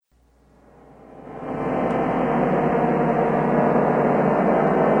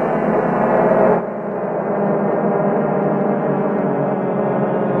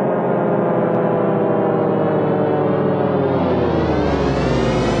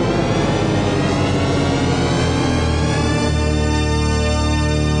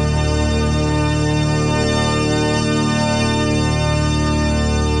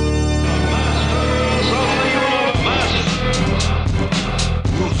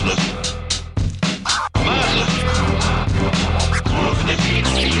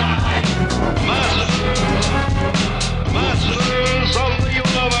Masters of the universe.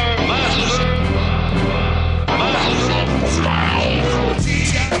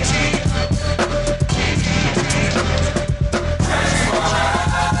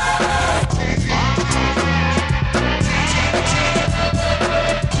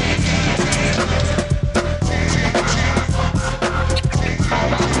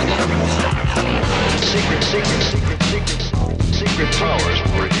 Secret powers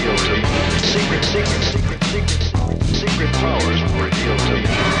were revealed to you. Secret powers were revealed to you.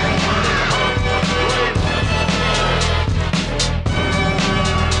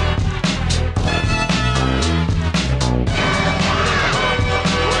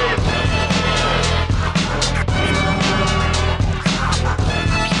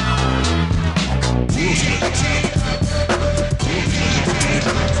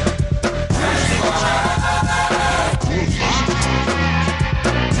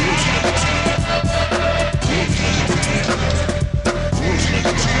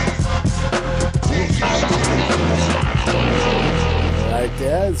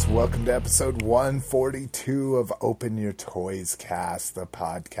 Welcome to episode 142 of Open Your Toys Cast, the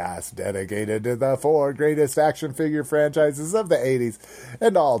podcast dedicated to the 4 greatest action figure franchises of the 80s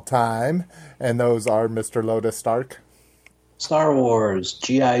and all time. And those are Mr. Lotus Stark, Star Wars,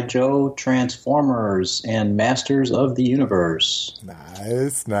 G.I. Joe, Transformers, and Masters of the Universe.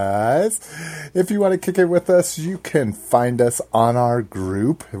 Nice. If you want to kick it with us, you can find us on our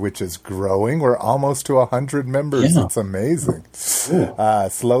group, which is growing. We're almost to 100 members. Yeah. It's amazing.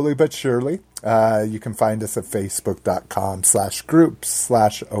 Slowly but surely. You can find us at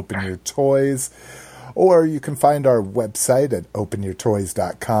facebook.com/groups/openyourtoys. Or you can find our website at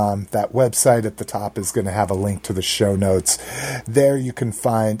openyourtoys.com. That website at the top is going to have a link to the show notes. There you can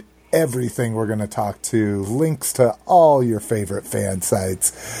find everything we're going to talk to, links to all your favorite fan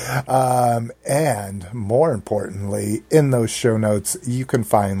sites. And more importantly, in those show notes, you can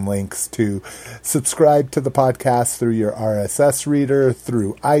find links to subscribe to the podcast through your RSS reader,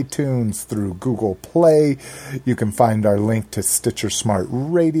 through iTunes, through Google Play. You can find our link to Stitcher Smart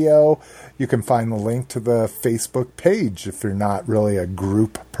Radio. You can find the link to the Facebook page if you're not really a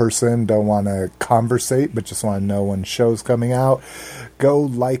group person, don't want to conversate, but just want to know when show's coming out. Go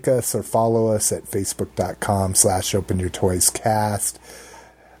like us or follow us at facebook.com/openyourtoyscast.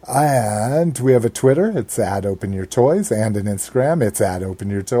 And we have a Twitter, it's at openyourtoys, and an Instagram, it's at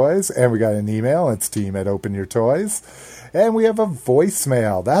openyourtoys. And we got an email, it's team@openyourtoys. And we have a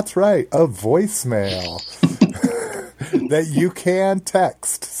voicemail, that's right, a voicemail. That you can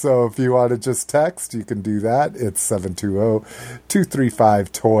text. So if you want to just text, you can do that. It's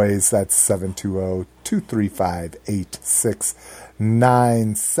 720-235-TOYS. That's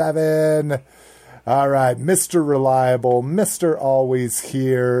 720-235-8697. All right, Mr. Reliable, Mr. Always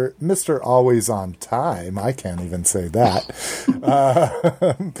Here, Mr. Always on Time. I can't even say that.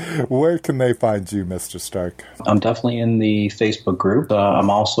 Where can they find you, Mr. Stark? I'm definitely in the Facebook group. I'm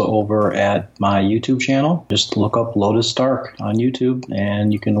also over at my YouTube channel. Just look up Lotus Stark on YouTube,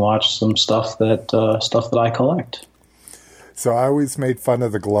 and you can watch some stuff that I collect. So I always made fun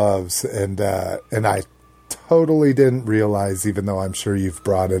of the gloves, and I totally didn't realize, even though I'm sure you've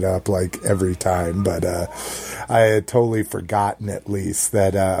brought it up like every time, but I had totally forgotten at least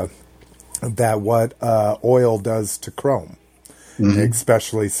that what oil does to chrome,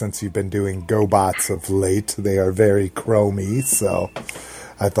 especially since you've been doing GoBots of late. They are very chromy, so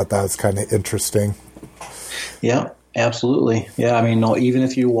I thought that was kind of interesting. Yeah. Absolutely. Yeah, I mean, even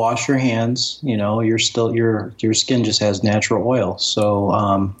if you wash your hands, your skin just has natural oil. So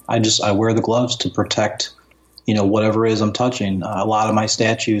I wear the gloves to protect, whatever it is I'm touching. A lot of my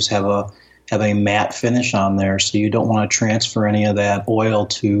statues have a matte finish on there, so you don't want to transfer any of that oil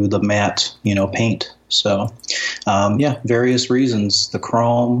to the matte, paint. So, various reasons: the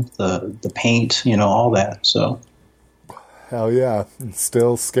chrome, the paint, all that. So, hell yeah!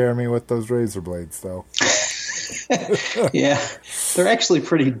 Still scare me with those razor blades, though. Yeah, they're actually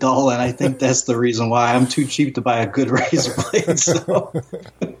pretty dull, and I think that's the reason why I'm too cheap to buy a good razor blade. So.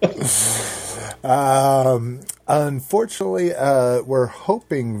 Unfortunately, we're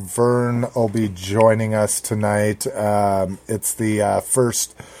hoping Vern will be joining us tonight. It's the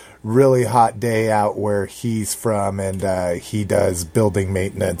first really hot day out where he's from, and he does building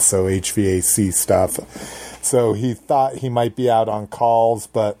maintenance, so HVAC stuff. So he thought he might be out on calls,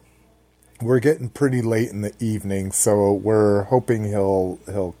 but we're getting pretty late in the evening, so we're hoping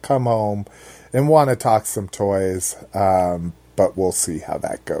he'll come home and want to talk some toys. but we'll see how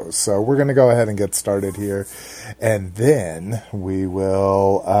that goes. So we're going to go ahead and get started here, and then we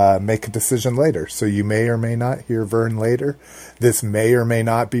will make a decision later. So you may or may not hear Vern later. This may or may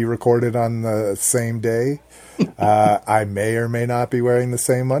not be recorded on the same day. I may or may not be wearing the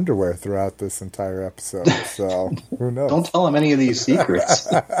same underwear throughout this entire episode. So who knows? Don't tell him any of these secrets.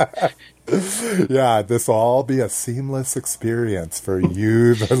 Yeah, this will all be a seamless experience for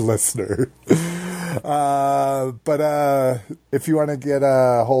you, the listener. But if you want to get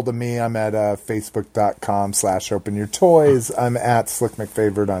a hold of me, I'm at facebook.com/openyourtoys. I'm at Slick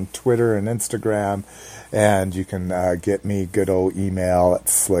McFavorite on Twitter and Instagram. And you can get me good old email at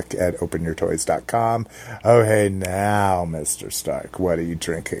slick@openyourtoys.com. Oh, hey, now, Mr. Stark, what are you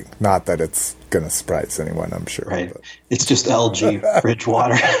drinking? Not that it's going to surprise anyone, I'm sure. Right. But. It's just LG fridge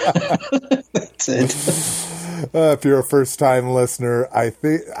water. That's it. If you're a first-time listener, I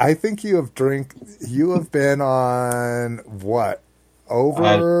think you have been on, what,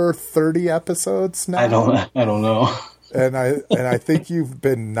 over 30 episodes now? I don't know. And I think you've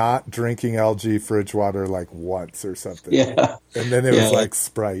been not drinking LG fridge water like once or something. Yeah. And then it was like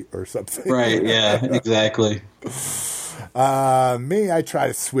Sprite or something. Right, yeah, exactly. Me, I try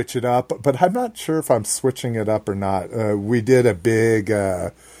to switch it up, but I'm not sure if I'm switching it up or not. We did a big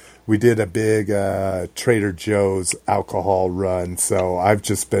Trader Joe's alcohol run, so I've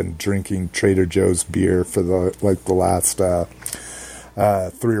just been drinking Trader Joe's beer for the last 3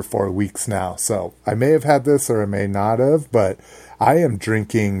 or 4 weeks now. So I may have had this or I may not have, but I am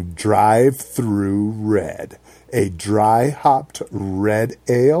drinking Drive-Thru Red, a dry hopped red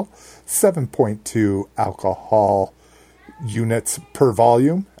ale, 7.2 alcohol units per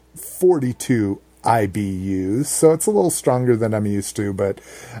volume, 42 IBUs. So it's a little stronger than I'm used to, but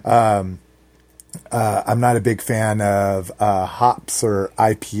I'm not a big fan of hops or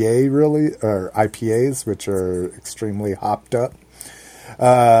IPAs, which are extremely hopped up.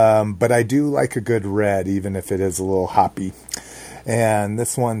 But I do like a good red, even if it is a little hoppy. And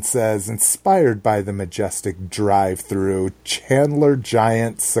this one says, inspired by the majestic drive-through Chandler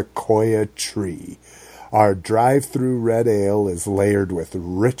Giant Sequoia Tree. Our drive-through red ale is layered with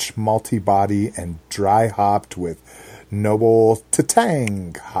rich malty body and dry hopped with noble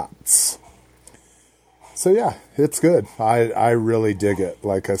Tatang hops. So yeah, it's good. I really dig it.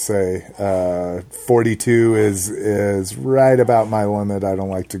 Like I say, 42 is right about my limit. I don't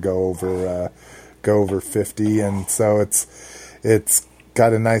like to go over 50, and so it's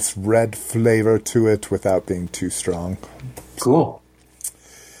got a nice red flavor to it without being too strong. Cool.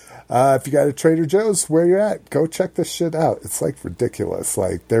 If you got a Trader Joe's where you're at, go check this shit out. It's like ridiculous.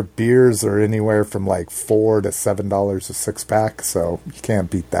 Like their beers are anywhere from like $4 to $7 a 6-pack, so you can't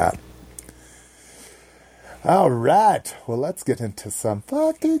beat that. All right. Well, let's get into some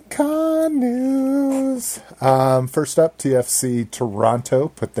fucking con news. First up, TFC Toronto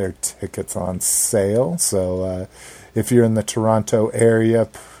put their tickets on sale. So if you're in the Toronto area,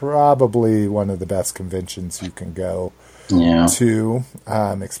 probably one of the best conventions you can go to.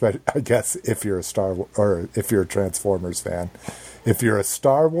 I guess if you're if you're a Transformers fan. If you're a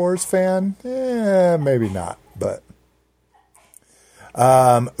Star Wars fan, maybe not, but.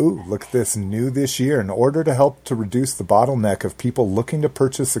 Look at this. New this year. In order to help to reduce the bottleneck of people looking to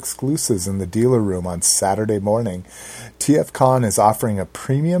purchase exclusives in the dealer room on Saturday morning, TFCon is offering a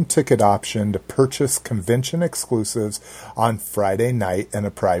premium ticket option to purchase convention exclusives on Friday night in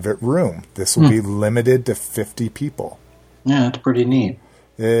a private room. This will be limited to 50 people. Yeah, that's pretty neat.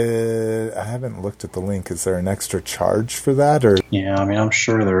 I haven't looked at the link. Is there an extra charge for that? Or yeah, I mean, I'm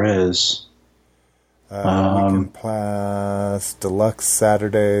sure there is. Weekend pass, deluxe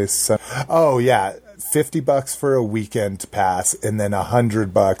Saturday. Oh yeah, $50 for a weekend pass, and then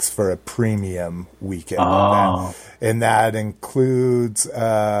 $100 for a premium weekend. Oh. And that includes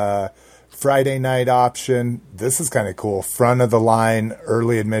Friday night option. This is kind of cool. Front of the line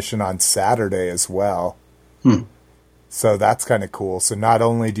early admission on Saturday as well. So that's kind of cool. So not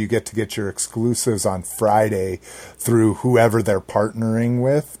only do you get your exclusives on Friday through whoever they're partnering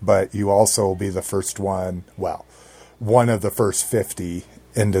with, but you also will be the first one of the first 50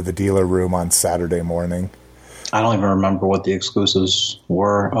 into the dealer room on Saturday morning. I don't even remember what the exclusives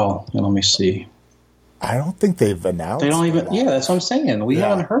were. Oh, let me see. I don't think they've announced. They don't even. Yeah, that's what I'm saying. We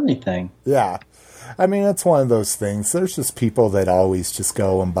haven't heard anything. Yeah. I mean, it's one of those things. There's just people that always just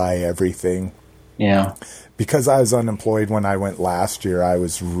go and buy everything. Yeah. Because I was unemployed when I went last year, I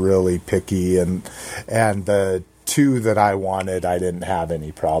was really picky, and the two that I wanted, I didn't have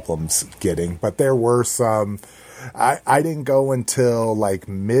any problems getting. But there were some. I didn't go until like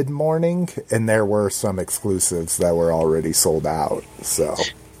mid-morning, and there were some exclusives that were already sold out. So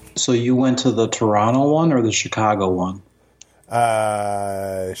you went to the Toronto one or the Chicago one?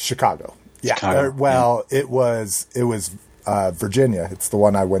 Chicago. Yeah. Chicago. It was Virginia. It's the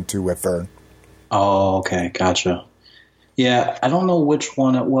one I went to with Vern. Oh, okay, gotcha. Yeah, I don't know which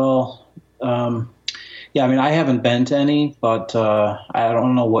one it will. Yeah, I mean, I haven't been to any, but I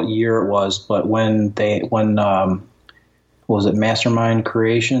don't know what year it was. But when was it Mastermind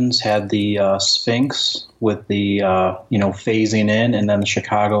Creations had the Sphinx with the phasing in, and then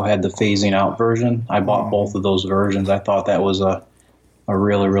Chicago had the phasing out version. I bought both of those versions. I thought that was a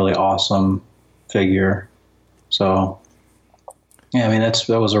really, really awesome figure. So yeah, I mean that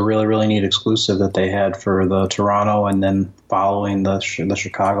was a really, really neat exclusive that they had for the Toronto, and then following the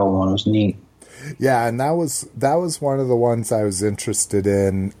Chicago one was neat. Yeah, and that was one of the ones I was interested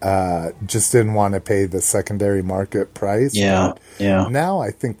in. Just didn't want to pay the secondary market price. Yeah, yeah. Now I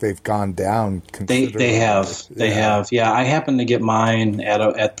think they've gone down considerably. They have. Yeah, I happened to get mine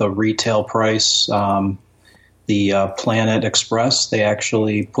at the retail price. The Planet Express, they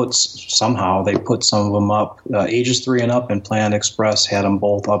actually put some of them up. Ages 3 and up and Planet Express had them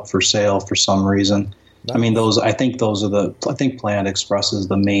both up for sale for some reason. Nice. I mean, I think Planet Express is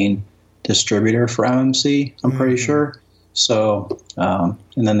the main distributor for MMC, I'm pretty sure. So, and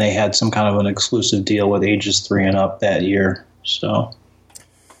then they had some kind of an exclusive deal with Ages 3 and up that year. So,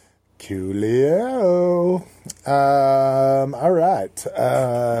 coolio. All right.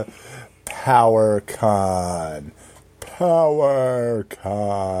 PowerCon.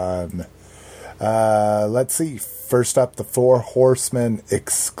 Let's see. First up, the Four Horsemen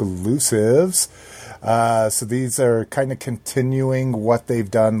exclusives. So these are kind of continuing what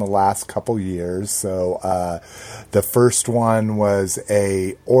they've done the last couple years. So the first one was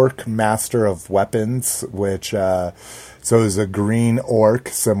a Orc Master of Weapons, which so it was a green orc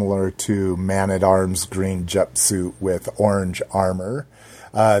similar to Man-at-Arms green jumpsuit with orange armor.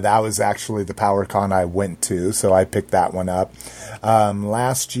 That was actually the PowerCon I went to, so I picked that one up.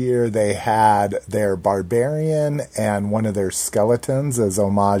 Last year they had their Barbarian and one of their skeletons as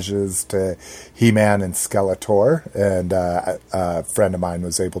homages to He-Man and Skeletor, and a friend of mine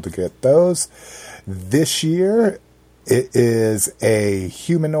was able to get those. This year it is a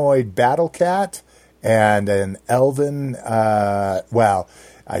humanoid battle cat and an elven, I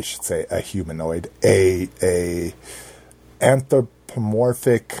should say a humanoid, a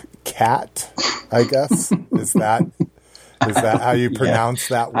anthropomorphic cat, I guess. Is that how you pronounce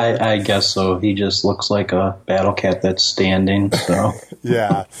that word? I guess so. He just looks like a battle cat that's standing. So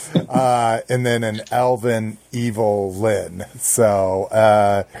yeah, and then an elven evil Lyn.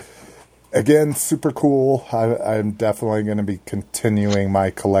 So again, super cool. I'm definitely going to be continuing my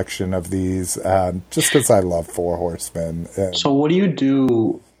collection of these, just because I love Four Horsemen. So what do you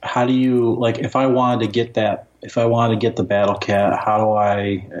do? How do you, like, if I wanted to get the Battle Cat, how do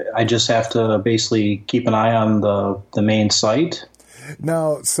I just have to basically keep an eye on the main site?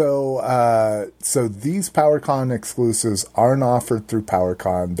 No, so these PowerCon exclusives aren't offered through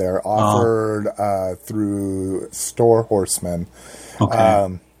PowerCon. They're offered through Store Horsemen.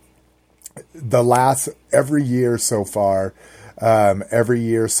 Okay. Every year so far,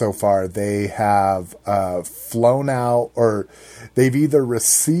 they have flown out, or they've either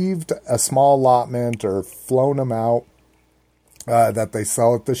received a small allotment or flown them out that they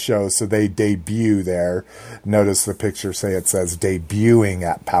sell at the show, so they debut there. Notice the picture it says debuting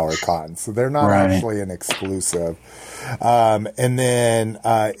at PowerCon, so they're not actually an exclusive. And then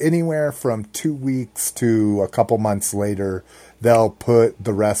anywhere from 2 weeks to a couple months later, they'll put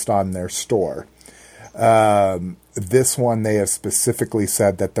the rest on their store. This one, they have specifically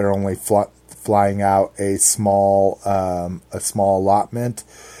said that they're only flying out a small allotment,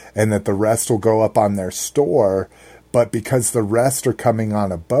 and that the rest will go up on their store. But because the rest are coming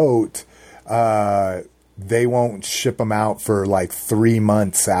on a boat, they won't ship them out for like 3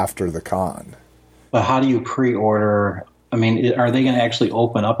 months after the con. But how do you pre-order? I mean, are they going to actually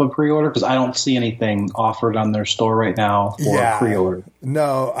open up a pre-order? Because I don't see anything offered on their store right now for a pre-order.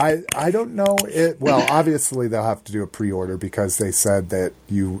 No, I don't know it. Well, obviously they'll have to do a pre-order because they said that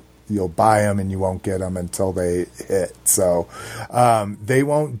you'll buy them and you won't get them until they hit. So they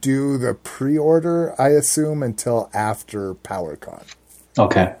won't do the pre-order, I assume, until after PowerCon.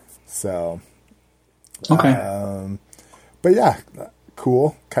 Okay. So. Okay. But yeah,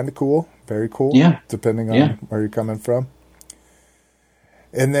 cool. Kind of cool. Very cool. Yeah. Depending on where you're coming from.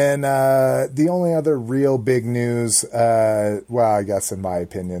 And then the only other real big news, well, I guess in my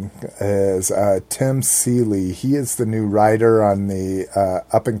opinion, is Tim Seeley. He is the new writer on the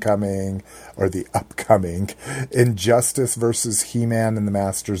upcoming Injustice versus He-Man and the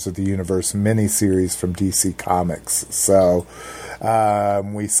Masters of the Universe miniseries from DC Comics. So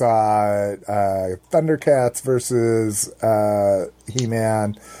we saw Thundercats versus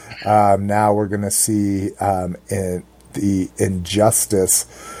He-Man. Now we're going to see the Injustice.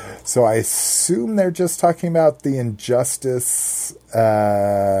 So I assume they're just talking about the Injustice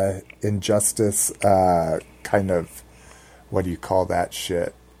kind of, what do you call that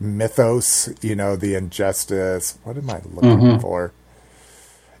shit? Mythos, the Injustice. What am I looking for?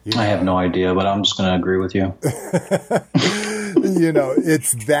 I have no idea, but I'm just going to agree with you.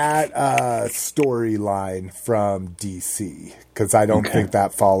 It's that storyline from DC, because I don't think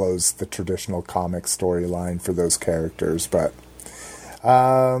that follows the traditional comic storyline for those characters, but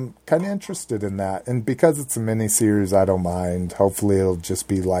kind of interested in that. And because it's a miniseries, I don't mind. Hopefully it'll just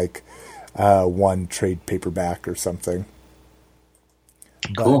be like one trade paperback or something.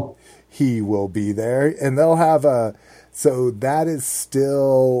 Cool. But he will be there, and they'll have so that is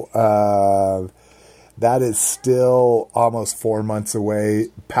still almost 4 months away.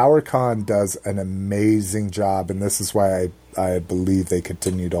 PowerCon does an amazing job, and this is why I believe they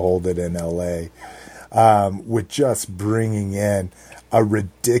continue to hold it in LA, with just bringing in a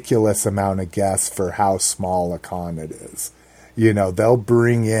ridiculous amount of guests for how small a con it is. They'll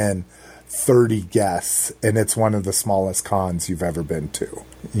bring in 30 guests, and it's one of the smallest cons you've ever been to,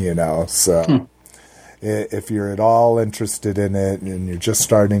 so if you're at all interested in it and you're just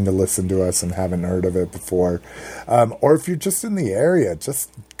starting to listen to us and haven't heard of it before, or if you're just in the area,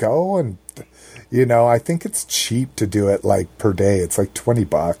 just go. And I think it's cheap to do it, like per day. It's like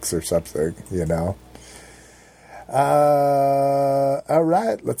 $20 or something, all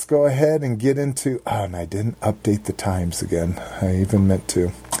right, let's go ahead and get into, and I didn't update the times again. I even meant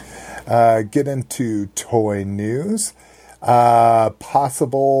to. Get into toy news.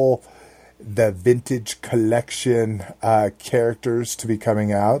 Possible the vintage collection characters to be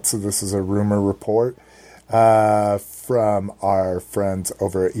coming out. So this is a rumor report from our friends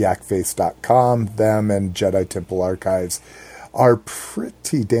over at yakface.com. Them and Jedi Temple Archives are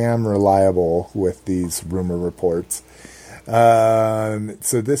pretty damn reliable with these rumor reports.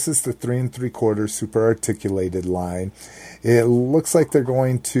 So this is the 3 3/4 super articulated line. It looks like they're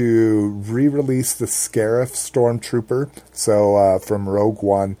going to re-release the Scarif Stormtrooper. So from Rogue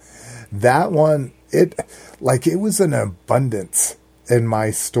One, that one, it was an abundance in my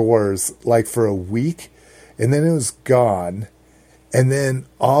stores like for a week, and then it was gone. And then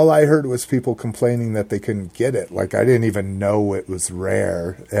all I heard was people complaining that they couldn't get it. Like, I didn't even know it was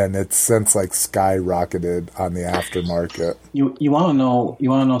rare, and it's since skyrocketed on the aftermarket. You want to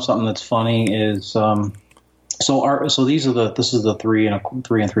know something that's funny is so this is the 3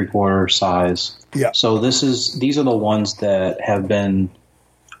 3/4 size. Yeah. So these are the ones that have been.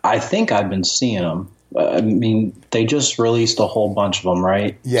 I think I've been seeing them. I mean, they just released a whole bunch of them,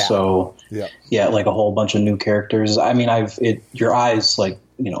 right? Yeah. So yeah, like a whole bunch of new characters. I mean, your eyes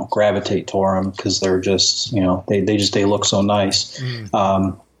gravitate toward them because they're just they look so nice.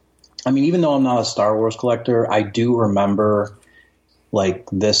 I mean, even though I'm not a Star Wars collector, I do remember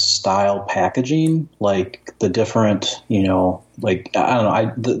this style packaging, the different, I don't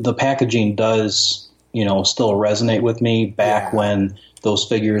know, the packaging does, still resonate with me back when those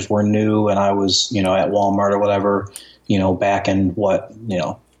figures were new and I was, at Walmart or whatever, back in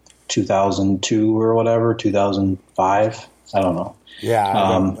 2002 or whatever, 2005. I don't know. Yeah.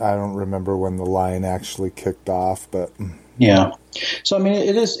 I don't remember when the line actually kicked off, but yeah. So, I mean,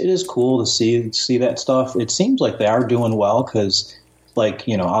 it is cool to see that stuff. It seems like they are doing well because,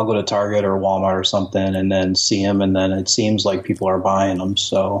 I'll go to Target or Walmart or something and then see them, and then it seems like people are buying them.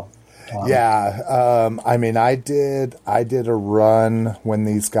 So, I mean, I did a run when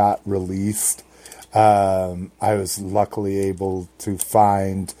these got released. I was luckily able to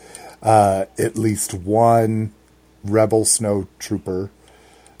find at least one Rebel Snow Trooper,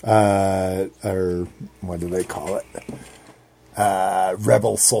 or what do they call it?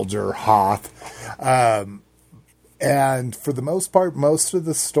 Rebel Soldier Hoth. And for the most part, most of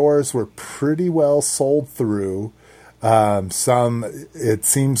the stores were pretty well sold through. It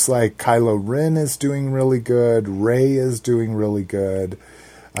seems like Kylo Ren is doing really good. Rey is doing really good.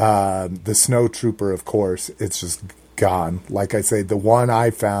 The Snow Trooper, of course, it's just gone. Like I say, the one I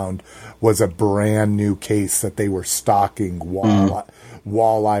found was a brand new case that they were stocking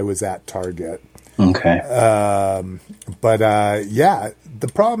while I was at Target. Okay. The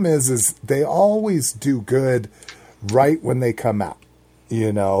problem is they always do good right when they come out.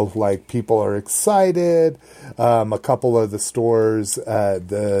 You know, like people are excited. A couple of the stores,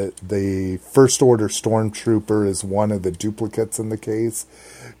 the First Order Stormtrooper is one of the duplicates in the case.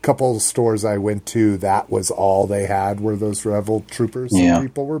 A couple of stores I went to, that was all they had were those Rebel Troopers. Yeah. So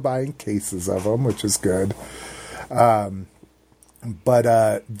people were buying cases of them, which is good. But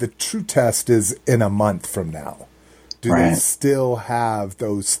the true test is in a month from now. Do they still have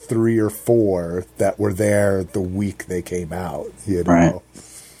those 3 or 4 that were there the week they came out? You know, Right.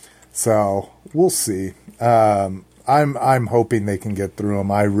 So we'll see. I'm hoping they can get through them.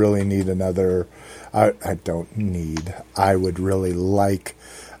 I really need another. I don't need. I would really like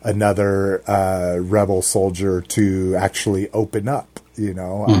another Rebel soldier to actually open up. You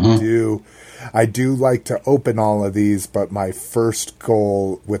know, I do like to open all of these, but my first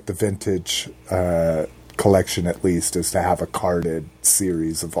goal with the vintage collection, at least, is to have a carded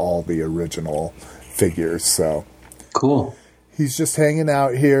series of all the original figures. So Cool. he's just hanging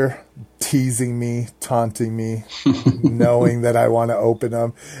out here, teasing me, taunting me, knowing that I want to open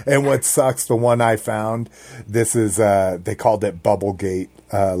them. And what sucks, the one I found, this is, they called it Bubblegate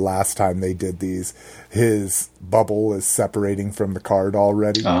last time they did these. His bubble is separating from the card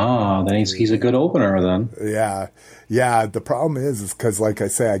already. Ah, then he's a good opener then. Yeah. Yeah, the problem is because, like I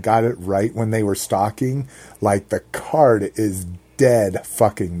say, I got it right when they were stocking. Like, the card is dead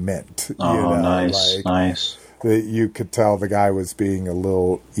fucking mint. Oh, you know? nice, Like, nice. that you could tell the guy was being a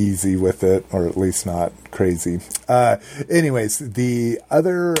little easy with it, or at least not crazy. Anyways, the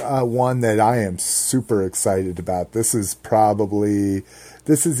other one that I am super excited about, this is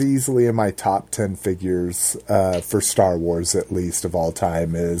easily in my top 10 figures for Star Wars, at least, of all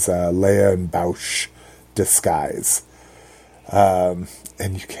time, is Leia and Boushh Disguise. And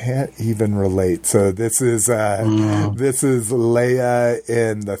you can't even relate. So this is Leia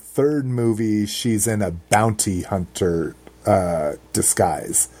in the third movie. She's in a bounty hunter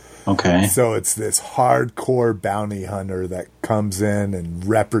disguise. Okay. So it's this hardcore bounty hunter that comes in and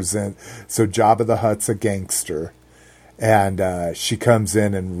represents. So Jabba the Hutt's a gangster, and she comes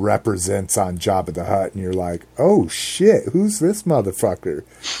in and represents on Jabba the Hutt, and you're like, oh shit, who's this motherfucker?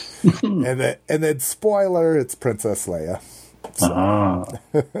 and then spoiler, it's Princess Leia. So.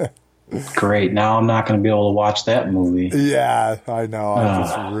 Great. Now I'm not going to be able to watch that movie. Yeah, I know. I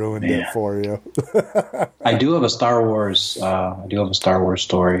just ruined it for you. I do have a Star Wars.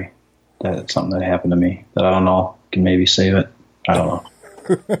 Story. That's something that happened to me that I don't know. Can maybe save it. I don't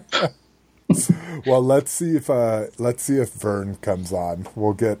know. Well, let's see if Vern comes on.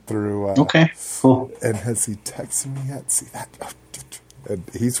 We'll get through. Okay. Cool. And has he texted me yet? See that? And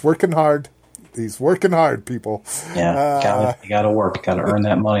he's working hard. He's working hard, people. Yeah, you gotta work. You gotta earn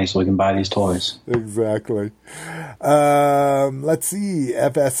that money so we can buy these toys. Exactly. Let's see.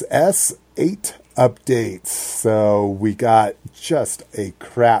 FSS 8 updates. So we got just a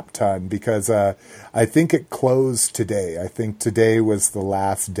crap ton because I think it closed today. I think today was the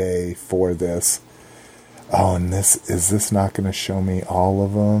last day for this. Oh, and is this not going to show me all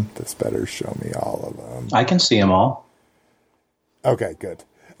of them? This better show me all of them. I can see them all. Okay, good.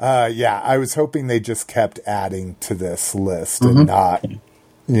 Yeah, I was hoping they just kept adding to this list and not,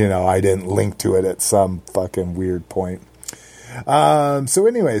 I didn't link to it at some fucking weird point. So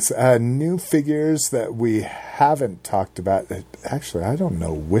anyways, new figures that we haven't talked about. Actually, I don't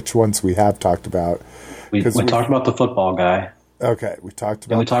know which ones we have talked about. We talked about the football guy. Okay, we talked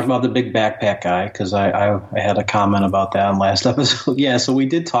about... And we talked about the big backpack guy, because I had a comment about that on last episode. Yeah, so we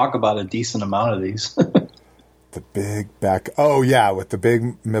did talk about a decent amount of these. The big back... Oh, yeah, with the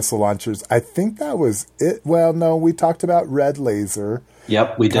big missile launchers. I think that was it. Well, no, we talked about Red Laser.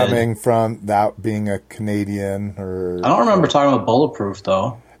 Yep, we did. Coming from that being a Canadian or... I don't remember talking about Bulletproof,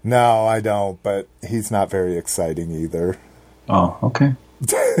 though. No, I don't, but he's not very exciting either. Oh, okay.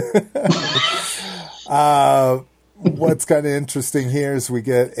 What's kind of interesting here is we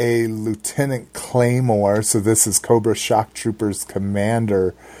get a Lieutenant Claymore. So this is Cobra Shock Troopers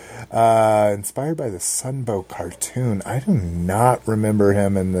Commander, inspired by the Sunbow cartoon. I do not remember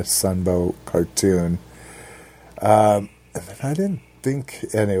him in the Sunbow cartoon. And then I didn't think...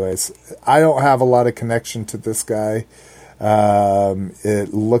 Anyways, I don't have a lot of connection to this guy.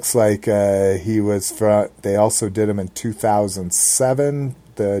 It looks like he was from... They also did him in 2007.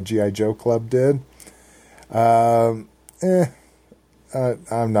 The G.I. Joe Club did. I'm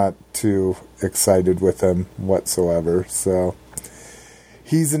not too excited with him whatsoever. So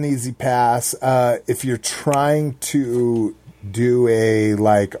he's an easy pass. If you're trying to do a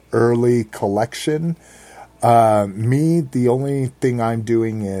early collection, the only thing I'm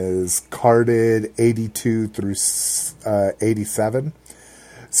doing is carded 82 through 87.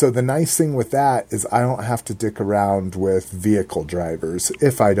 So the nice thing with that is I don't have to dick around with vehicle drivers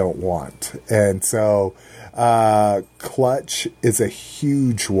if I don't want. And so clutch is a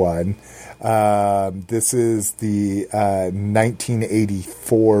huge one. This is the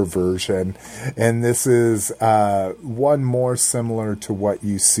 1984 version, and this is one more similar to what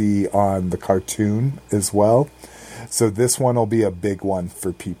you see on the cartoon as well. So this one will be a big one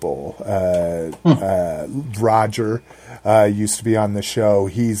for people. Roger used to be on the show.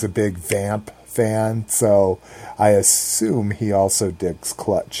 He's a big Vamp fan, so I assume he also digs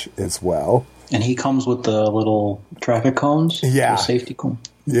clutch as well. And he comes with the little traffic cones? Yeah. The safety cone?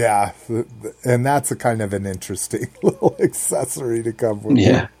 Yeah, and that's a kind of an interesting little accessory to come with.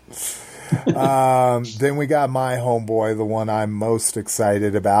 Yeah. Then we got my homeboy, the one I'm most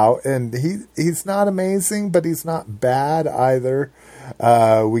excited about, and he's not amazing, but he's not bad either.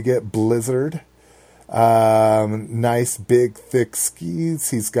 We get Blizzard, nice big thick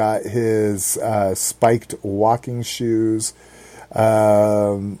skis. He's got his spiked walking shoes.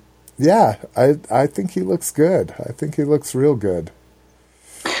 Yeah, I think he looks good. I think he looks real good.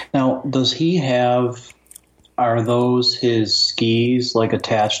 Now, does he have? Are those his skis like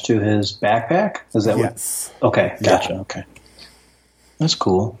attached to his backpack? Is that yes? Okay, gotcha. Yeah. Okay, that's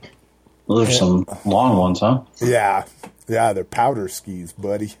cool. Those are some long ones, huh? Yeah, they're powder skis,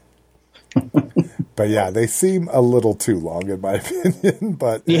 buddy. But yeah, they seem a little too long in my opinion.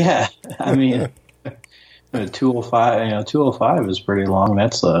 But yeah, I mean, 205. 205 is pretty long.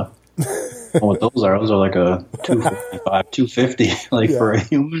 That's what those are. Those are like a 245, 250, like for a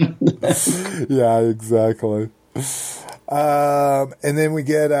human. Yeah, exactly. And then we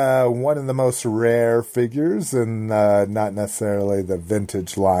get one of the most rare figures, and not necessarily the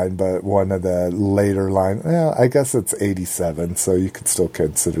vintage line, but one of the later line. Well, I guess it's 87, so you could still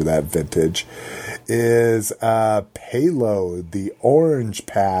consider that vintage. Is Payload, the orange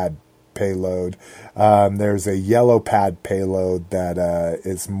pad payload. There's a yellow pad payload that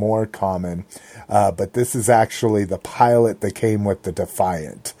is more common, but this is actually the pilot that came with the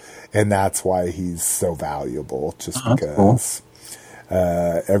Defiant, and that's why he's so valuable, just because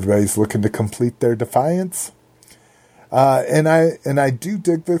everybody's looking to complete their Defiants. And I do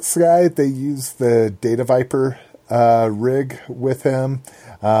dig this guy. They use the Data Viper rig with him.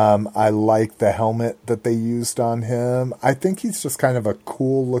 I like the helmet that they used on him. I think he's just kind of a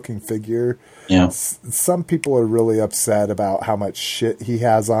cool looking figure. Yeah. Some people are really upset about how much shit he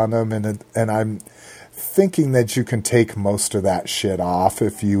has on him, and I'm thinking that you can take most of that shit off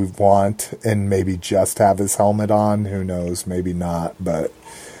if you want, and maybe just have his helmet on. Who knows? Maybe not, but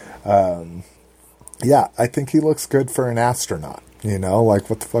yeah, I think he looks good for an astronaut. Like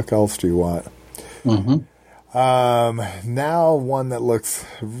what the fuck else do you want? Mm-hmm. Now one that looks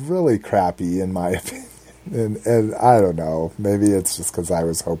really crappy in my opinion, and I don't know, maybe it's just because I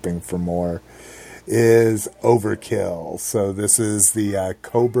was hoping for more, is Overkill. So this is the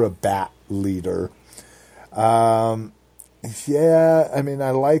Cobra Bat Leader. Yeah, I mean,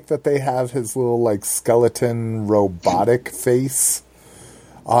 I like that they have his little like skeleton robotic face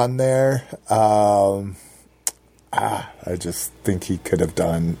on there. I just think he could have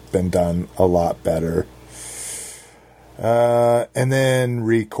been done a lot better. And then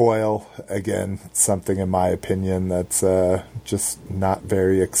Recoil, again, something in my opinion that's just not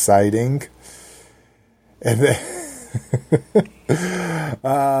very exciting. And then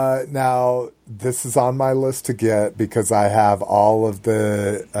now this is on my list to get because I have all of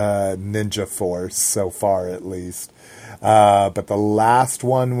the Ninja Force so far, at least. But the last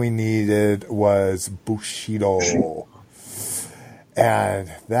one we needed was Bushido.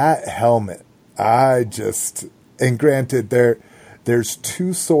 And that helmet, and granted, there's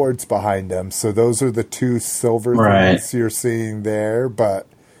two swords behind him, so those are the two silver things you're seeing there. But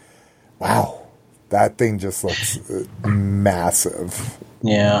wow, that thing just looks massive.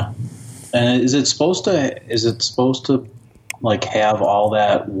 Yeah, and is it supposed to like have all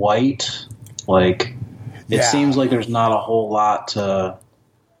that white? Like, it seems like there's not a whole lot to,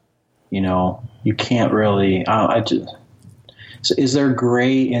 you can't really. So is there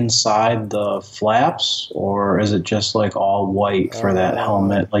gray inside the flaps, or is it just like all white for that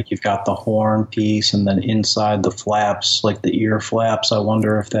helmet? Like you've got the horn piece, and then inside the flaps, like the ear flaps, I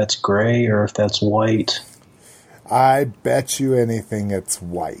wonder if that's gray or if that's white. I bet you anything it's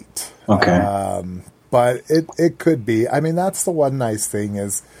white. Okay. But it could be. I mean, that's the one nice thing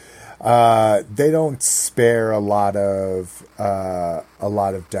is they don't spare a lot of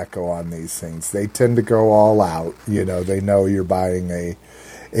deco on these things. They tend to go all out. They know you're buying a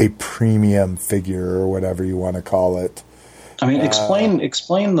premium figure or whatever you want to call it. I mean, explain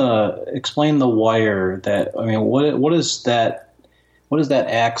the wire that. I mean, what is that? what is that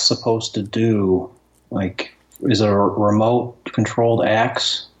axe supposed to do? Like, is it a remote controlled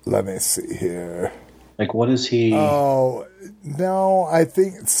axe? Let me see here. Like, what is he? Oh, no, I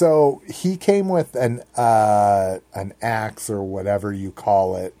think so. He came with an axe or whatever you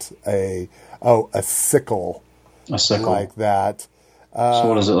call it, a sickle, A sickle, like that. So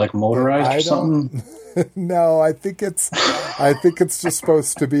what is it, like motorized or something? No, I think it's just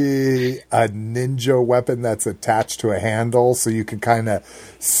supposed to be a ninja weapon that's attached to a handle, so you can kind of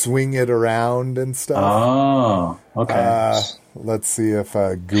swing it around and stuff. Oh, okay. Let's see if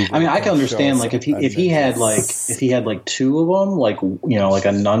Google. I mean, I can understand like if he had like two of them, like like a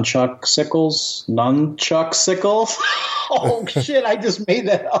nunchuck sickles. Oh shit! I just made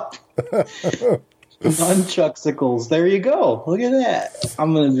that up. Nunchuck sickles. There you go. Look at that.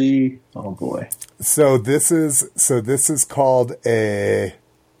 I'm gonna be. Oh boy. So this is called a.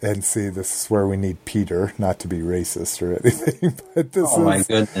 And see, this is where we need Peter, not to be racist or anything, but my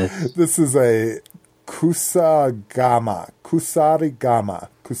goodness. This is a kusarigama.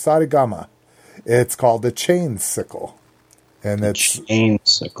 It's called a chain sickle. And it's chain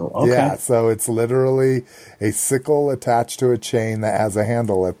sickle. Okay. Yeah, so it's literally a sickle attached to a chain that has a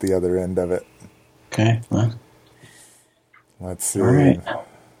handle at the other end of it. Okay. Well, let's see. All right.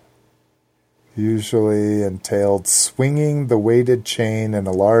 Usually entailed swinging the weighted chain in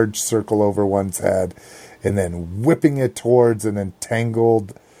a large circle over one's head and then whipping it towards an entangle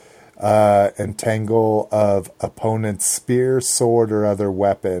of opponent's spear, sword, or other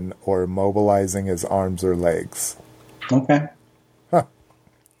weapon, or immobilizing his arms or legs. Okay. Huh.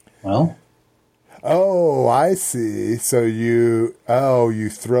 Well. Oh, I see. So you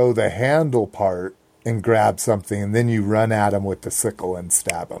throw the handle part and grab something, and then you run at him with the sickle and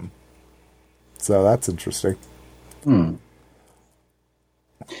stab him. So that's interesting.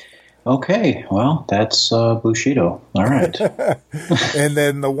 Okay, well, that's Bushido. All right. And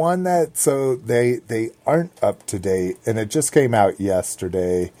then the one that, so they aren't up to date, and it just came out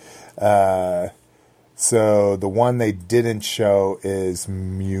yesterday. So the one they didn't show is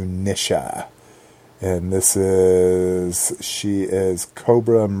Munitia. And she is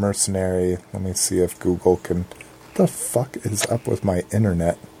Cobra Mercenary. Let me see if Google can, what the fuck is up with my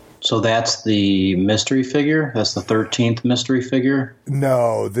internet? So that's the mystery figure? That's the 13th mystery figure?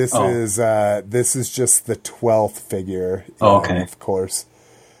 No, this is just the 12th figure. Oh, okay. Of course,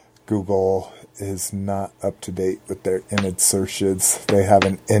 Google is not up to date with their image searches. They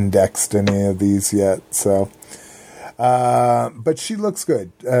haven't indexed any of these yet. So, but she looks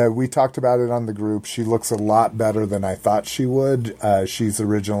good. We talked about it on the group. She looks a lot better than I thought she would. She's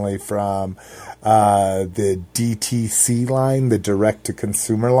originally from the DTC line, the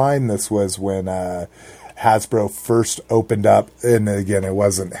direct-to-consumer line. This was when Hasbro first opened up, and again, it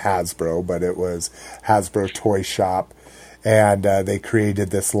wasn't Hasbro, but it was Hasbro Toy Shop, and they created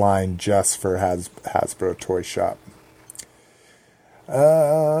this line just for Hasbro Toy Shop.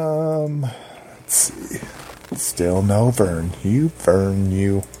 Let's see. Still no Vern. You.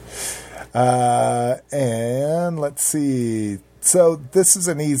 And let's see. So this is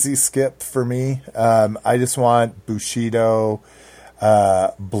an easy skip for me. I just want Bushido,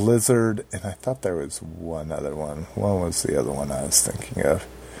 Blizzard, and I thought there was one other one. What was the other one I was thinking of?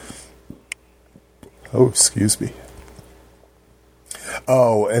 Oh, excuse me.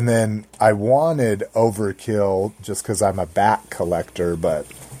 Oh, and then I wanted Overkill just because I'm a bat collector, but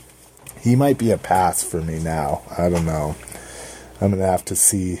he might be a pass for me now. I don't know. I'm going to have to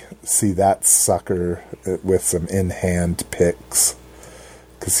see that sucker with some in-hand picks,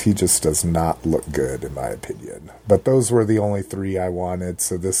 because he just does not look good, in my opinion. But those were the only three I wanted,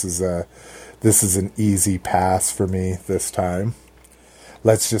 so this is an easy pass for me this time.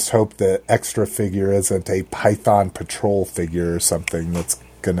 Let's just hope the extra figure isn't a Python Patrol figure or something that's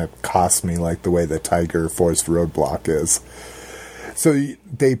going to cost me like the way the Tiger Force Roadblock is. So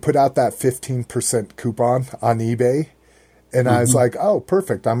they put out that 15% coupon on eBay, and I was like, oh,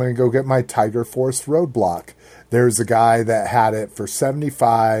 perfect. I'm going to go get my Tiger Force Roadblock. There's a guy that had it for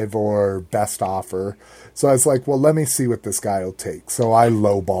 $75 or best offer. So I was like, well, let me see what this guy will take. So I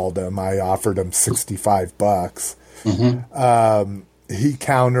lowballed him. I offered him $65. He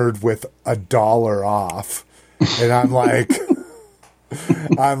countered with $1 off. And I'm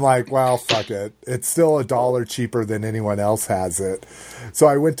like, well, fuck it. It's still $1 cheaper than anyone else has it. So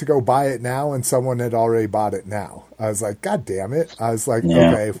I went to go buy it now, and someone had already bought it now. I was like, God damn it. I was like,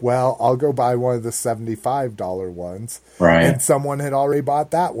 okay, well, I'll go buy one of the $75 ones. Right. And someone had already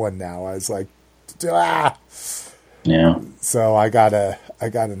bought that one now. I was like, ah. Yeah. So I got a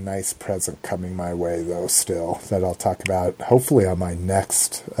nice present coming my way, though, still, that I'll talk about hopefully on my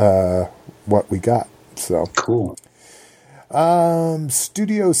next What We Got. So cool.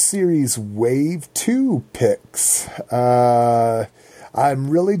 Studio Series Wave 2 picks. I'm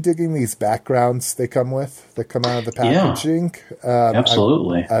really digging these backgrounds they come with, that come out of the packaging.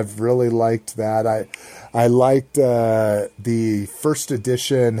 Absolutely. I've really liked that. I liked the first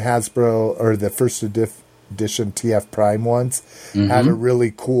edition Hasbro, or the first edition TF Prime ones, had a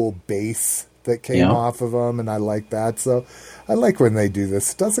really cool base that came off of them, and I like that. So I like when they do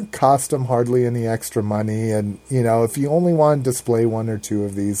this. It doesn't cost them hardly any extra money, and if you only want to display one or two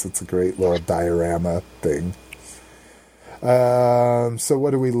of these, it's a great little diorama thing. So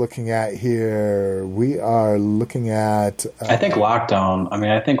what are we looking at here? We are looking at I think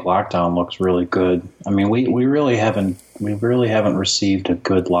Lockdown looks really good. I mean, we really haven't received a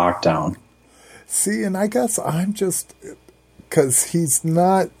good Lockdown. See, and I guess I'm just, because he's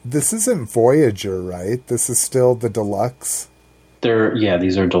not, this isn't Voyager, right? This is still the deluxe?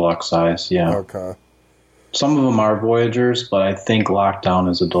 These are deluxe size, yeah. Okay. Some of them are Voyagers, but I think Lockdown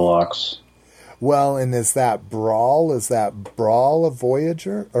is a deluxe. Well, and is that Brawl a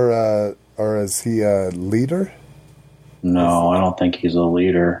Voyager? Or is he a leader? No, I don't think he's a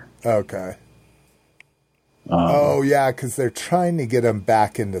leader. Okay. Because they're trying to get him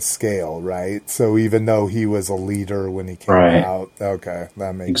back into scale, right? So even though he was a leader when he came out, okay,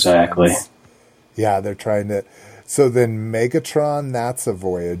 that makes sense. Yeah, they're trying to. So then Megatron, that's a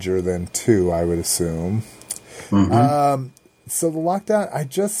Voyager then too, I would assume. Mm-hmm. So the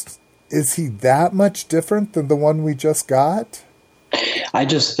Lockdown, is he that much different than the one we just got? I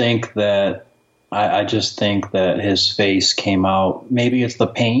just think that his face came out. Maybe it's the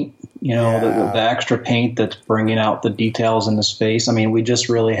paint. The extra paint that's bringing out the details in his face. I mean, we just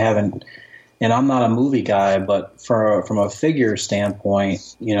really haven't, and I'm not a movie guy, but from a figure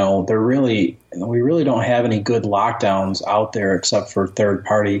standpoint, we really don't have any good Lockdowns out there except for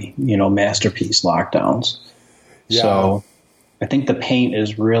third-party, Masterpiece Lockdowns. Yeah. So I think the paint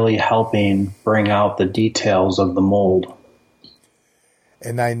is really helping bring out the details of the mold.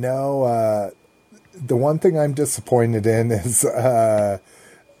 And I know the one thing I'm disappointed in is...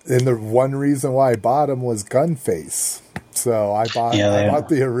 and the one reason why I bought him was Gunface. So I bought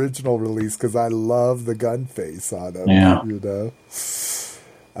the original release because I love the Gunface on him. Yeah.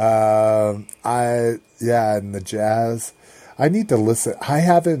 And the jazz. I need to listen. I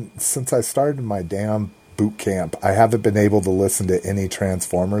haven't, since I started my damn boot camp, I haven't been able to listen to any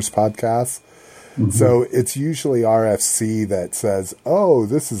Transformers podcasts. Mm-hmm. So it's usually RFC that says, oh,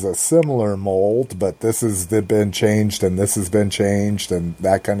 this is a similar mold, but this has been changed and this has been changed and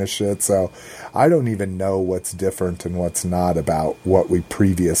that kind of shit. So I don't even know what's different and what's not about what we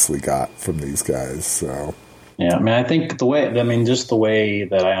previously got from these guys. So yeah, I mean, I think just the way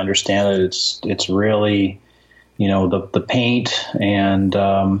that I understand it, it's really, the paint, and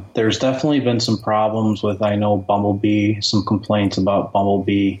there's definitely been some problems with, I know Bumblebee, some complaints about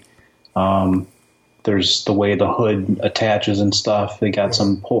Bumblebee. There's the way the hood attaches and stuff. They got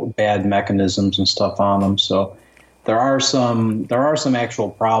some bad mechanisms and stuff on them. So there are some actual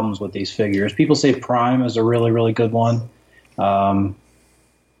problems with these figures. People say Prime is a really, really good one. And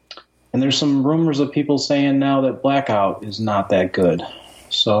there's some rumors of people saying now that Blackout is not that good.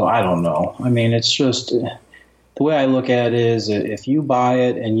 So I don't know. I mean, it's just, the way I look at it is, if you buy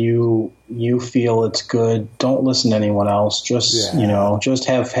it and you feel it's good, don't listen to anyone else. Just just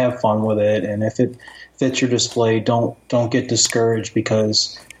have fun with it. And if it fits your display, don't get discouraged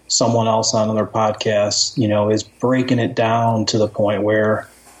because someone else on their podcast, is breaking it down to the point where,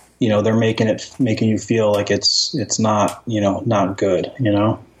 they're making you feel like it's not, not good,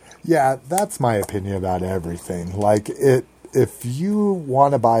 Yeah, that's my opinion about everything. Like if you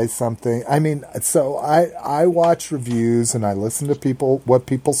want to buy something, I mean, so I watch reviews and I listen to what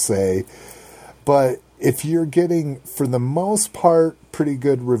people say, but if you're getting, for the most part, pretty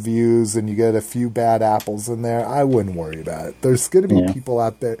good reviews and you get a few bad apples in there, I wouldn't worry about it. There's going to be people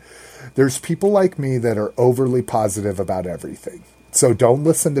out there. There's people like me that are overly positive about everything. So don't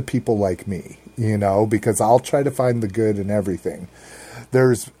listen to people like me, because I'll try to find the good in everything.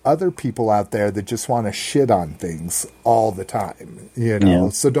 There's other people out there that just want to shit on things all the time,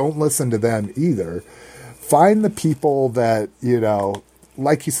 So don't listen to them either. Find the people that,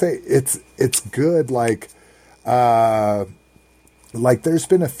 like you say, it's good. Like there's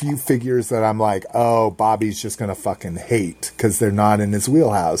been a few figures that I'm like, oh, Bobby's just going to fucking hate because they're not in his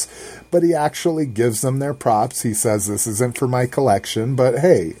wheelhouse. But he actually gives them their props. He says, this isn't for my collection, but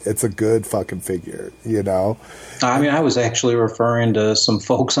hey, it's a good fucking figure, I mean, I was actually referring to some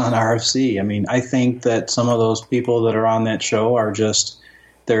folks on RFC. I mean, I think that some of those people that are on that show are just,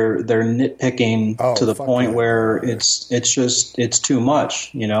 they're nitpicking to the point where it's too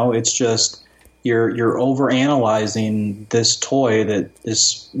much, It's just, you're overanalyzing this toy that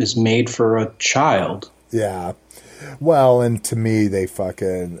is made for a child. Yeah. Well, and to me, they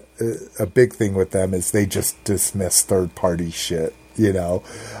a big thing with them is they just dismiss third-party shit, you know,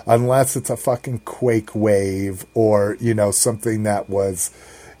 unless it's a fucking Quake Wave or, you know, something that was,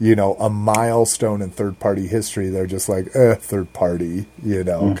 you know, a milestone in third-party history. They're just like, third-party, you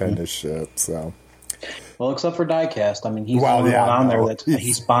know, kind of shit, so. Well, except for Diecast. I mean, he's the only one on there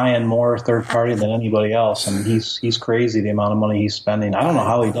he's buying more third party than anybody else. I mean, he's crazy the amount of money he's spending. I don't know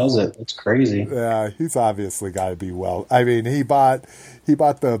how he does it. It's crazy. Yeah, he's obviously got to be well. I mean, he bought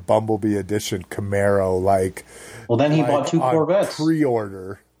the Bumblebee edition Camaro Well, then he bought 2 Corvettes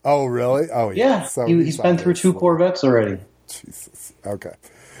pre-order. Oh, really? Oh, yeah. So he's been through 2 Corvettes already. Jesus. Okay.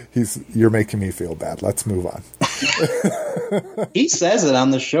 You're making me feel bad. Let's move on. He says it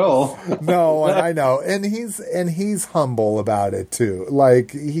on the show. No, I know. And he's humble about it too.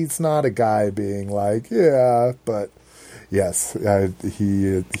 Like, he's not a guy being like, yeah, but yes,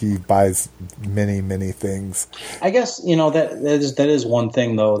 he buys many things. I guess, you know, that is one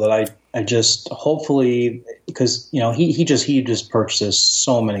thing though that I just hopefully, because, you know, he just purchases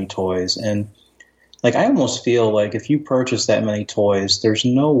so many toys, and like, I almost feel like if you purchase that many toys, there's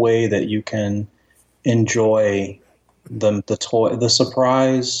no way that you can enjoy the toy, the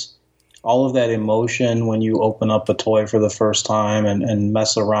surprise, all of that emotion when you open up a toy for the first time and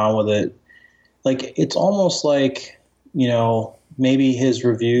mess around with it. Like, it's almost like, you know, maybe his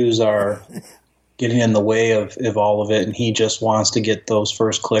reviews are getting in the way of all of it, and he just wants to get those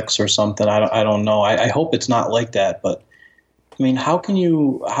first clicks or something. I don't know. I hope it's not like that, but I mean, how can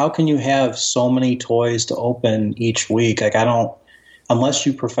you have so many toys to open each week? Like, unless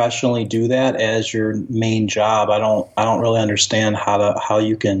you professionally do that as your main job, I don't really understand how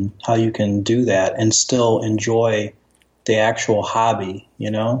you can do that and still enjoy the actual hobby,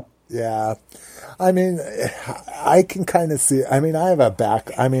 you know? Yeah. I mean, I can kind of see, I mean,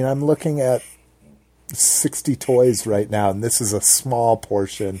 I'm looking at 60 toys right now, and this is a small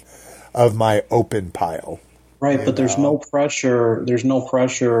portion of my open pile. Right, but there's no pressure. There's no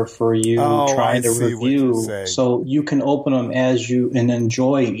pressure for you trying to review, so you can open them and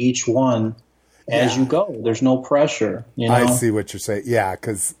enjoy each one as you go. There's no pressure. You know? I see what you're saying. Yeah,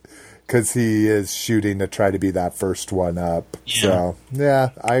 because he is shooting to try to be that first one up. Yeah. So yeah,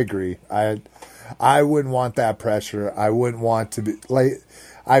 I agree. I wouldn't want that pressure. I wouldn't want to be like.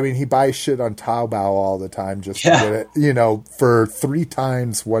 I mean, he buys shit on Taobao all the time just to get it. You know, for 3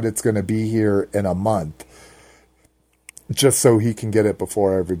 times what it's going to be here in a month. Just so he can get it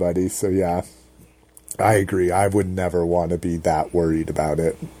before everybody. So, yeah, I agree. I would never want to be that worried about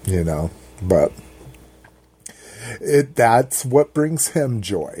it, you know. But that's what brings him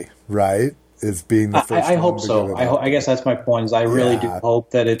joy, right? Is being the first I hope so. I guess that's my point. Is I really do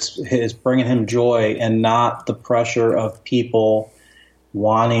hope that it's bringing him joy and not the pressure of people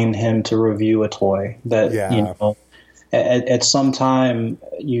wanting him to review a toy. That, you know, at some time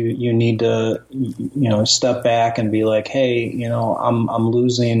you need to, you know, step back and be like, hey, you know, I'm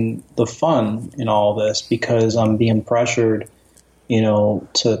losing the fun in all this because I'm being pressured, you know,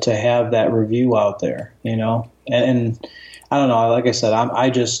 to have that review out there, you know, and I don't know. Like I said,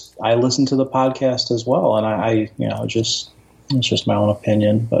 I listen to the podcast as well, and I you know, it's just my own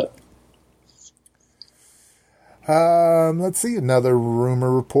opinion, but. Let's see, another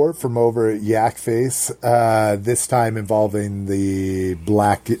rumor report from over at Yakface, this time involving the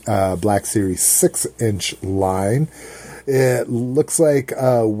Black Series 6-inch line. It looks like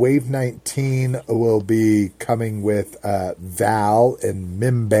Wave 19 will be coming with Val and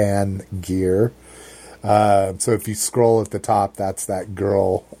Mimban gear. So if you scroll at the top, that's that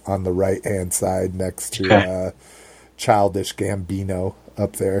girl on the right-hand side next to Childish Gambino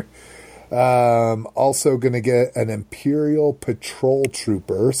up there. Also going to get an Imperial Patrol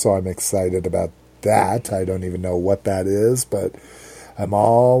Trooper, so I'm excited about that. I don't even know what that is, but I'm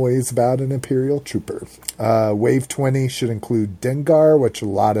always about an Imperial Trooper. Wave 20 should include Dengar, which a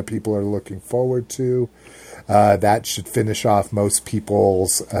lot of people are looking forward to. That should finish off most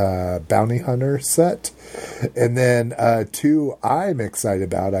people's Bounty Hunter set. And then 2 I'm excited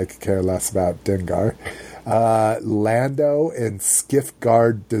about, I could care less about Dengar. Lando and Skiff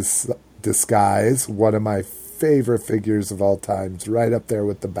Guard Disguise, one of my favorite figures of all times, right up there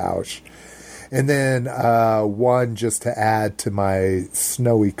with the Bausch. And then 1 just to add to my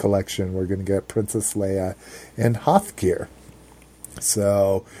snowy collection, we're going to get Princess Leia and Hoth gear.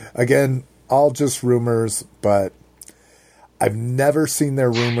 So, again, all just rumors, but I've never seen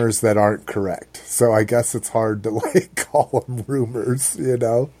their rumors that aren't correct. So I guess it's hard to call them rumors, you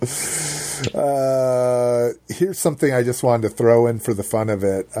know. Here's something I just wanted to throw in for the fun of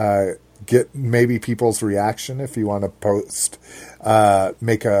it. get maybe people's reaction if you want to post,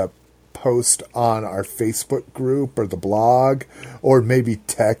 make a post on our Facebook group or the blog, or maybe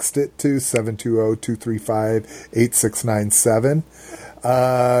text it to 720-235-8697.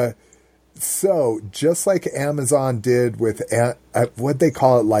 So just like Amazon did with what they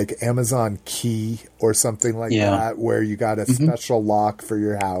call it, like Amazon Key or something like that, where you got a special lock for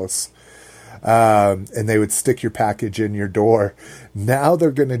your house, and they would stick your package in your door. Now they're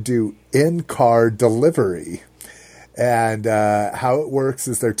going to do in-car delivery. And how it works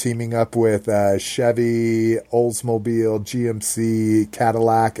is they're teaming up with Chevy, Oldsmobile, GMC,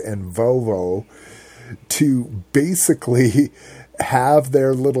 Cadillac, and Volvo to basically have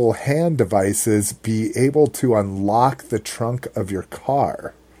their little hand devices be able to unlock the trunk of your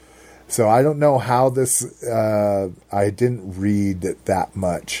car. So I don't know how this, I didn't read it that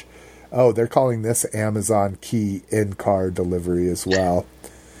much. Oh, they're calling this Amazon Key in-car delivery as well.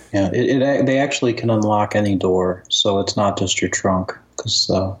 Yeah, they actually can unlock any door, so it's not just your trunk, because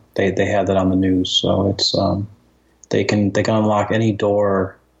they had that on the news. So it's they can unlock any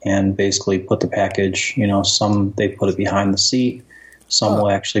door and basically put the package. Some they put it behind the seat, some will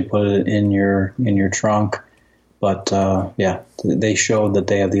actually put it in your trunk. But they showed that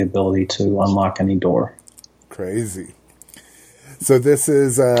they have the ability to unlock any door. Crazy. So this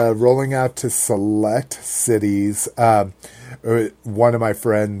is rolling out to select cities. One of my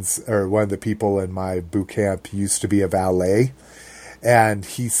friends, or one of the people in my boot camp, used to be a valet, and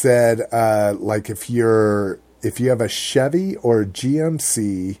he said, like if you have a Chevy or a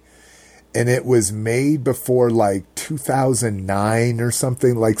GMC, and it was made before like 2009 or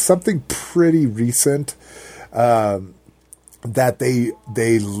something, like something pretty recent, that they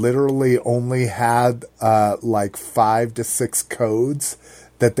literally only had like 5 to 6 codes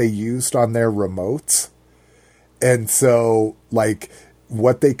that they used on their remotes. And so, like,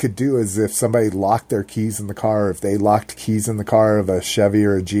 what they could do is if somebody locked their keys in the car, if they locked keys in the car of a Chevy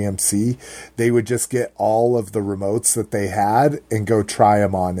or a GMC, they would just get all of the remotes that they had and go try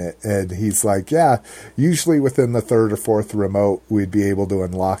them on it. And he's like, yeah, usually within the 3rd or 4th remote, we'd be able to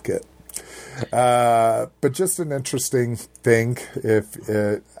unlock it. But just an interesting thing.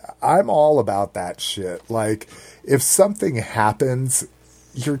 I'm all about that shit. Like, if something happens,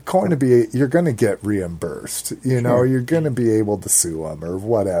 you're going to get reimbursed. Sure. You're going to be able to sue them or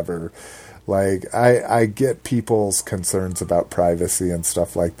whatever. Like, I get people's concerns about privacy and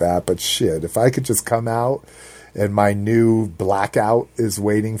stuff like that, but shit, if I could just come out and my new Blackout is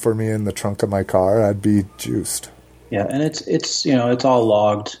waiting for me in the trunk of my car, I'd be juiced. Yeah, and it's all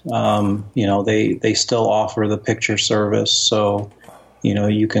logged. They still offer the picture service, so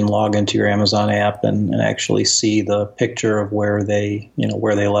you can log into your Amazon app and actually see the picture of where they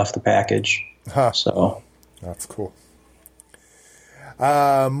left the package. Huh. So that's cool.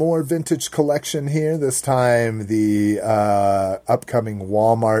 More vintage collection here. This time the upcoming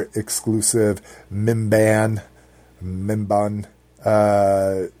Walmart exclusive Mimban.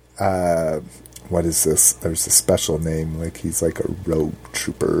 What is this? There's a special name, like he's like a rogue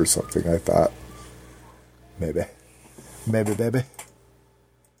trooper or something, I thought. Maybe.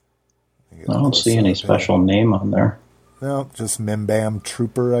 I don't see any special name on there. No, just Mimbam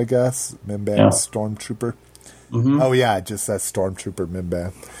Trooper, I guess. Mimbam Stormtrooper. Mm-hmm. Oh, yeah, it just says Stormtrooper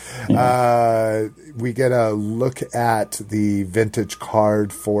Mimbam. Yeah. We get a look at the vintage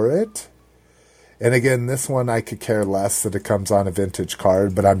card for it. And again, this one I could care less that it comes on a vintage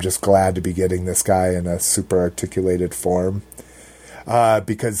card, but I'm just glad to be getting this guy in a super articulated form.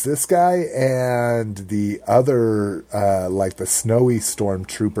 Because this guy and the other, like the Snowy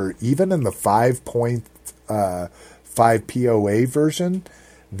Stormtrooper, even in the 5.5 POA version,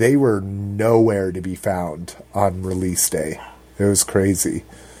 they were nowhere to be found on release day. It was crazy.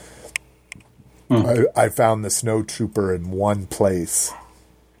 I found the Snow Trooper in one place.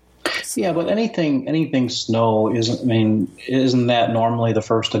 Yeah, but anything snow isn't that normally the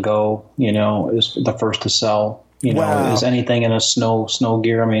first to go? Is the first to sell? Wow. Is anything in a snow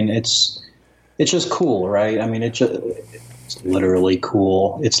gear? It's just cool, right? It's literally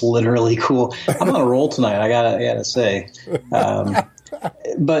cool. It's literally cool. I'm on a roll tonight. I gotta say.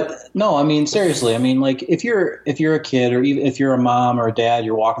 But no, seriously. Like if you're a kid, or even if you're a mom or a dad,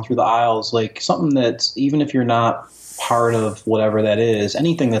 you're walking through the aisles, like something that's, even if you're not part of whatever that is,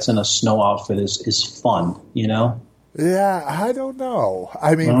 anything that's in a snow outfit is fun, Yeah, I don't know.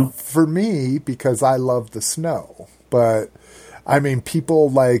 For me, because I love the snow, but people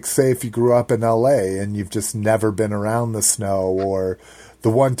like, say if you grew up in LA and you've just never been around the snow, or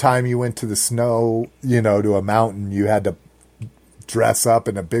the one time you went to the snow, to a mountain, you had to dress up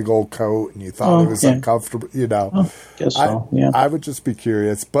in a big old coat and you thought it was uncomfortable, you know. Oh, guess so, yeah. I would just be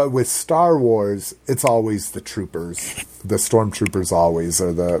curious. But with Star Wars, it's always the troopers. The stormtroopers always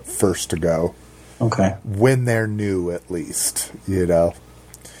are the first to go. Okay. When they're new, at least, you know.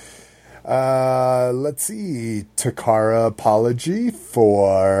 Let's see. Takara apology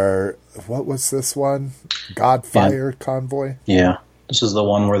for, what was this one? Godfire Convoy? Yeah. This is the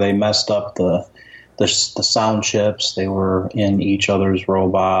one where they messed up the sound chips. They were in each other's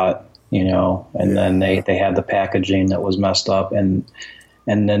robot, you know, and then they had the packaging that was messed up, and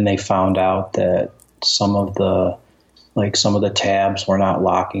then they found out that some of the tabs were not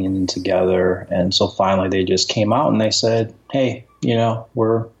locking in together, and so finally they just came out and they said, hey, you know,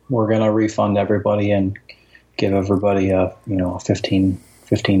 we're going to refund everybody and give everybody a, you know, a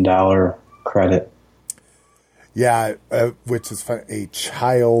 $15 credit. Yeah, which is fun. A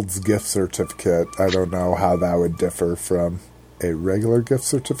child's gift certificate. I don't know how that would differ from a regular gift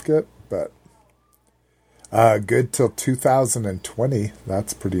certificate, but good till 2020.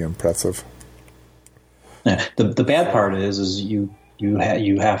 That's pretty impressive. Yeah, the bad part is you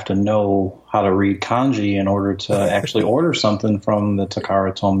have to know how to read kanji in order to actually order something from the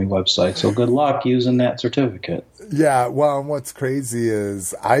Takara Tomy website. So good luck using that certificate. Yeah, well, and what's crazy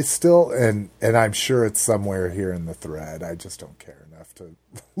is I still, and I'm sure it's somewhere here in the thread, I just don't care enough to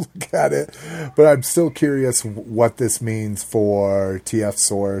look at it, but I'm still curious what this means for TF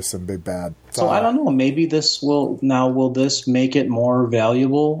Source and Big Bad. So I don't know, maybe will this make it more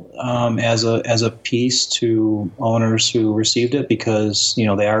valuable as a piece to owners who received it, because, you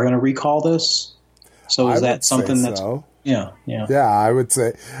know, they are going to recall this? So is that something that's... So. Yeah. I would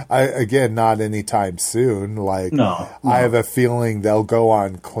say, again, not anytime soon. Like, no. I have a feeling they'll go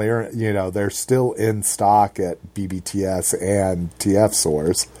on clearance. You know, they're still in stock at BBTS and TF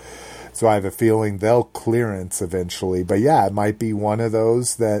Source. So I have a feeling they'll clearance eventually. But yeah, it might be one of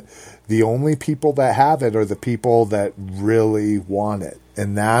those that the only people that have it are the people that really want it.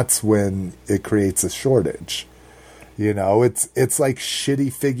 And that's when it creates a shortage. You know, it's like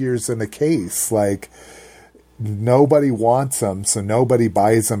shitty figures in a case. Like, nobody wants them, so nobody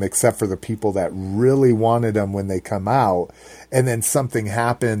buys them except for the people that really wanted them when they come out. And then something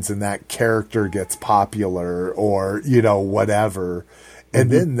happens and that character gets popular or, you know, whatever.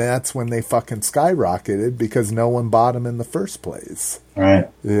 And then that's when they fucking skyrocketed because no one bought them in the first place. Right.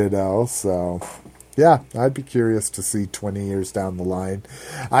 You know, so yeah, I'd be curious to see 20 years down the line.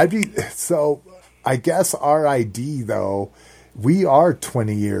 So I guess RID, though, we are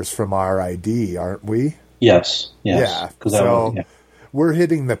 20 years from RID, aren't we? Yes. Yeah. So we're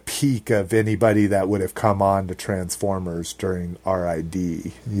hitting the peak of anybody that would have come on to Transformers during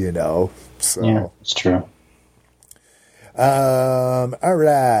RID, you know. So yeah, it's true. All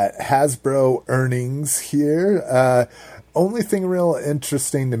right. Hasbro earnings here. Only thing real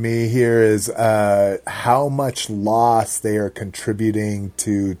interesting to me here is how much loss they are contributing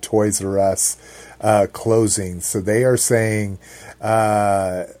to Toys R Us closing. So they are saying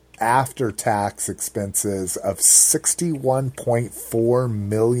after-tax expenses of $61.4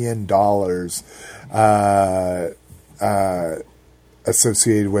 million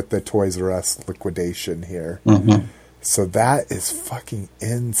associated with the Toys R Us liquidation here. Mm-hmm. So that is fucking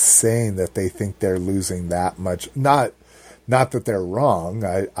insane that they think they're losing that much. Not that they're wrong.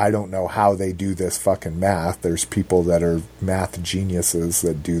 I don't know how they do this fucking math. There's people that are math geniuses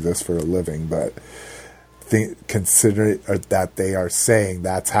that do this for a living, but consider that they are saying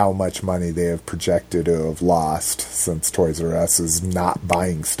that's how much money they have projected to have lost since Toys R Us is not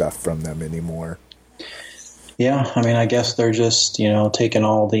buying stuff from them anymore. Yeah, I mean, I guess they're just, you know, taking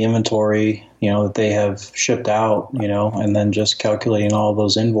all the inventory, you know, that they have shipped out, you know, and then just calculating all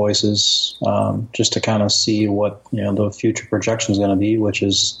those invoices just to kind of see what, you know, the future projection is going to be, which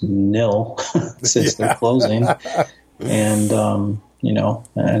is nil since they're closing, and, you know,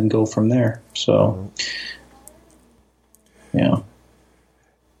 and go from there. So, yeah.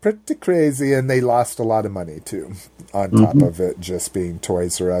 Pretty crazy, and they lost a lot of money too. On top of it just being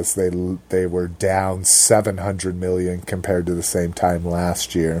Toys R Us, they were down $700 million compared to the same time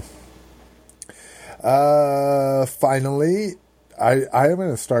last year. Finally, I am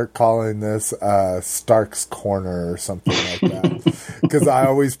going to start calling this Stark's Corner or something like that, because I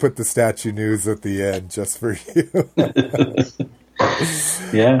always put the statue news at the end just for you.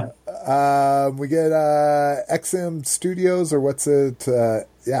 Yeah. We get XM Studios, or what's it?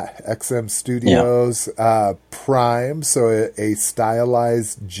 XM Studios Prime, so a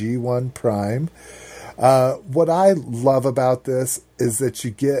stylized G1 Prime. What I love about this is that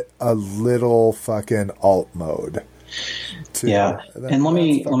you get a little fucking alt mode too. Yeah, and let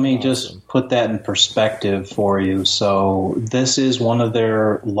me just put that in perspective for you. So this is one of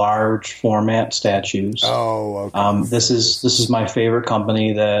their large format statues. Oh, okay. This is my favorite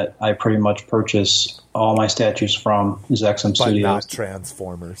company that I pretty much purchase all my statues from, is XM But Studios. not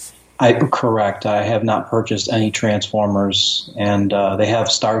Transformers. Correct. I have not purchased any Transformers, and they have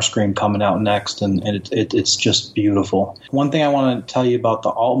Starscream coming out next, and it's just beautiful. One thing I want to tell you about the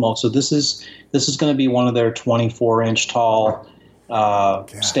alt mode. So this is going to be one of their 24-inch tall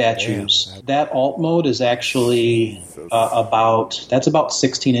statues. Damn. That alt mode is actually about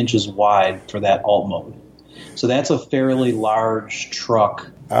 16 inches wide for that alt mode. So that's a fairly large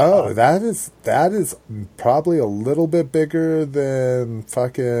truck. Oh, that is probably a little bit bigger than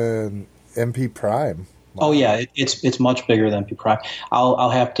fucking MP Prime. Wow. Oh yeah, it's much bigger than MP Prime.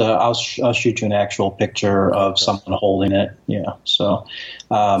 I'll shoot you an actual picture of someone holding it. Yeah. So,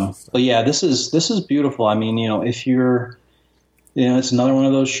 but yeah, this is beautiful. I mean, if you're, it's another one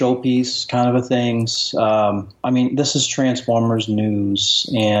of those showpiece kind of a things. I mean, this is Transformers news,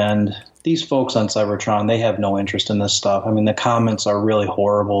 and these folks on Cybertron, they have no interest in this stuff. I mean, the comments are really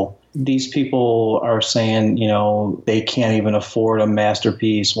horrible. These people are saying, they can't even afford a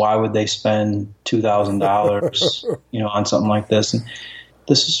masterpiece. Why would they spend $2,000, on something like this? And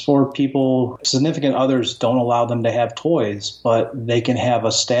this is for people, significant others don't allow them to have toys, but they can have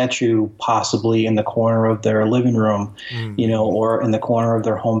a statue possibly in the corner of their living room, or in the corner of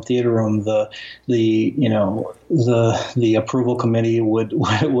their home theater room. The approval committee would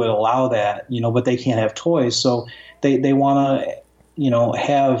allow that, but they can't have toys. So they want to,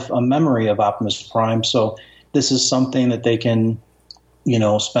 have a memory of Optimus Prime. So this is something that they can,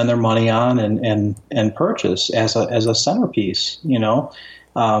 spend their money on and purchase as a centerpiece,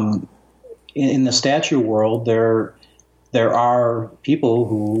 in the statue world, there are people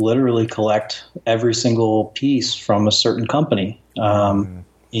who literally collect every single piece from a certain company. And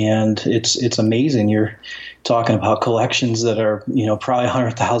it's amazing. You're talking about collections that are, probably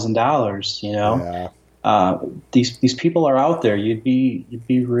 $100,000, Yeah. These people are out there. You'd be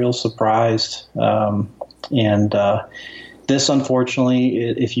real surprised. This, unfortunately,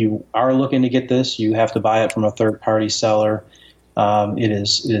 if you are looking to get this, you have to buy it from a third-party seller. It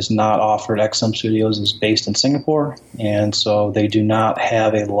is not offered. XM Studios is based in Singapore, and so they do not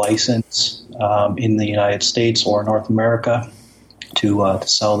have a license in the United States or North America to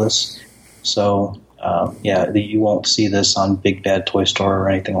sell this. So, you won't see this on Big Bad Toy Store or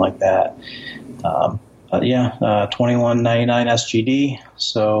anything like that. $21.99 SGD.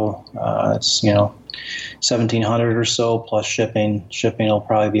 So it's $1,700 or so plus shipping. Shipping will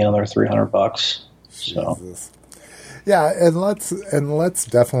probably be another $300. So. Jesus. Yeah, and let's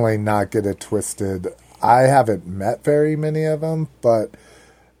definitely not get it twisted. I haven't met very many of them, but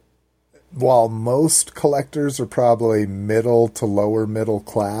while most collectors are probably middle to lower middle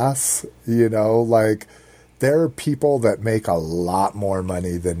class, there are people that make a lot more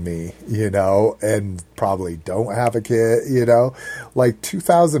money than me, and probably don't have a kid, like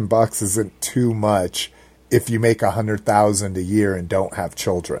 $2,000 isn't too much if you make $100,000 a year and don't have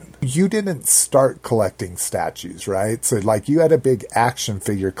children. You didn't start collecting statues, right? So you had a big action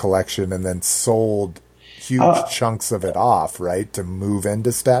figure collection and then sold huge chunks of it off, right, to move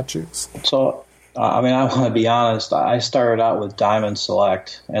into statues. So, I want to be honest. I started out with Diamond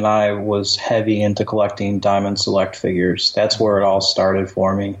Select, and I was heavy into collecting Diamond Select figures. That's where it all started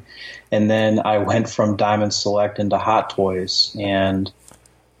for me. And then I went from Diamond Select into Hot Toys, and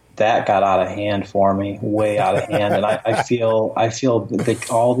that got out of hand for me, way out of hand. And I feel that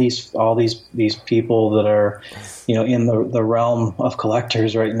all these people that are, in the realm of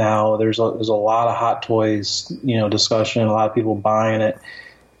collectors right now, there's a lot of Hot Toys, discussion, a lot of people buying it.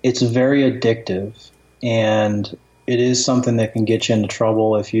 It's very addictive, and it is something that can get you into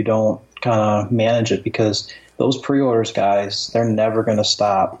trouble if you don't kind of manage it, because those pre-orders, guys, they're never going to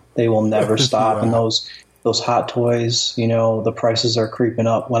stop. They will never stop. Yeah. And those Hot Toys, the prices are creeping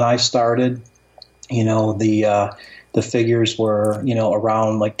up. When I started, the figures were,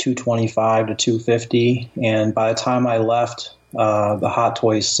 around like $225 to $250, and by the time I left the Hot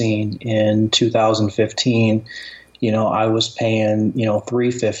Toys scene in 2015, I was paying,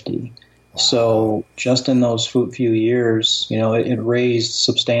 $350. Wow. So just in those few years, it raised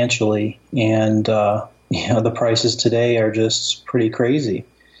substantially, and the prices today are just pretty crazy.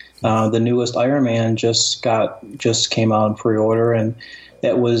 The newest Iron Man just came out in pre-order, and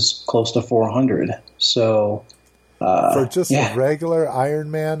that was close to $400. So for just a regular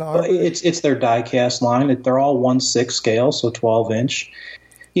Iron Man armor? It's their die-cast line. They're all 1/6 scale, so 12 inch.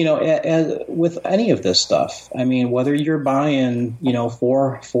 with any of this stuff, I mean, whether you're buying,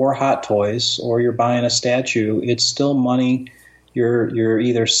 four Hot Toys or you're buying a statue, it's still money you're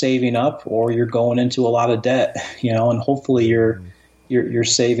either saving up or you're going into a lot of debt, and hopefully you're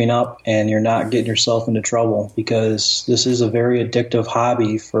saving up and you're not getting yourself into trouble, because this is a very addictive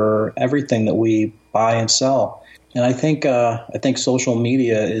hobby for everything that we buy and sell. And I think social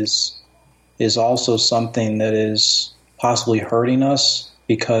media is also something that is possibly hurting us,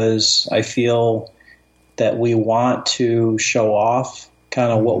 because I feel that we want to show off kind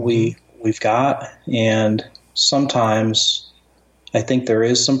of what we've got, and sometimes I think there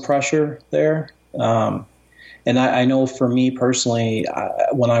is some pressure there. And I know for me personally,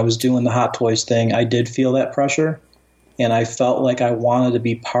 when I was doing the Hot Toys thing, I did feel that pressure, and I felt like I wanted to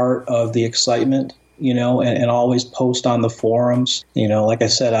be part of the excitement, and always post on the forums. Like I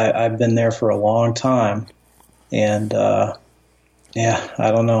said, I've been there for a long time, and I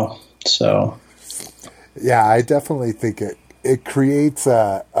don't know. So, yeah, I definitely think it creates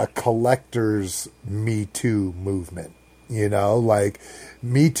a collector's Me Too movement. Like,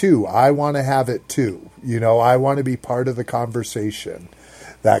 me too. I want to have it too. I want to be part of the conversation,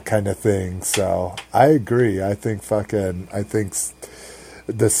 that kind of thing. So I agree. I think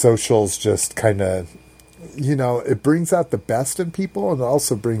the socials just kind of, it brings out the best in people and it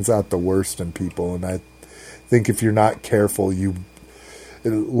also brings out the worst in people. And I think if you're not careful, you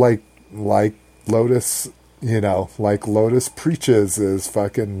like Lotus, like Lotus preaches, is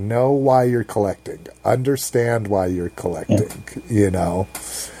fucking know why you're collecting. Understand why you're collecting,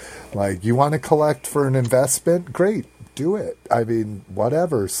 Like, you want to collect for an investment? Great, do it. I mean,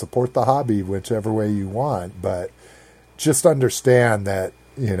 whatever. Support the hobby whichever way you want. But just understand that,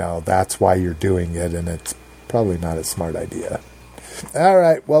 that's why you're doing it, and it's probably not a smart idea. All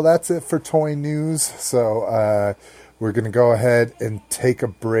right, well, that's it for toy news. So, we're going to go ahead and take a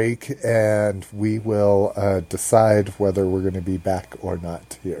break, and we will decide whether we're going to be back or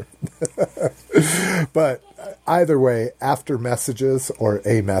not here. But either way, after messages, or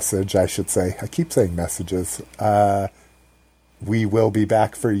a message, I should say. I keep saying messages. We will be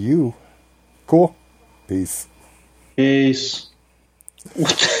back for you. Cool? Peace. Peace.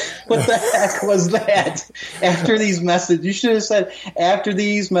 What the heck was that? After these messages, you should have said, after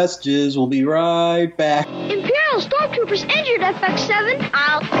these messages, we'll be right back. Imperial Stormtroopers injured FX7.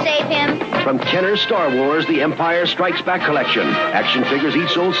 I'll save him. From Kenner's Star Wars, The Empire Strikes Back collection. Action figures each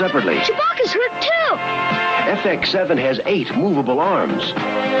sold separately. Chewbacca's hurt too. FX7 has 8 movable arms.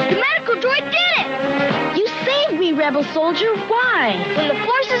 The medical droid did it. You saved me, Rebel Soldier. Why? When the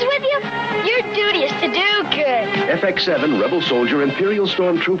Force is with you, your duty is to do good. FX7, Rebel Soldier, Imperial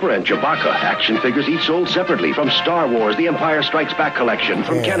Stormtrooper, and Chewbacca. Action figures each sold separately from Star Wars, The Empire Strikes Back collection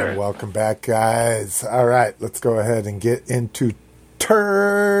from Kenner. Welcome back, guys. All right, let's go ahead and get into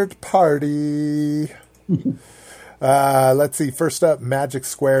Third Party. Let's see. First up, Magic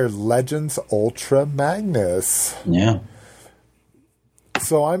Square Legends Ultra Magnus. Yeah.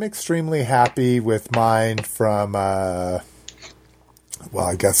 So I'm extremely happy with mine from, I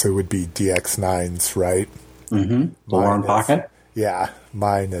guess it would be DX9's, right? Mm-hmm. The Warren Pocket? Yeah,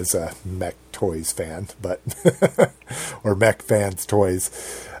 mine is a Mech Toys fan, but or Mech Fans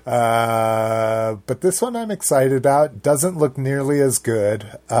Toys. But this one I'm excited about. Doesn't look nearly as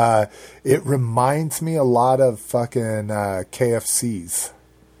good. It reminds me a lot of fucking KFC's.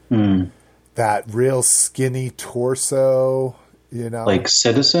 That real skinny torso, Like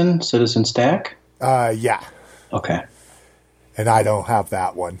Citizen Stack? Yeah. Okay. And I don't have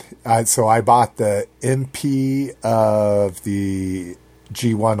that one. So I bought the MP of the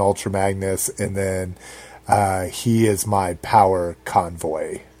G1 Ultra Magnus, and then he is my power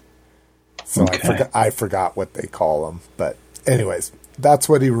convoy. So okay. I forgot what they call him. But anyways, that's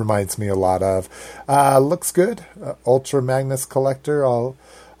what he reminds me a lot of. Looks good. Ultra Magnus collector.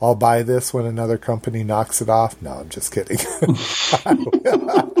 I'll buy this when another company knocks it off. No, I'm just kidding.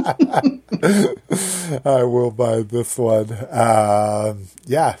 I will buy this one.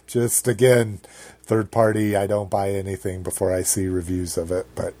 Yeah, just again, third party. I don't buy anything before I see reviews of it,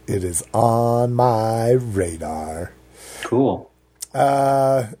 but it is on my radar. Cool.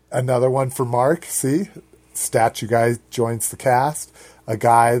 Another one for Mark. See, Statue Guy joins the cast. A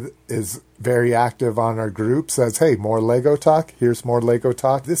guy that is very active on our group says, hey, more Lego talk. Here's more Lego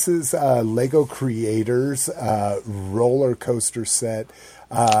talk. This is Lego Creators roller coaster set.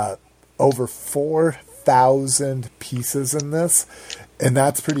 Over 4,000 pieces in this. And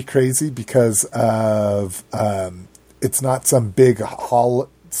that's pretty crazy because of it's not some big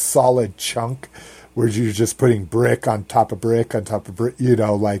solid chunk where you're just putting brick on top of brick on top of brick.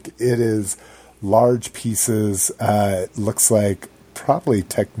 Like it is large pieces. It looks like probably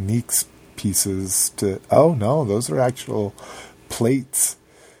Techniques pieces to... Oh, no, those are actual plates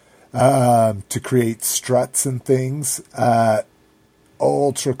to create struts and things.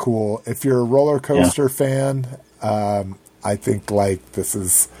 Ultra cool. If you're a roller coaster fan, I think like this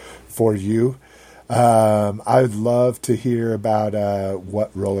is for you. I'd love to hear about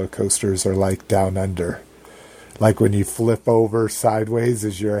what roller coasters are like down under. Like when you flip over sideways,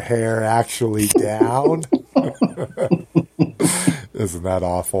 is your hair actually down? Isn't that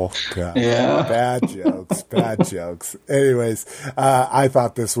awful? Yeah. Bad jokes. Anyways, I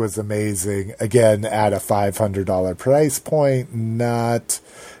thought this was amazing. Again, at a $500 price point, not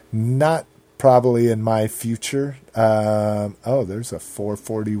probably in my future. There's a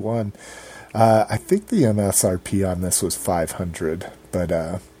 441. I think the MSRP on this was 500,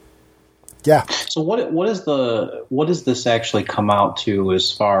 but yeah. So what does this actually come out to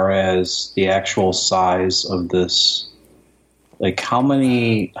as far as the actual size of this? Like how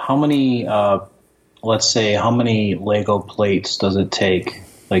many let's say how many Lego plates does it take?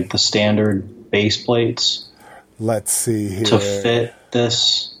 Like the standard base plates? Let's see here. To fit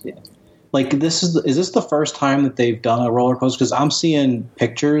this. Like is this the first time that they've done a roller coaster? Because I'm seeing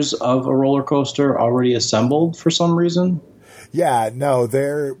pictures of a roller coaster already assembled for some reason. Yeah, no,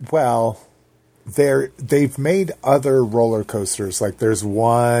 they've made other roller coasters. Like there's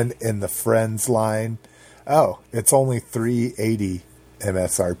one in the Friends line. Oh, it's only $380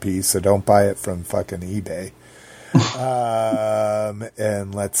 MSRP, so don't buy it from fucking eBay.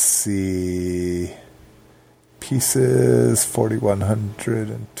 And let's see. Pieces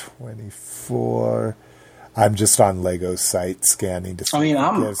 4,124. I'm just on Lego's site scanning to see. I mean,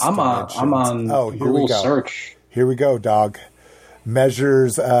 I'm on Google search. Here we go, dog.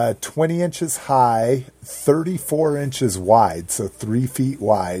 Measures 20 inches high, 34 inches wide, so 3 feet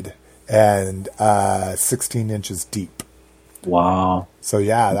wide, and 16 inches deep. Wow. So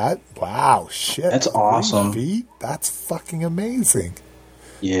yeah, shit. That's awesome. 3 feet? That's fucking amazing.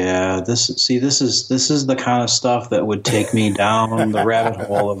 Yeah, this is the kind of stuff that would take me down the rabbit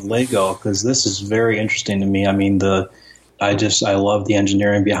hole of Lego, because this is very interesting to me. I mean, I love the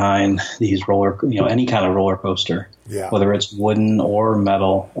engineering behind these any kind of roller coaster, whether it's wooden or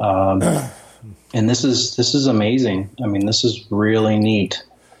metal. And this is amazing. I mean, this is really neat.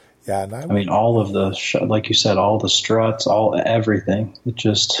 Yeah, and I mean, all of the like you said, all the struts, everything. It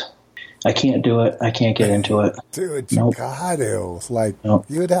just. I can't do it. I can't get into it. Dude, you got to. Like,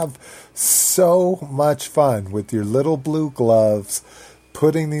 you would have so much fun with your little blue gloves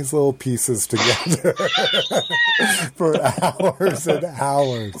putting these little pieces together for hours and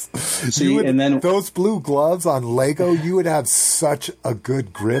hours. Those blue gloves on Lego, you would have such a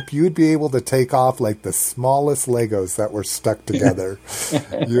good grip. You would be able to take off like the smallest Legos that were stuck together.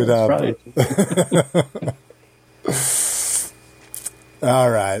 You'd have...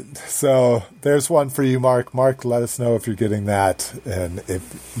 All right. So there's one for you, Mark. Mark, let us know if you're getting that. And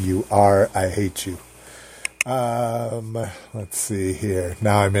if you are, I hate you. Let's see here.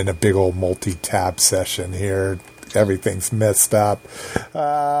 Now I'm in a big old multi-tab session here. Everything's messed up.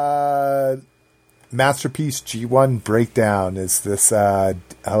 Masterpiece G1 Breakdown is this, DX9s.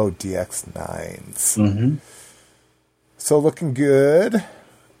 Mm-hmm. So looking good.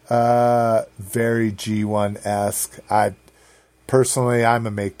 Very G1-esque. Personally, I'm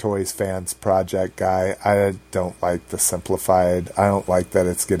a Make Toys Fans Project guy. I don't like the simplified. I don't like that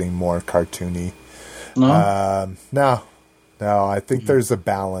it's getting more cartoony. No. No. I think there's a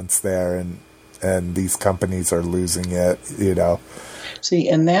balance there, and these companies are losing it. See,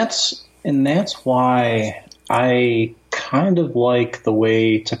 and that's why I kind of like the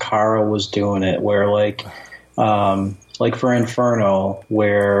way Takara was doing it, where like for Inferno,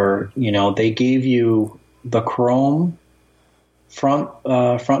 where they gave you the chrome front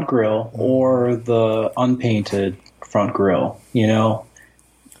grille or the unpainted front grille.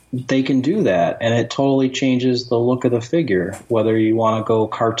 They can do that, and it totally changes the look of the figure, whether you want to go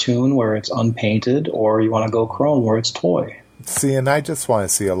cartoon where it's unpainted or you want to go chrome where it's toy. See, and I just want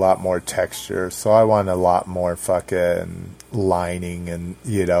to see a lot more texture, so I want a lot more fucking lining and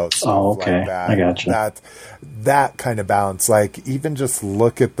stuff like that. I gotcha. That kind of balance. Like, even just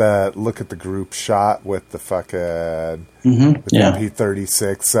look at the group shot with the fucking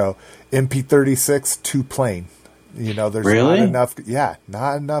MP36. So MP36 too plain. There's really? not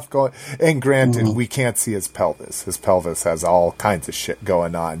enough going. And granted, we can't see his pelvis. His pelvis has all kinds of shit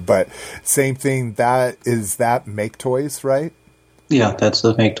going on. But same thing, that Make Toys, right? Yeah, that's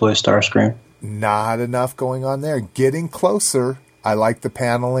the Make Toys Starscream. Not enough going on there. Getting closer. I like the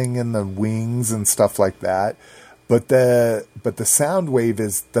paneling and the wings and stuff like that. But the Soundwave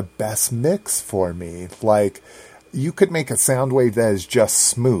is the best mix for me. Like, you could make a sound wave that is just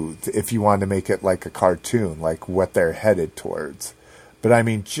smooth if you wanted to make it like a cartoon, like what they're headed towards. But I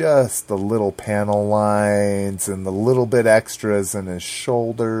mean, just the little panel lines and the little bit extras in his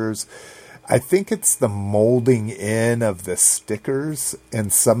shoulders. I think it's the molding in of the stickers,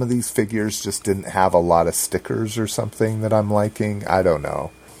 and some of these figures just didn't have a lot of stickers or something that I'm liking. I don't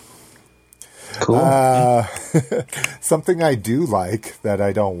know. Cool. Something I do like that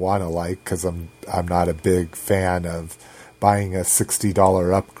I don't want to like because I'm not a big fan of buying a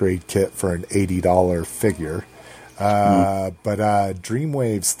 $60 upgrade kit for an $80 figure. But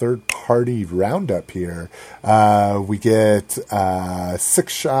Dreamwave's third-party roundup here. We get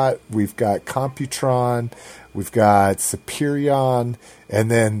 6-Shot, we've got Computron, we've got Superion,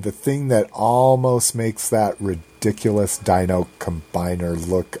 and then the thing that almost makes that ridiculous Dino Combiner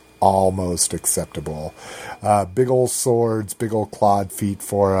look almost acceptable. Big old swords, big old clawed feet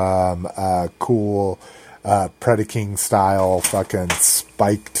for cool Predaking style fucking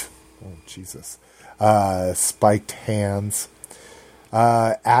spiked. Oh, Jesus. Spiked hands,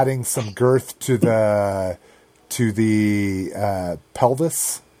 adding some girth to the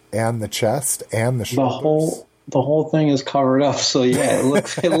pelvis and the chest and the shoulders. The whole thing is covered up, so yeah, it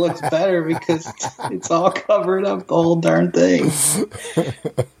looks better because it's all covered up. The whole darn thing,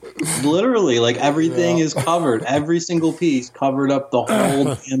 literally, like everything is covered. Every single piece covered up the whole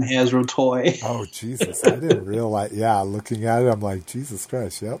damn Hasbro toy. Oh Jesus! I didn't realize. Yeah, looking at it, I'm like, Jesus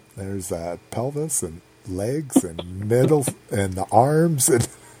Christ! Yep, there's pelvis and legs and middle and the arms and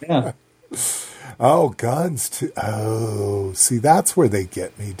yeah. Oh, guns too. Oh, see, that's where they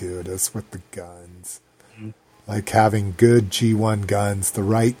get me, dude. Is with the guns. Like having good G1 guns, the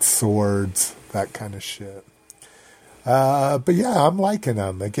right swords, that kind of shit. But yeah, I'm liking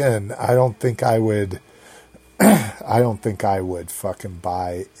them. Again, I don't think I would fucking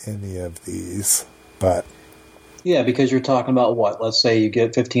buy any of these, but yeah, because you're talking about what? Let's say you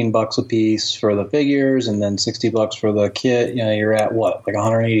get $15 a piece for the figures and then $60 for the kit. You know, you're at what, like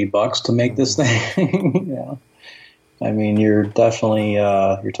 $180 to make this thing? Yeah. I mean, you're definitely,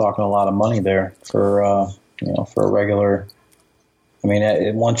 you're talking a lot of money there for, for a regular. I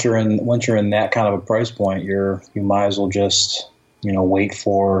mean, once you're in that kind of a price point, you might as well just, wait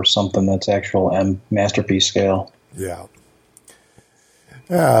for something that's actual masterpiece scale. Yeah.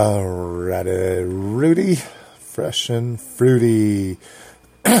 Alrighty, Rudy, fresh and fruity,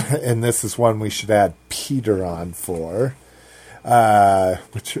 and this is one we should add Peter on for.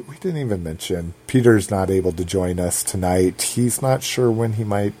 Which we didn't even mention. Peter's not able to join us tonight. He's not sure when he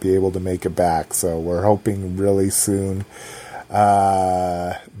might be able to make it back, so we're hoping really soon.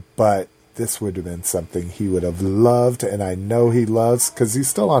 But this would have been something he would have loved, and I know he loves, because he's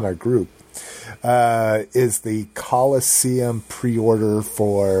still on our group, is the Coliseum pre-order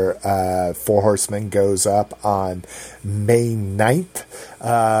for Four Horsemen goes up on May 9th.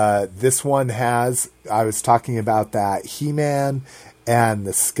 This one has, I was talking about that He-Man and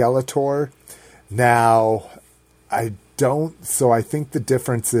the Skeletor. Now, I think the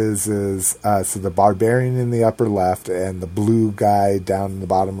difference is so the Barbarian in the upper left and the blue guy down in the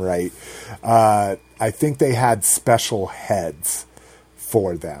bottom right, I think they had special heads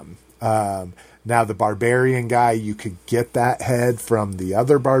for them. Now, the Barbarian guy, you could get that head from the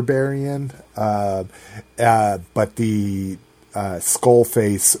other Barbarian, but the skull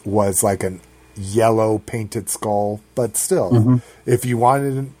face was like a yellow painted skull. But still, if you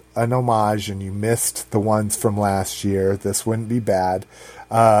wanted an homage and you missed the ones from last year, this wouldn't be bad.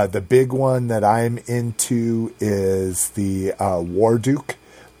 The big one that I'm into is the Warduke,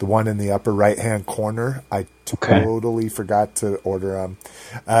 the one in the upper right-hand corner. I totally forgot to order them.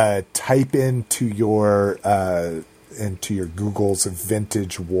 Type into your Google's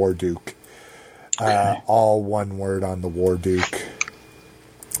vintage Warduke. All one word on the Warduke.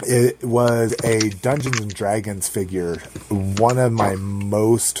 It was a Dungeons and Dragons figure, one of my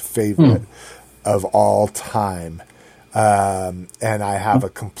most favorite of all time. And I have a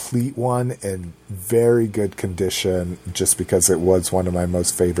complete one in very good condition just because it was one of my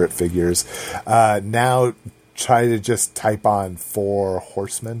most favorite figures. Now try to just type on Four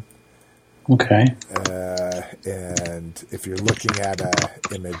Horsemen. Okay. And if you're looking at a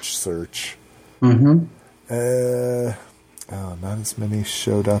image search, not as many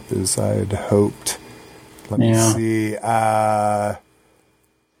showed up as I had hoped. Let me see. I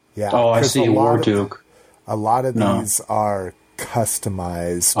see Warduke. A lot of these are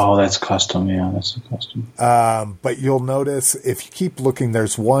customized. Oh, that's custom. Yeah, that's a custom. But you'll notice if you keep looking,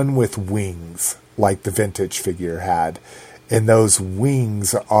 there's one with wings, like the vintage figure had. And those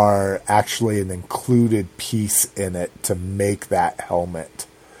wings are actually an included piece in it to make that helmet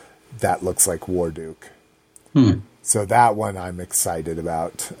that looks like Warduke. So that one I'm excited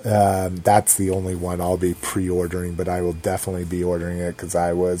about. That's the only one I'll be pre-ordering, but I will definitely be ordering it because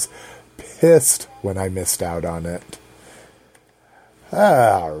I was pissed when I missed out on it.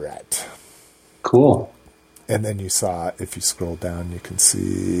 All right. Cool. And then you saw, if you scroll down, you can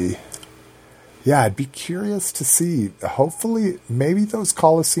see... Yeah, I'd be curious to see. Hopefully, maybe those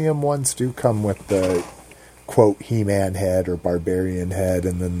Coliseum ones do come with the, quote, He-Man head or Barbarian head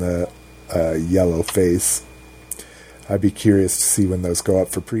and then the yellow face. I'd be curious to see when those go up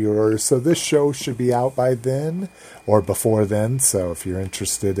for pre-order. So this show should be out by then or before then. So if you're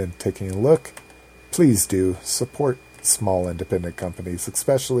interested in taking a look, please do support small independent companies,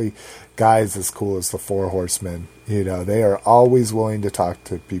 especially guys as cool as the Four Horsemen. You know, they are always willing to talk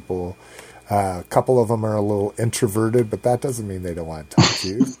to people. A couple of them are a little introverted, but that doesn't mean they don't want to talk to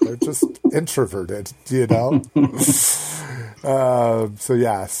you. They're just introverted, you know? So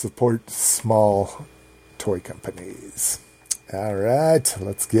yeah, support small toy companies. All right,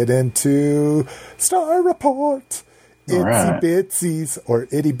 let's get into Star Report. Itsy Bitsies or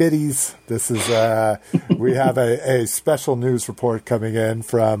Itty Bitties. This is, we have a special news report coming in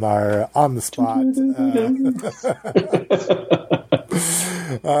from our On the Spot.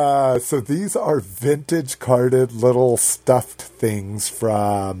 So these are vintage carded little stuffed things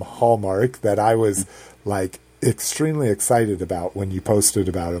from Hallmark that I was like extremely excited about when you posted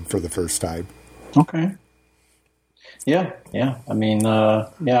about them for the first time. Okay. Yeah. I mean,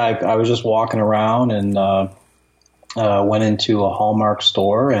 I was just walking around and went into a Hallmark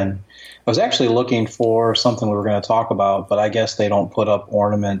store, and I was actually looking for something we were going to talk about, but I guess they don't put up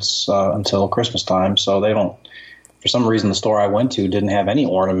ornaments until Christmas time, so they don't. For some reason, the store I went to didn't have any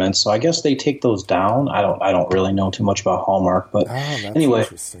ornaments, so I guess they take those down. I don't really know too much about Hallmark, but anyway,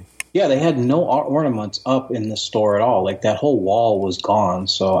 yeah, they had no ornaments up in the store at all. Like that whole wall was gone.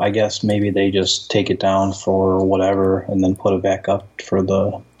 So I guess maybe they just take it down for whatever and then put it back up for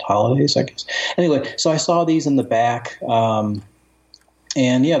the holidays, I guess. Anyway, so I saw these in the back, and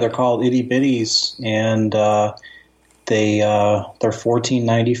yeah, they're called Itty Bitties, and they're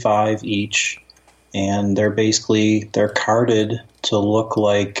 $14.95 each. And they're carded to look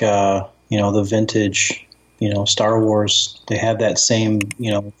like, the vintage, Star Wars. They have that same,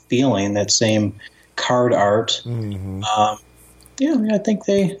 feeling, that same card art. Mm-hmm. I think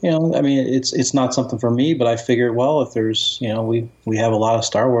they, it's not something for me, but I figured, well, if there's, we have a lot of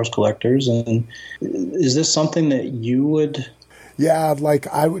Star Wars collectors, and is this something that you would? Yeah, like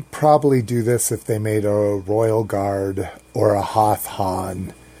I would probably do this if they made a Royal Guard or a Hoth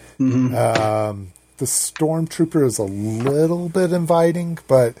Han. Mm-hmm. The Stormtrooper is a little bit inviting,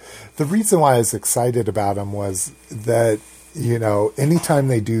 but the reason why I was excited about them was that, anytime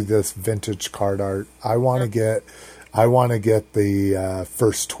they do this vintage card art, I want to get the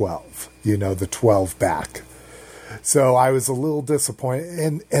first 12, the 12 back. So I was a little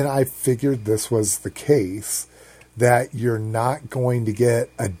disappointed, and I figured this was the case, that you're not going to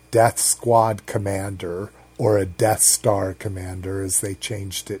get a Death Squad commander or a Death Star commander, as they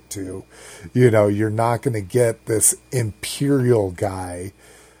changed it to. You're not going to get this Imperial guy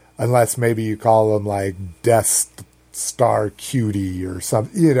unless maybe you call him like Death Star Cutie or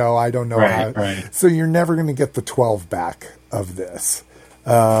something. I don't know. Right. So you're never going to get the 12 back of this.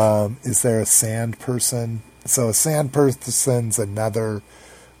 Is there a Sand Person? So a Sand Person's another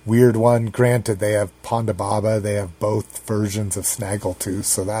weird one. Granted, they have Ponda Baba. They have both versions of Snaggletooth.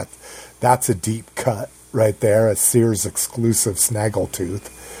 So that's a deep cut. Right there, a Sears exclusive Snaggletooth.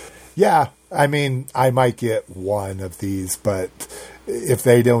 Yeah, I mean, I might get one of these, but if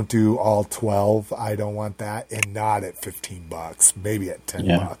they don't do all 12, I don't want that, and not at $15, maybe at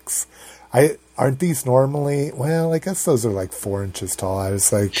 $10. Aren't these normally? Well, I guess those are like 4 inches tall. I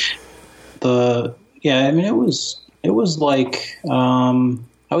was like, it was like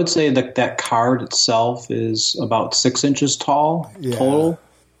I would say that card itself is about 6 inches tall total.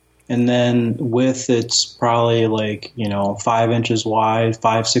 And then width, it's probably like, 5 inches wide,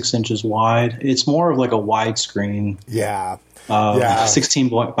 6 inches wide. It's more of like a widescreen. 16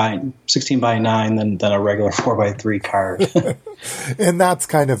 by 9 than a regular 4x3 card. And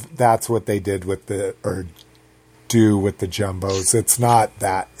that's what they did with the jumbos. It's not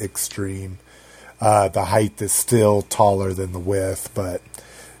that extreme. The height is still taller than the width, but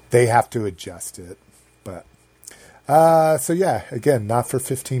they have to adjust it. But so yeah, again, not for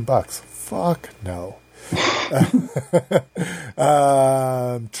 $15. Fuck no.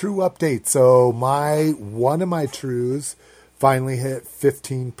 True update. So one of my trues finally hit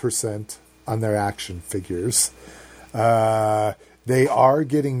 15% on their action figures. They are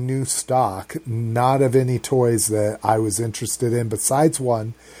getting new stock, not of any toys that I was interested in, besides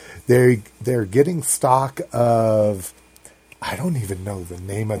one. they're getting stock of, I don't even know the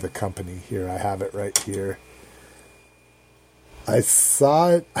name of the company here. I have it right here. I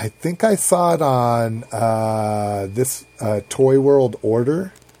think I saw it on this Toy World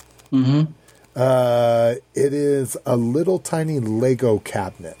Order. Mm-hmm. It is a little tiny Lego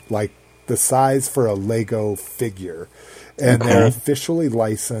cabinet, like the size for a Lego figure. And they're officially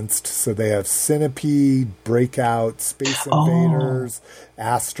licensed, so they have Centipede, Breakout, Space Invaders,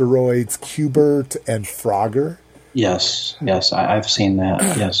 Asteroids, Q*bert, and Frogger. Yes, I've seen that,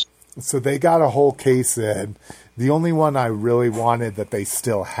 yes. So they got a whole case in. The only one I really wanted that they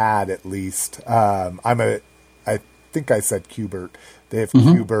still had, at least, I think I said Q*bert. They have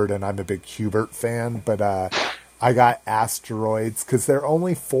Q*bert, and I'm a big Q*bert fan, but I got Asteroids because they're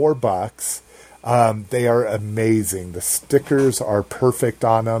only $4. They are amazing. The stickers are perfect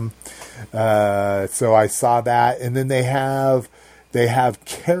on them. So I saw that. And then they have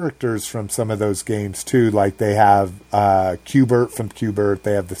characters from some of those games too. Like they have Q*bert from Q*bert.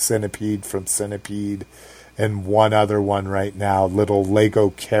 They have the Centipede from Centipede. And one other one right now, little Lego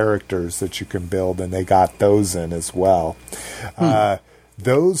characters that you can build. And they got those in as well.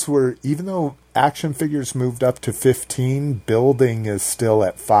 Those were, even though action figures moved up to 15, building is still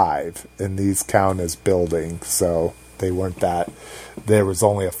at 5, and these count as building, so they weren't that. There was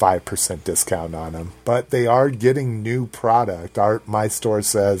only a 5% discount on them, but they are getting new product. My store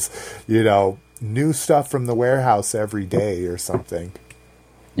says, new stuff from the warehouse every day or something.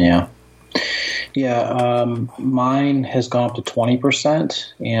 Yeah. Mine has gone up to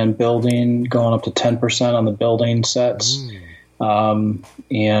 20%, and building going up to 10% on the building sets. There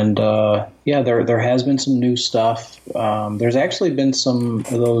has been some new stuff. There's actually been some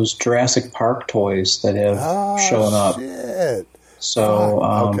of those Jurassic Park toys that have shown up. Shit. So,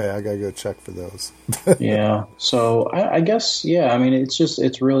 okay, I gotta go check for those. Yeah. So I guess,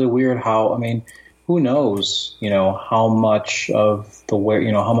 it's really weird how, who knows, how much of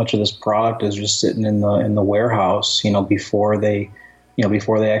how much of this product is just sitting in the warehouse, before they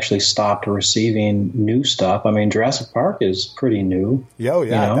actually stopped receiving new stuff. Jurassic Park is pretty new.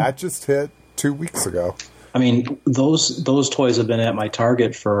 That just hit 2 weeks ago. Those toys have been at my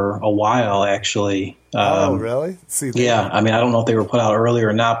Target for a while, actually. Oh, really? I don't know if they were put out earlier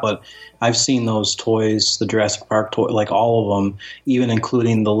or not, but I've seen those toys, the Jurassic Park toy, like all of them, even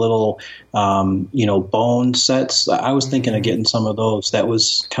including the little, bone sets. I was thinking of getting some of those. That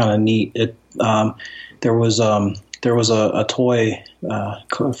was kind of neat. There was a toy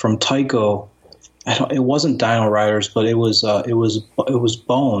from Tyco. It wasn't Dino Riders, but it was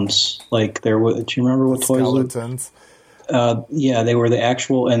bones. Like there was. Do you remember what toys? Skeletons. They were the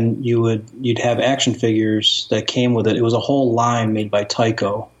actual, and you'd have action figures that came with it. It was a whole line made by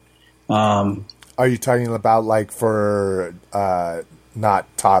Tyco. Are you talking about like for not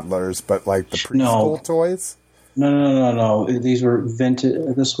toddlers, but like the preschool toys? No. These were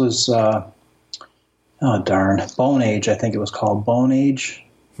vintage. This was. Oh, darn. Bone Age, I think it was called. Bone Age.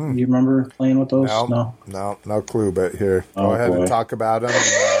 Do you remember playing with those? No clue, but here. Go ahead and talk about them.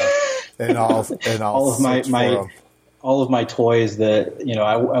 And I'll all of my toys that,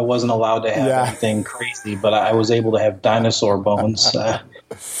 I wasn't allowed to have anything crazy, but I was able to have dinosaur bones. But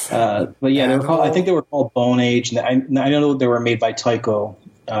yeah, they were called, I think they were called Bone Age. And I know they were made by Tyco.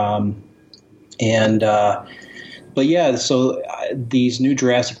 But yeah, so these new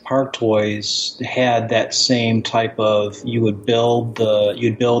Jurassic Park toys had that same type of, you'd build the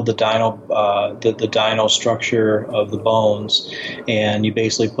dino structure of the bones, and you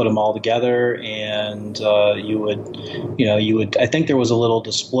basically put them all together, and you would I think there was a little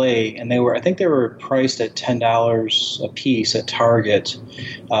display, and I think they were priced at $10 a piece at Target.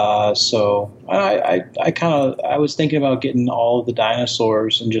 So I was thinking about getting all of the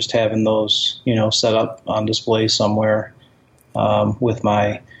dinosaurs and just having those set up on display somewhere, with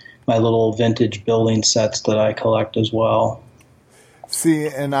my little vintage building sets that I collect as well. See,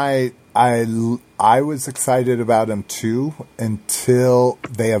 and I was excited about them too until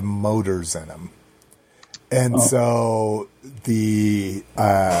they have motors in them, and so they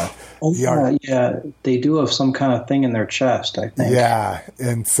do have some kind of thing in their chest, I think. Yeah,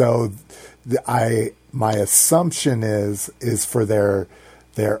 and so my assumption is for their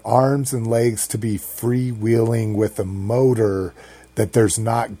arms and legs to be freewheeling with a motor, that there's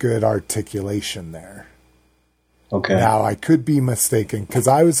not good articulation there. Okay. Now, I could be mistaken, because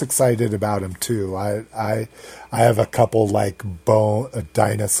I was excited about them too. I have a couple like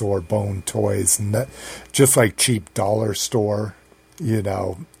dinosaur bone toys, just like cheap dollar store,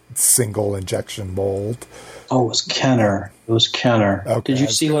 single injection mold. Oh, it was Kenner. Okay. Did you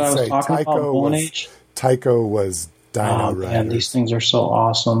see what I was talking about, Bone Age? Tyco was Dino man, Riders. these things are so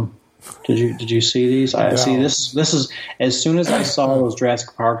awesome. Did you see these? I see this is as soon as I saw those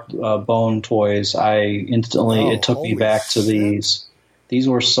Jurassic Park bone toys, I instantly it took me back to these. These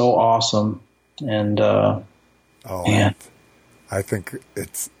were so awesome, and man. I think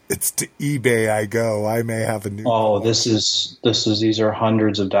it's to eBay I go. I may have a new. Oh, this is these are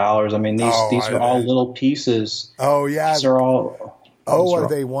hundreds of dollars. I mean, these are all little pieces. Oh yeah, these are all. Are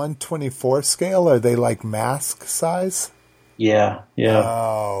they 1/24 scale? Are they like mask size? Yeah.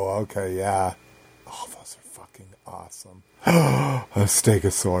 Oh, okay, yeah. Oh, those are fucking awesome. A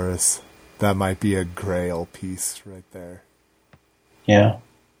Stegosaurus. That might be a Grail piece right there. Yeah.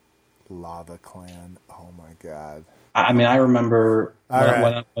 Lava Clan. Oh my god. I mean, I remember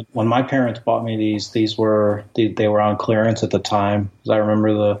when my parents bought me these. They were on clearance at the time. I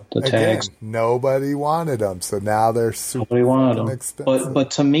remember the tags. Again, nobody wanted them, so now they're super expensive.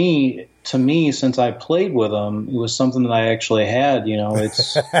 But to me, since I played with them, it was something that I actually had. You know,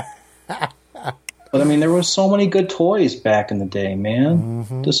 it's. But I mean, there was so many good toys back in the day, man.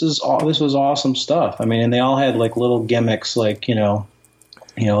 Mm-hmm. This was awesome stuff. I mean, and they all had like little gimmicks, like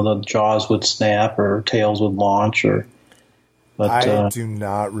the jaws would snap or tails would launch but I do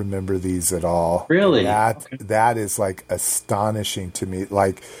not remember these at all. Really? That is like astonishing to me.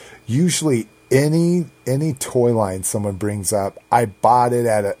 Like usually any toy line someone brings up, I bought it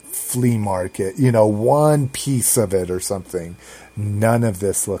at a flea market, one piece of it or something. None of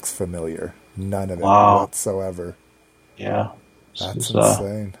this looks familiar. None of it whatsoever. Yeah. That's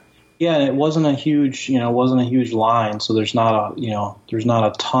insane. Yeah, it wasn't a huge line, so there's not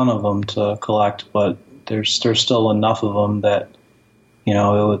a ton of them to collect, but there's still enough of them that, it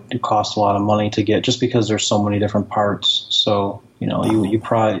would cost a lot of money to get just because there's so many different parts. So, you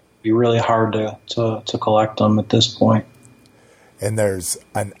probably be really hard to collect them at this point. And there's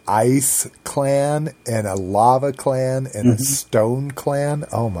an ice clan and a lava clan and a stone clan.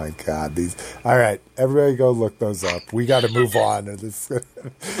 Oh my God. All right. Everybody go look those up. We got to move on or this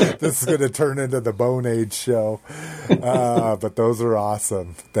is going to turn into the Bone Age show. But those are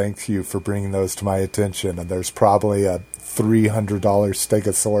awesome. Thank you for bringing those to my attention. And there's probably a $300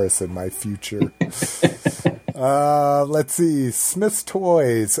 Stegosaurus in my future. Let's see. Smith's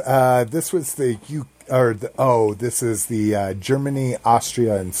Toys. This was this is the Germany,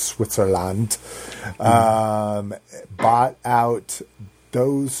 Austria, and Switzerland. Bought out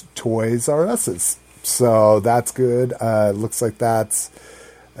those Toys R Us's. So that's good. Looks like that's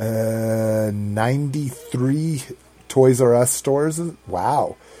 93 Toys R Us stores.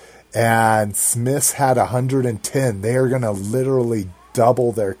 Wow. And Smith's had 110. They are going to literally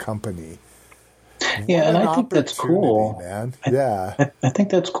double their company. Yeah, and I think that's cool, man. Yeah, I think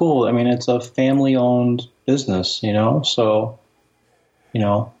that's cool. I mean, it's a family-owned business, so,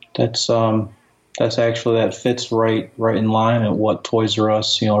 that's actually, that fits right in line at what Toys R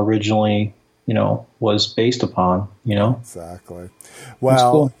Us, originally, was based upon, Exactly.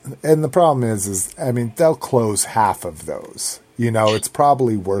 Well, cool. And the problem is, I mean, they'll close half of those. It's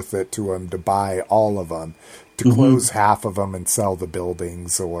probably worth it to them to buy all of them, to close half of them and sell the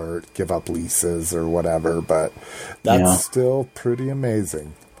buildings or give up leases or whatever. But that's still pretty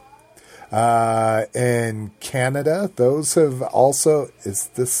amazing. In Canada, those have also,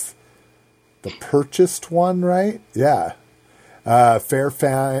 is this the purchased one, right? Yeah.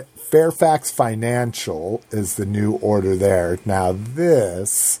 Fairfax Financial is the new order there. Now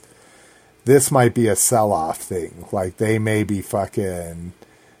this might be a sell-off thing. Like they may be fucking,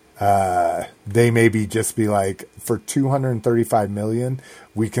 they may be just be like, for $235 million,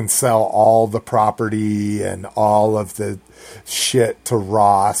 we can sell all the property and all of the shit to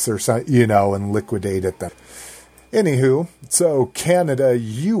Ross or something, and liquidate it then. Anywho, so Canada,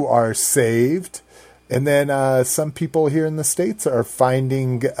 you are saved. And then some people here in the States are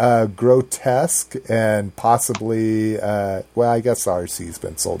finding grotesque and possibly, I guess RC's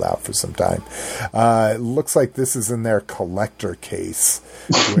been sold out for some time. It looks like this is in their collector case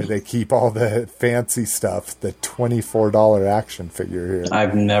where they keep all the fancy stuff, the $24 action figure here.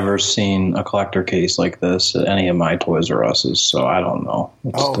 I've never seen a collector case like this at any of my Toys R Us's, so I don't know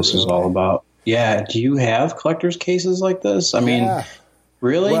what this is all about. Yeah, do you have collector's cases like this? I mean...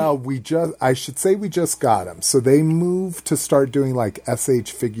 Really? Well, we just got them. So they moved to start doing like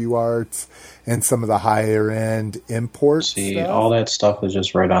SH Figuarts and some of the higher end import stuff. All that stuff is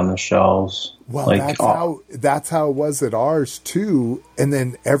just right on the shelves. Well, that's how it was at ours too. And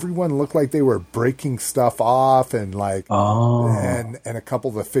then everyone looked like they were breaking stuff off and and a couple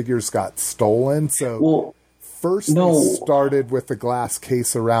of the figures got stolen. So first they started with the glass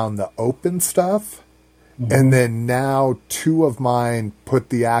case around the open stuff. And then now two of mine put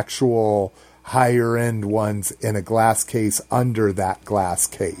the actual higher end ones in a glass case under that glass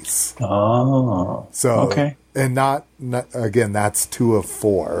case. Oh, so okay. And not again, that's 2 of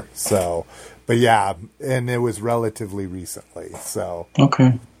 4. So, but yeah, and it was relatively recently. So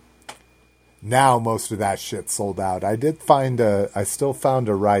okay. Now most of that shit sold out. I still found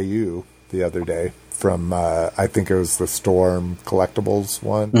a Ryu the other day from I think it was the Storm Collectibles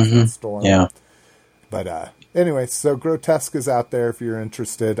one. Mm-hmm. Storm. Yeah. But anyway, so Grotesque is out there if you're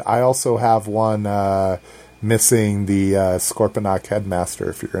interested. I also have one missing the Scorponok Headmaster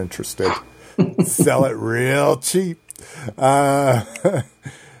if you're interested. Sell it real cheap. Let's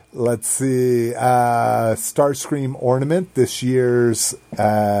see. Starscream ornament, this year's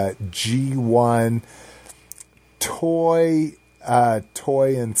G1 toy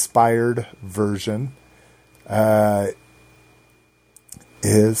inspired version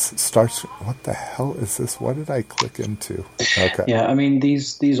is Starscream. What the hell is this? What did I click into? Okay. Yeah, I mean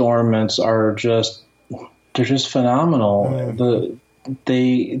these ornaments are just phenomenal.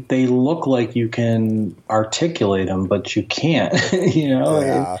 They look like you can articulate them, but you can't.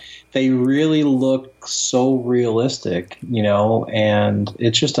 Yeah. They really look so realistic, and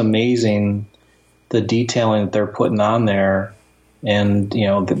it's just amazing the detailing that they're putting on there. And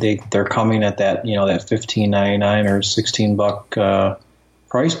they're coming at that that $15.99 or $16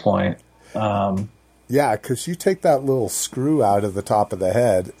 price point. Yeah, because you take that little screw out of the top of the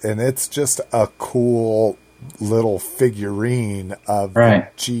head, and it's just a cool little figurine of the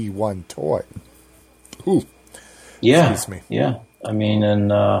G1 toy. Ooh. Yeah. Excuse me. Yeah. I mean,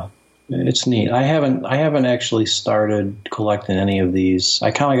 and it's neat. I haven't actually started collecting any of these. I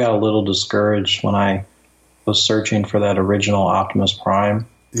kind of got a little discouraged when I was searching for that original Optimus Prime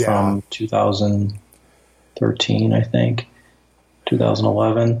from 2013, I think.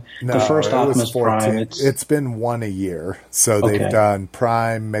 2011. No, the first Optimus 14. Prime. It's been one a year. So they've done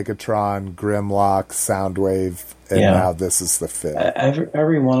Prime, Megatron, Grimlock, Soundwave, and now this is the 5th.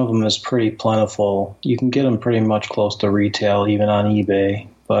 Every one of them is pretty plentiful. You can get them pretty much close to retail, even on eBay.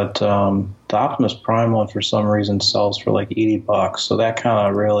 But the Optimus Prime one, for some reason, sells for like $80. So that kind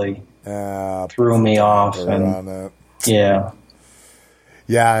of really threw me off. And yeah.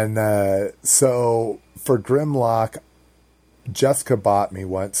 Yeah, and so for Grimlock, Jessica bought me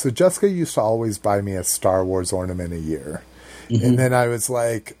one. So Jessica used to always buy me a Star Wars ornament a year. Mm-hmm. And then I was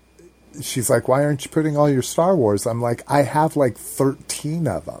like, she's like, why aren't you putting all your Star Wars? I'm like, I have like 13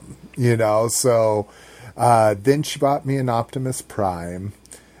 of them, So then she bought me an Optimus Prime.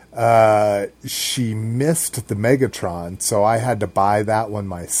 She missed the Megatron, so I had to buy that one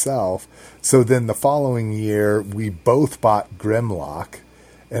myself. So then the following year, we both bought Grimlock.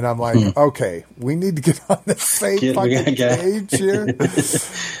 And I'm like, okay, we need to get on the same fucking page here.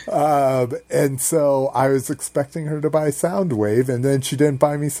 And so I was expecting her to buy Soundwave, and then she didn't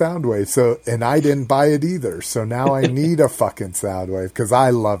buy me Soundwave. And I didn't buy it either. So now I need a fucking Soundwave because I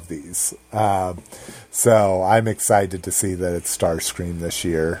love these. So I'm excited to see that it's Starscream this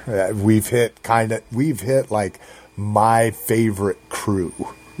year. We've hit like my favorite crew,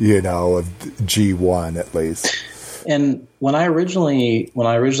 of G1 at least. And when I originally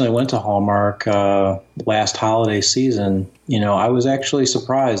went to Hallmark last holiday season, I was actually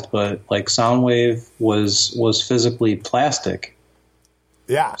surprised, but like Soundwave was physically plastic.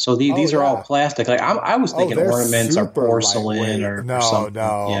 Yeah. So these are all plastic. Like I was thinking ornaments are porcelain or something.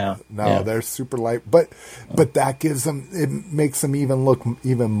 No, they're super light. But that gives them, it makes them even look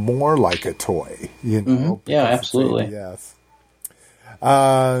even more like a toy. Mm-hmm. Yeah, absolutely. Yes.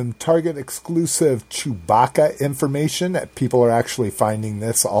 Target exclusive Chewbacca information. People are actually finding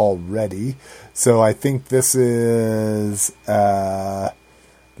this already. So I think this is, there's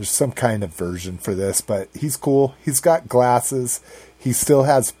some kind of version for this, but he's cool. He's got glasses. He still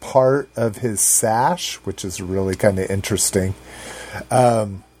has part of his sash, which is really kind of interesting.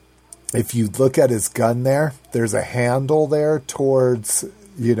 If you look at his gun there's a handle there towards,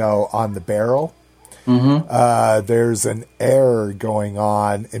 on the barrel. Mm-hmm. There's an error going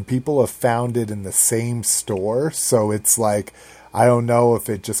on, and people have found it in the same store. So it's like, I don't know if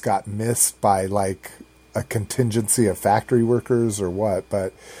it just got missed by like a contingency of factory workers or what,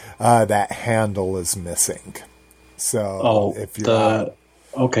 but that handle is missing. So if you're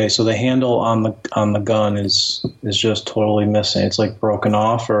so the handle on the gun is just totally missing. It's like broken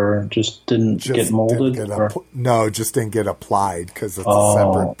off, or just didn't get molded. Just didn't get applied because it's a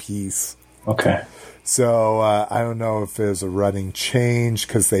separate piece. Okay. So I don't know if there's a running change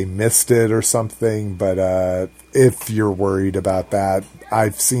because they missed it or something, but if you're worried about that,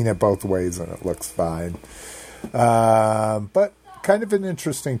 I've seen it both ways and it looks fine. But kind of an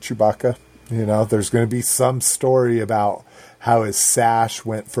interesting Chewbacca. You know, there's going to be some story about how his sash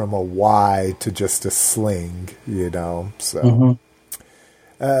went from a Y to just a sling, you know. So,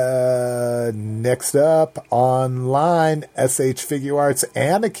 next up, online, SH Figure Arts,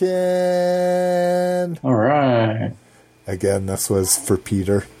 Anakin. All right. Again, this was for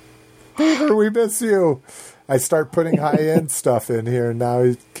Peter. Peter, we miss you. I start putting high-end stuff in here, and now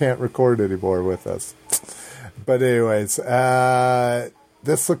he can't record anymore with us. But anyways,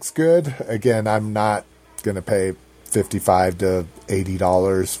 this looks good. Again, I'm not going to pay $55 to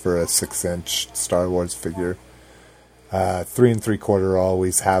 $80 for a 6-inch Star Wars figure. 3 3/4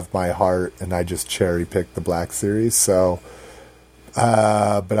 always have my heart, and I just cherry pick the Black Series. So,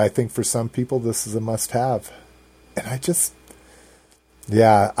 but I think for some people this is a must-have, and I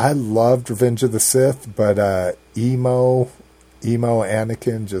loved Revenge of the Sith, but emo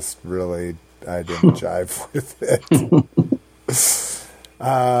Anakin just really I didn't jive with it.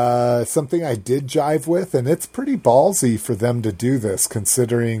 Something I did jive with, and it's pretty ballsy for them to do this,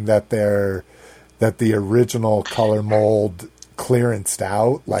 considering that the original color mold clearanced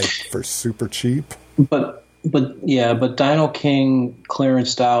out like for super cheap. But Dino King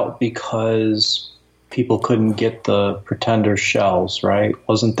clearanced out because people couldn't get the Pretender shells, right?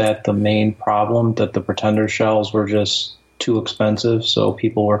 Wasn't that the main problem, that the Pretender shells were just too expensive, so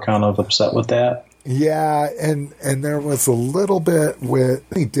people were kind of upset with that? Yeah, and there was a little bit with,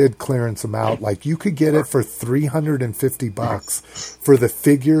 he did clearance them out. Like, you could get it for $350 for the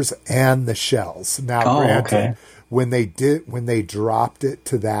figures and the shells. Now, granted, when they dropped it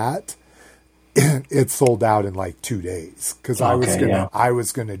to that, it sold out in like 2 days, because I was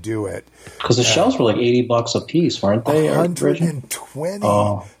gonna do it, because the shells were like $80 a piece, weren't they? 120.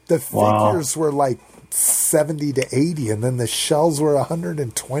 The figures were like 70 to 80, and then the shells were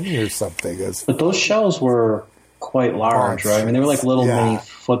 120 or something. But those shells were quite large, right? I mean, they were like little mini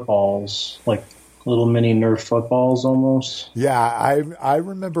footballs, like little mini Nerf footballs almost. Yeah, I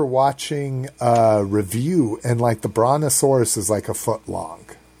remember watching a review, and like the Brontosaurus is like a foot long.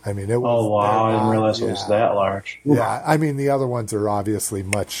 I mean, it was. Oh wow! I didn't realize it was that large. Yeah, I mean, the other ones are obviously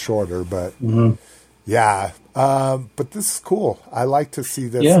much shorter, but yeah. But this is cool. I like to see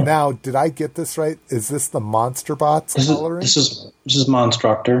this. Yeah. Now, did I get this right? Is this the Monster Bots coloring? This is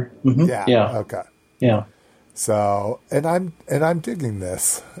Monstructor. Mm-hmm. Yeah. Okay. Yeah. So, and I'm digging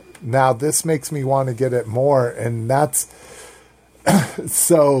this. Now, this makes me want to get it more, and that's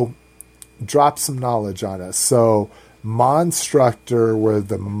so. Drop some knowledge on us. So, Monstructor were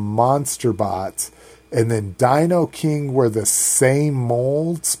the monster bots, and then Dino King were the same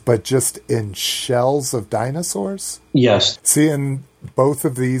molds, but just in shells of dinosaurs? Yes. See, and both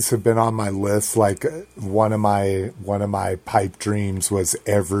of these have been on my list. Like, one of my pipe dreams was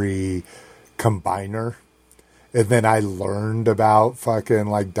every combiner. And then I learned about fucking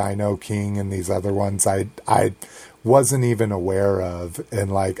like Dino King and these other ones I wasn't even aware of.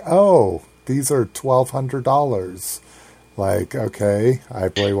 And like, oh, these are $1,200. Like, okay, I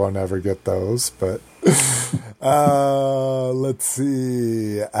probably won't ever get those, but let's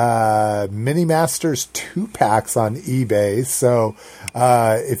see. Mini Masters 2-packs on eBay. So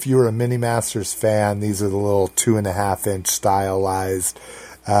if you're a Mini Masters fan, these are the little 2.5-inch stylized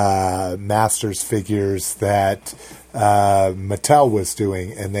Masters figures that Mattel was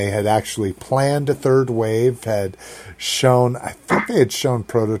doing, and they had actually planned a third wave, I think they had shown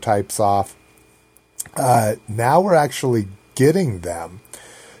prototypes off. Now we're actually getting them.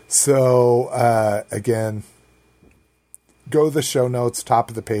 So, again, go to the show notes, top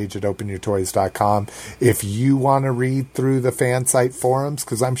of the page at openyourtoys.com. If you want to read through the fan site forums,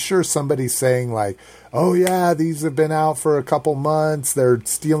 because I'm sure somebody's saying like, oh yeah, these have been out for a couple months, they're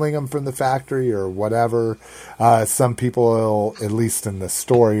stealing them from the factory or whatever. Some people, at least in the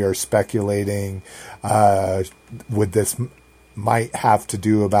story, are speculating with this might have to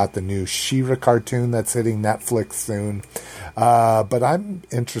do about the new She-Ra cartoon that's hitting Netflix soon. But I'm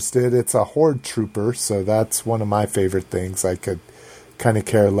interested. It's a Horde Trooper, so that's one of my favorite things. I could kind of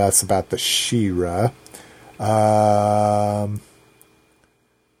care less about the She-Ra.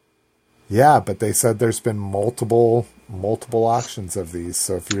 Yeah, but they said there's been multiple auctions of these.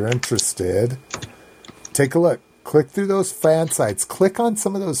 So if you're interested, take a look. Click through those fan sites. Click on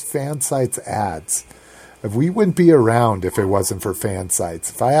some of those fan sites ads. We wouldn't be around if it wasn't for fan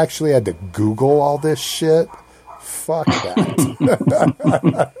sites. If I actually had to Google all this shit, fuck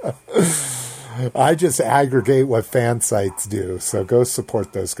that. I just aggregate what fan sites do. So go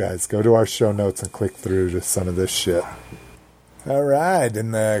support those guys. Go to our show notes and click through to some of this shit. All right,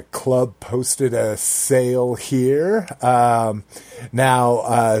 and the club posted a sale here.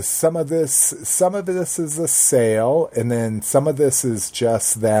 Now, some of this is a sale, and then some of this is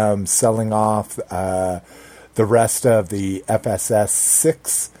just them selling off the rest of the FSS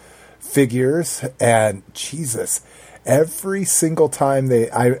 6 figures. And Jesus, every single time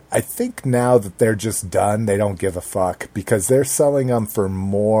I think now that they're just done, they don't give a fuck because they're selling them for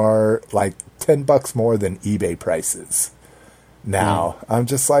more, like $10 more than eBay prices. Now, I'm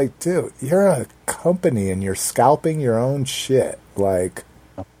just like, dude, you're a company and you're scalping your own shit. Like,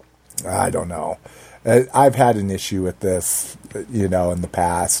 I don't know. I've had an issue with this, in the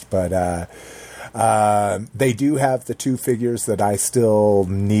past, but they do have the 2 figures that I still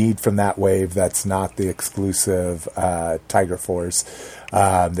need from that wave. That's not the exclusive Tiger Force.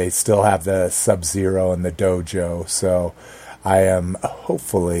 They still have the Sub-Zero and the Dojo, so I am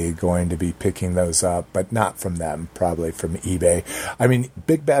hopefully going to be picking those up, but not from them, probably from eBay. I mean,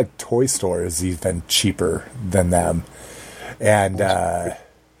 Big Bag Toy Store is even cheaper than them. And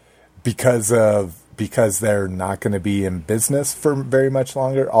because they're not going to be in business for very much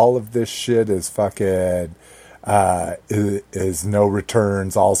longer, all of this shit is fucking is no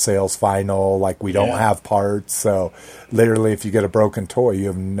returns, all sales final. Like, we don't have parts, so literally if you get a broken toy, you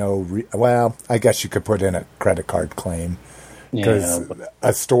have no well, I guess you could put in a credit card claim. Because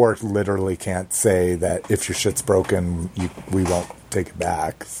a store literally can't say that if your shit's broken, we won't take it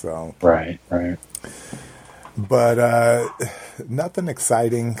back. So right. But nothing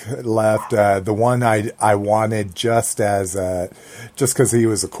exciting left. The one I wanted just because he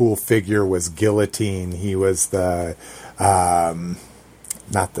was a cool figure was Guillotine. He was the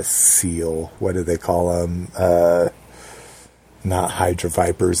not the Seal. What do they call him? Not Hydra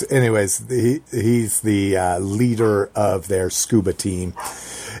Vipers. Anyways, he's the leader of their scuba team.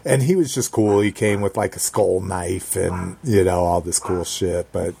 And he was just cool. He came with like a skull knife and, all this cool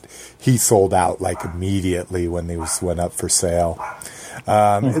shit. But he sold out like immediately when these went up for sale.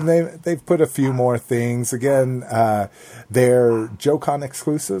 And they've put a few more things. Again, their JoeCon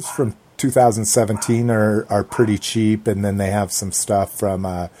exclusives from 2017 are pretty cheap. And then they have some stuff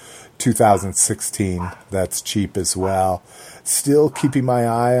from 2016 that's cheap as well. Still keeping my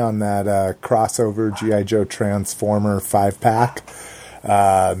eye on that crossover G.I. Joe Transformer 5-pack.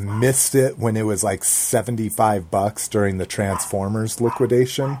 Missed it when it was like $75 during the Transformers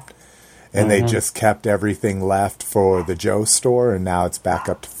liquidation. And they just kept everything left for the Joe store, and now it's back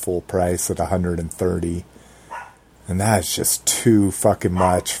up to full price at $130. And that's just too fucking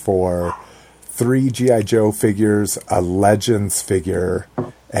much for 3 G.I. Joe figures, a Legends figure,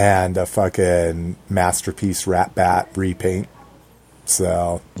 and a fucking Masterpiece Rat Bat repaint.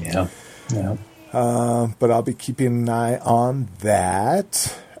 So yeah. But I'll be keeping an eye on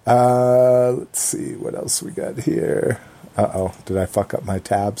that. Let's see what else we got here. Did I fuck up my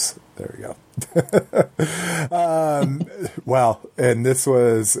tabs? There we go. Well, and this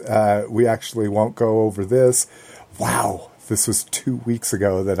was we actually won't go over this. Wow, this was 2 weeks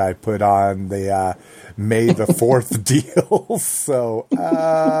ago that I put on the May the 4th deal. So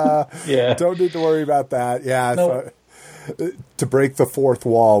don't need to worry about that. Yeah. Nope. So, to break the fourth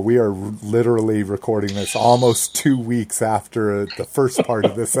wall, we are literally recording this almost 2 weeks after the first part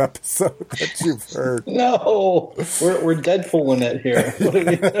of this episode that you've heard. No, we're Deadpooling it here. What are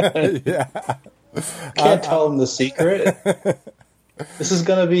we doing? Yeah. Can't tell them the secret. This is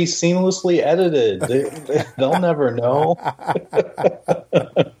going to be seamlessly edited. They'll never know.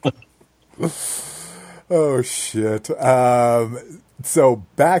 Oh, shit. So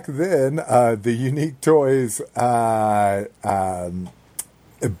back then, the Unique Toys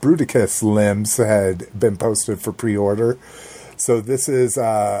Bruticus limbs had been posted for pre-order. So this is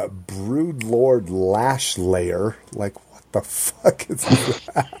Broodlord Lash Layer. Like, what the fuck is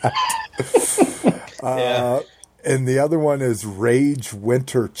that? And the other one is Rage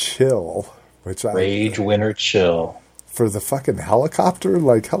Winter Chill. Rage Winter Chill. For the fucking helicopter?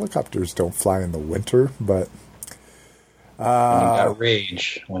 Like, helicopters don't fly in the winter, but...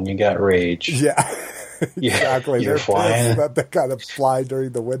 When you got rage. Yeah, exactly. You're flying. That they kind of fly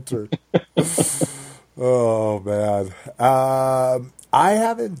during the winter. Oh, man. I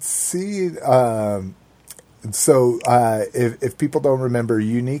haven't seen... if people don't remember,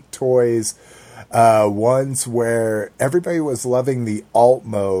 Unique Toys, ones where everybody was loving the alt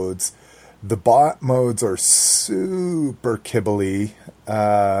modes, the bot modes are super kibbly.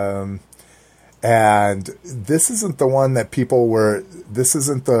 And this isn't the one that people were... This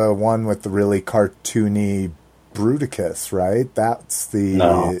isn't the one with the really cartoony Bruticus, right? That's the...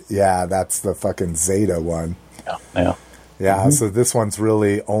 No. Yeah, that's the fucking Zeta one. Yeah. Yeah, so this one's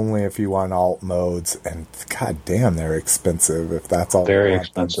really only if you want alt modes, and god damn, they're expensive if that's all. Very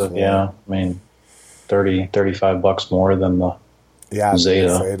expensive, yeah. I mean, $35 more than the Zeta.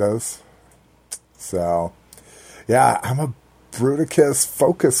 Zetas. So, yeah, I'm a Bruticus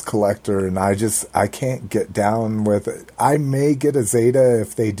Focus collector, and I can't get down with it. I may get a Zeta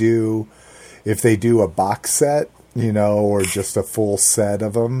if they do a box set, or just a full set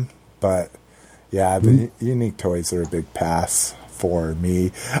of them, but yeah, the Unique Toys are a big pass for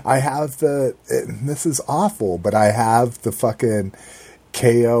me. I have this is awful, but I have the fucking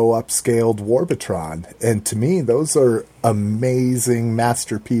KO upscaled Warbitron, and to me, those are amazing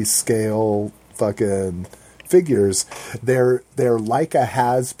masterpiece scale fucking figures. They're like a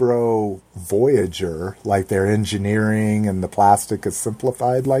Hasbro Voyager, like their engineering and the plastic is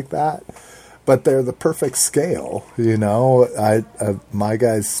simplified like that. But they're the perfect scale, my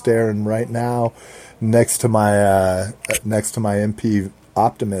guy's staring right now next to my MP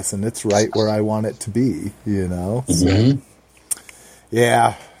Optimus, and it's right where I want it to be, So,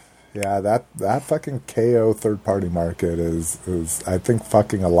 yeah, that fucking KO third party market is I think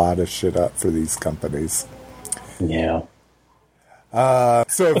fucking a lot of shit up for these companies. Yeah.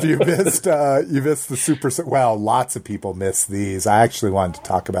 So if you missed the Super, well, lots of people missed these. I actually wanted to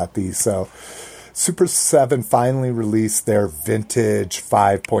talk about these. So Super 7 finally released their vintage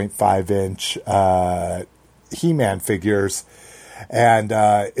 5.5 inch He-Man figures, and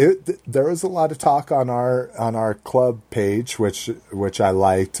there was a lot of talk on our club page, which I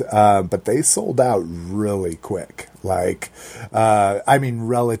liked, but they sold out really quick.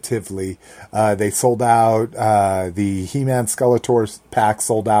 Relatively, they sold out. The He-Man Skeletor pack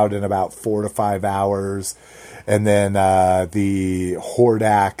sold out in about 4 to 5 hours. And then the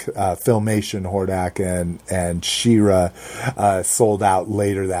Hordak, Filmation Hordak and She-Ra sold out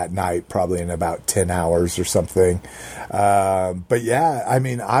later that night, probably in about 10 hours or something. But yeah,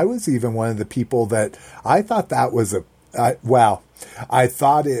 I was even one of the people that I thought that was I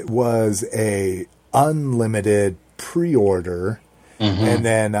thought it was a unlimited pre-order. Mm-hmm. And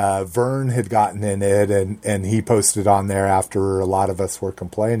then Vern had gotten in it, and he posted on there after a lot of us were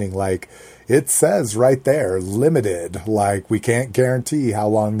complaining, it says right there, limited, we can't guarantee how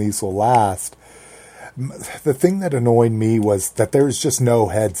long these will last. The thing that annoyed me was that there was just no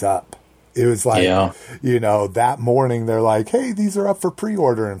heads up. It was that morning they're like, hey, these are up for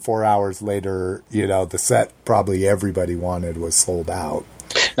pre-order, and 4 hours later, the set probably everybody wanted was sold out.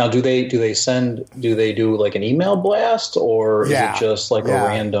 Now, do they do an email blast, or is it just a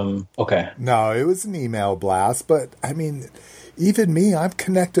random? Okay. No, it was an email blast, but even me, I'm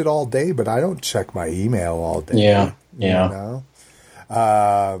connected all day, but I don't check my email all day. Yeah.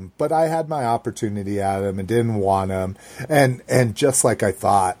 But I had my opportunity at them and didn't want them. And just like I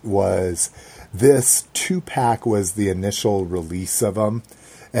thought was, this 2-pack was the initial release of them.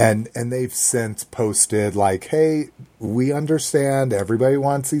 And they've since posted hey, we understand everybody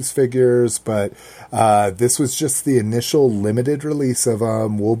wants these figures, but this was just the initial limited release of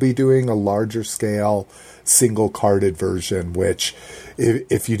them. We'll be doing a larger scale single carded version, which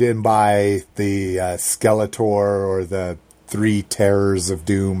if you didn't buy the Skeletor or the 3 Terrors of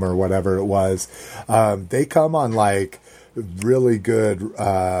Doom or whatever it was, they come on really good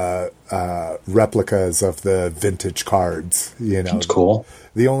replicas of the vintage cards. That's cool.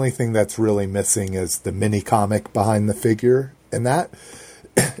 The only thing that's really missing is the mini comic behind the figure, and that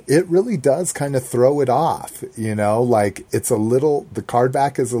it really does kind of throw it off. It's the card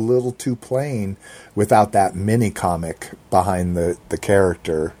back is a little too plain without that mini comic behind the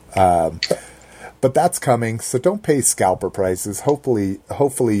character. But that's coming, so don't pay scalper prices. Hopefully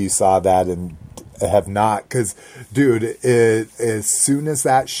you saw that and have not, because dude, as soon as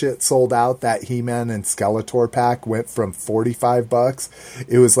that shit sold out, that He-Man and Skeletor pack went from $45.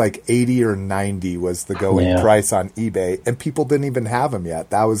 It was 80 or 90 was the going price on eBay, and people didn't even have them yet.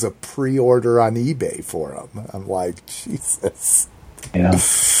 That was a pre-order on eBay for them. I'm like, Jesus. Yeah,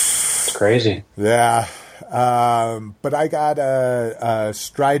 it's crazy. Yeah. But I got a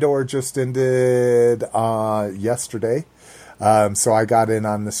Stridor just ended yesterday. So I got in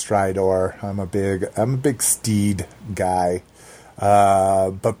on the Stridor. I'm a big Steed guy,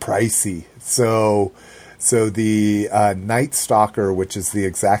 but pricey. So the Night Stalker, which is the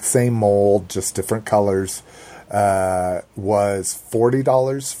exact same mold, just different colors, was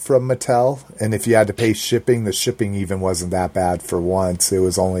 $40 from Mattel. And if you had to pay shipping, the shipping even wasn't that bad for once. It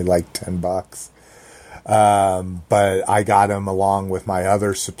was only $10. But I got him along with my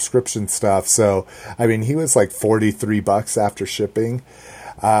other subscription stuff. So, he was $43 after shipping.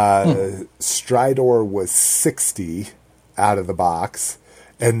 Stridor was $60 out of the box.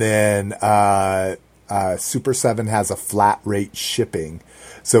 And then, Super 7 has a flat rate shipping.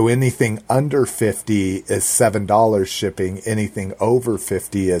 So anything under $50 is $7 shipping. Anything over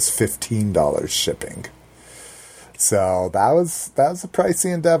 $50 is $15 shipping. So that was a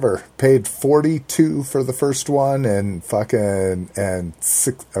pricey endeavor. Paid $42 for the first one and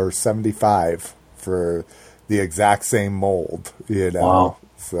 $75 for the exact same mold, Wow.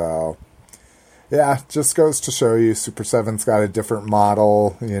 So yeah, just goes to show you Super 7's got a different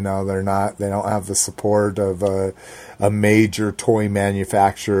model. They don't have the support of a major toy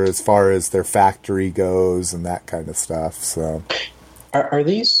manufacturer as far as their factory goes and that kind of stuff. So Are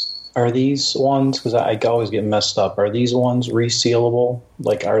these ones, because I always get messed up, are these ones resealable?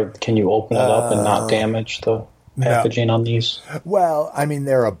 Like, can you open it up and not damage the packaging on these? Well, I mean,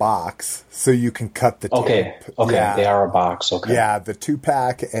 they're a box, so you can cut the tape. Okay, yeah. They are a box, okay. Yeah, the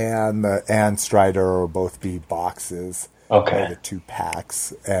 2-pack and Strider will both be boxes. Okay. The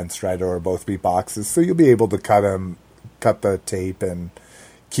 2-packs and Strider will both be boxes, so you'll be able to cut the tape and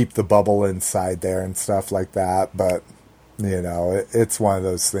keep the bubble inside there and stuff like that, but it's one of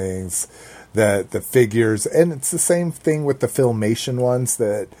those things that the figures, and it's the same thing with the Filmation ones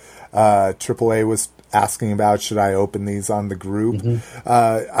that AAA was asking about. Should I open these on the group? Mm-hmm.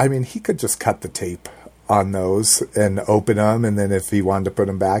 I mean, he could just cut the tape on those and open them, and then if he wanted to put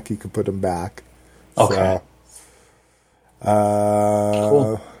them back, he could put them back. Okay. So,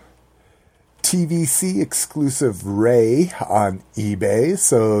 cool. TVC exclusive Ray on eBay.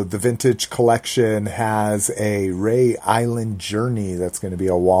 So the Vintage Collection has a Ray Island Journey that's going to be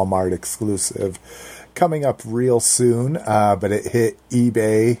a Walmart exclusive coming up real soon, but it hit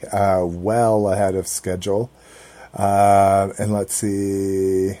eBay well ahead of schedule. And let's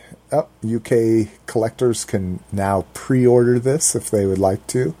see. UK collectors can now pre-order this if they would like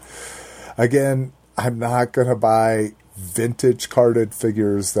to. Again, I'm not going to buy vintage carded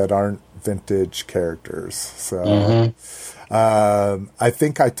figures that aren't vintage characters. So I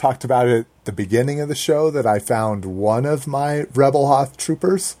think I talked about it at the beginning of the show that I found one of my Rebel Hoth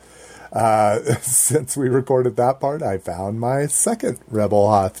troopers. Since we recorded that part, I found my second Rebel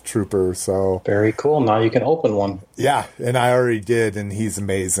Hoth trooper. So very cool. Now you can open one. Yeah, and I already did, and he's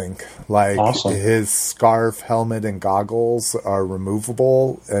amazing. Like, awesome. His scarf, helmet, and goggles are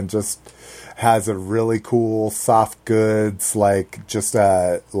removable and just has a really cool soft goods, like just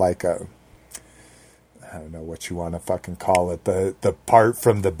a I don't know what you want to fucking call it, the part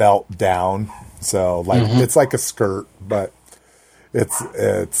from the belt down. So like it's like a skirt, but it's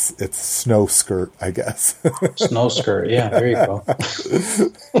a snow skirt, I guess. Snow skirt, yeah, there you go.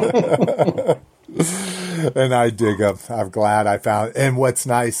 And I dig them. I'm glad I found. And what's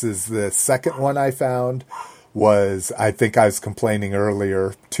nice is the second one I found was, I think I was complaining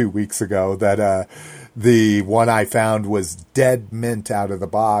earlier 2 weeks ago that the one I found was dead mint out of the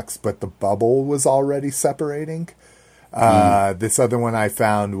box, but the bubble was already separating. This other one I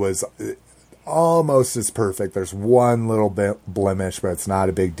found was almost as perfect. There's one little bit blemish, but it's not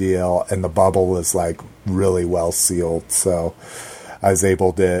a big deal. And the bubble was like really well sealed. So I was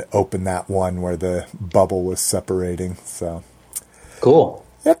able to open that one where the bubble was separating. So cool.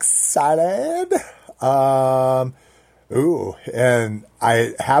 Excited. And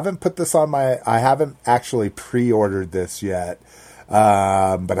I haven't put this on I haven't actually pre-ordered this yet.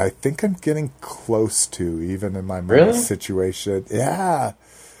 But I think I'm getting close to, even in my money situation. Yeah.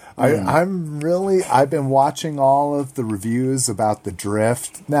 I've been watching all of the reviews about the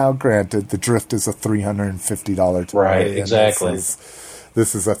Drift. Now, granted, the Drift is a $350 toy. Right, exactly.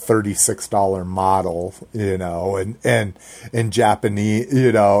 This is a $36 model, and in Japanese,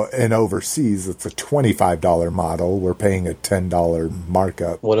 and overseas, it's a $25 model. We're paying a $10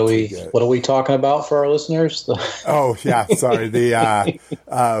 markup. What are we talking about for our listeners? Oh, yeah, sorry. The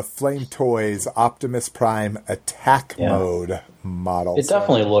Flame Toys Optimus Prime Attack Mode model. It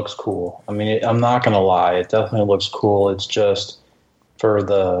definitely looks cool. I mean, I'm not going to lie. It definitely looks cool. It's just for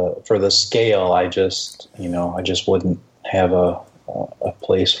the scale, I just wouldn't have a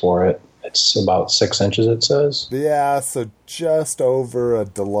place for it. It's about 6 inches, it says. Yeah, so just over a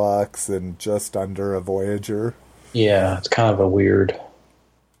Deluxe and just under a Voyager. Yeah, it's kind of a weird.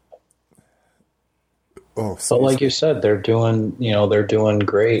 But like you said, they're doing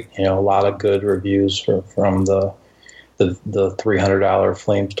great. A lot of good reviews from the $300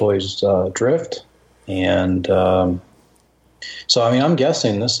 Flames Toys Drift, and so I mean, I'm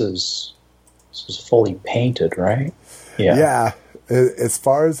guessing this is fully painted, right? Yeah. Yeah. As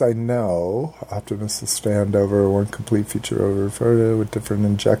far as I know, Optimus will stand over one complete feature over photo with different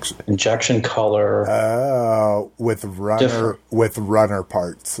injection color. with runner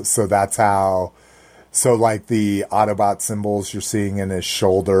parts. So that's how So, like, the Autobot symbols you're seeing in his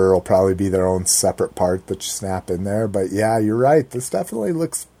shoulder will probably be their own separate part that you snap in there. But, yeah, you're right. This definitely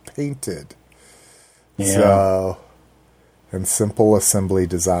looks painted. Yeah. So, and simple assembly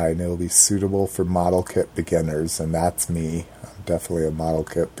design. It'll be suitable for model kit beginners, and that's me. I'm definitely a model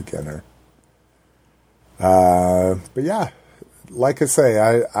kit beginner. But, yeah, like I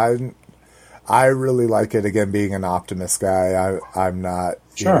say, I really like it, again, being an Optimus guy. I'm not,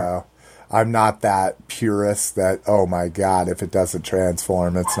 Sure. you know, I'm not that purist that, oh my God, if it doesn't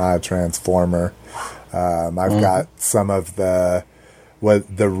transform, it's not a Transformer. I've got some of the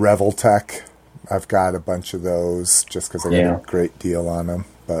Revoltech. I've got a bunch of those just because I got a great deal on them.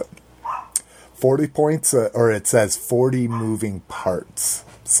 But 40 points, or it says 40 moving parts.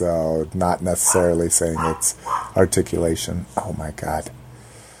 So not necessarily saying it's articulation. Oh my God.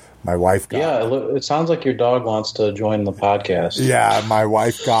 My wife got... Yeah, it sounds like your dog wants to join the podcast. Yeah, my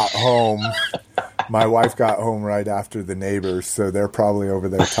wife got home. My wife got home right after the neighbors, so they're probably over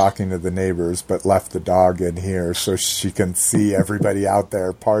there talking to the neighbors, but left the dog in here so she can see everybody out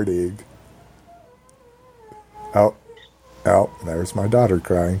there partying. Oh, there's my daughter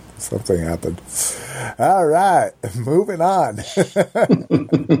crying. Something happened. All right, moving on.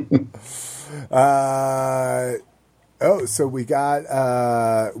 So we got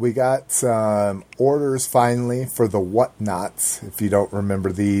some orders finally for the Whatnots. If you don't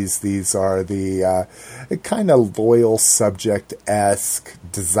remember these are the kind of loyal subject-esque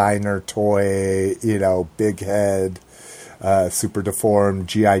designer toy, big head, super deformed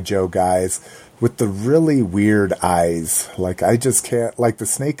G.I. Joe guys with the really weird eyes. Like, I just can't, like, the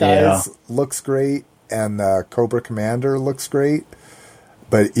Snake Eyes looks great and the Cobra Commander looks great.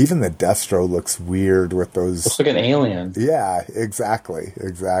 But even the Destro looks weird with those. Looks like an alien. Yeah, exactly.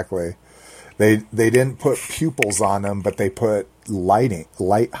 They didn't put pupils on them, but they put light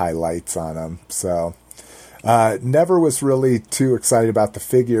highlights on them. So, never was really too excited about the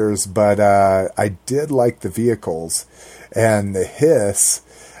figures, but I did like the vehicles. And the Hiss,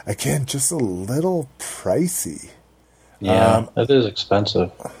 again, just a little pricey. Yeah, that is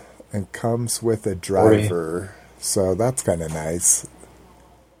expensive. And comes with a driver, so that's kind of nice.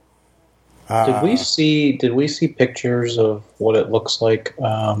 Did we see pictures of what it looks like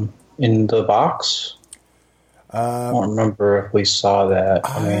in the box? I don't remember if we saw that.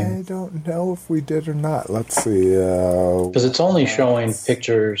 I don't know if we did or not. Let's see. Because it's only showing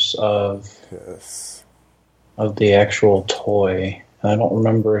pictures of the actual toy. I don't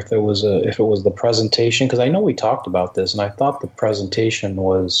remember if it was the presentation, because I know we talked about this, and I thought the presentation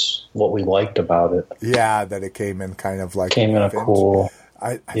was what we liked about it. Yeah, that it came in kind of like a cool.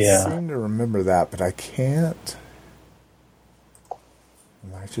 I seem to remember that, but I can't.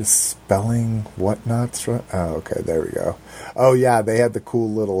 Am I just spelling Whatnots right? Oh, okay, there we go. Oh, yeah, they had the cool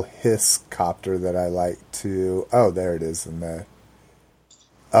little Hiss copter that I like too. Oh, there it is in there.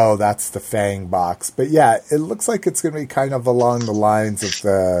 Oh, that's the Fang box. But yeah, it looks like it's going to be kind of along the lines of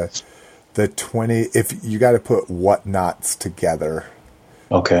the 20. If you got to put Whatnots together.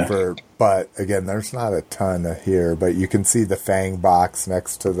 Okay. But again, there's not a ton here, but you can see the Fang box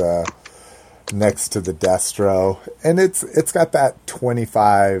next to the Destro, and it's got that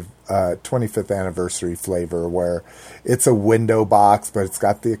 25th anniversary flavor where it's a window box, but it's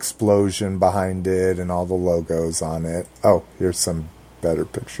got the explosion behind it and all the logos on it. Oh, here's some better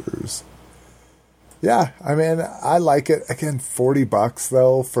pictures. Yeah, I mean, I like it. Again, $40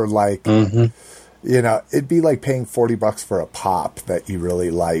 though for like. Mm-hmm. It'd be like paying $40 for a pop that you really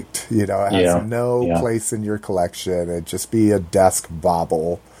liked. It has no place in your collection. It'd just be a desk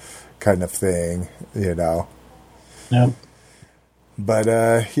bauble kind of thing, Yeah. But,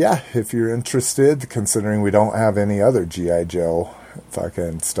 if you're interested, considering we don't have any other G.I. Joe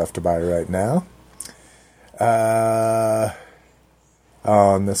fucking stuff to buy right now.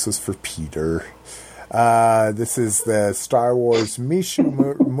 And this was for Peter. This is the Star Wars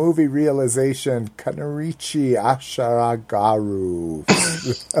Mishu movie realization, Kanarichi Asharagaru.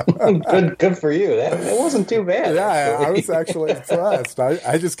 Good for you. That wasn't too bad. Yeah, I was actually impressed.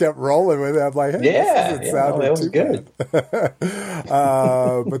 I just kept rolling with it. I'm like, hey, this doesn't sound too good.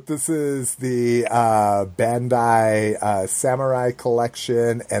 But this is the Bandai Samurai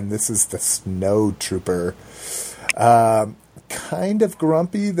Collection, and this is the Snow Trooper. Kind of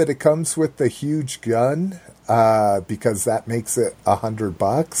grumpy that it comes with the huge gun because that makes it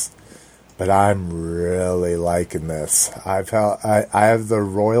 $100, but I'm really liking this. I have the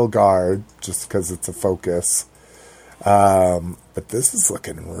Royal Guard just because it's a Focus, but this is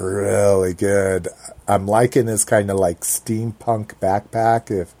looking really good. I'm liking his kind of like steampunk backpack.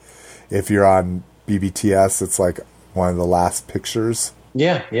 If you're on BBTS, it's like one of the last pictures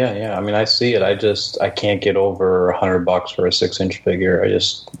Yeah. I mean, I see it. I can't get over $100 for a 6-inch figure. I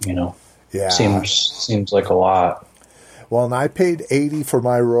just, Yeah. seems like a lot. Well, and I paid $80 for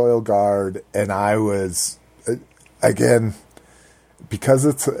my Royal Guard, and I was, again, because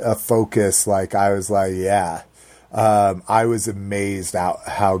it's a Focus, like, I was like, yeah. I was amazed at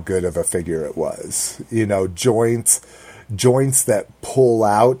how good of a figure it was. Joints that pull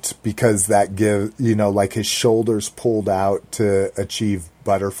out because that give, like his shoulders pulled out to achieve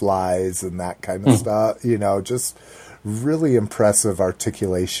butterflies and that kind of stuff, just really impressive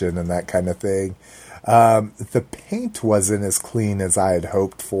articulation and that kind of thing. The paint wasn't as clean as I had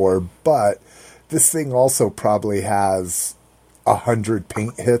hoped for, but this thing also probably has 100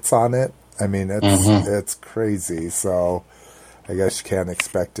 paint hits on it. I mean, it's crazy. So I guess you can't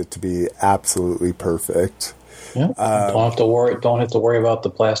expect it to be absolutely perfect. Yeah. Don't have to worry about the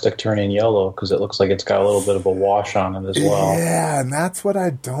plastic turning yellow because it looks like it's got a little bit of a wash on it as well. Yeah, and that's what I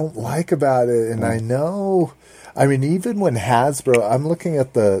don't like about it. And I know, I mean, even when Hasbro, I'm looking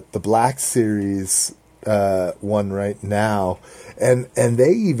at the Black Series one right now, and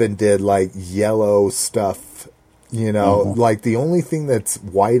they even did like yellow stuff. Like the only thing that's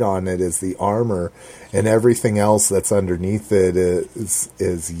white on it is the armor, and everything else that's underneath it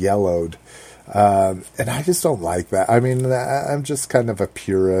is yellowed. And I just don't like that. I mean, I'm just kind of a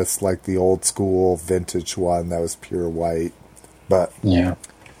purist, like the old school vintage one that was pure white. But yeah,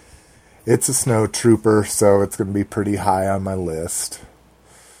 it's a Snow Trooper, so it's going to be pretty high on my list.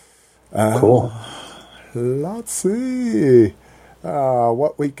 Cool. Let's see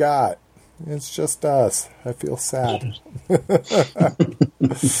what we got. It's just us. I feel sad. All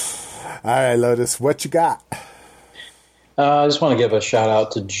right, Lotus, what you got? I just want to give a shout out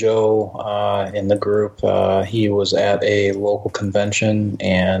to Joe in the group. He was at a local convention,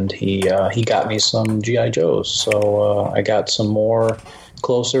 and he got me some G.I. Joes. So I got some more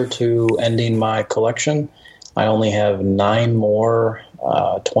closer to ending my collection. I only have 9 more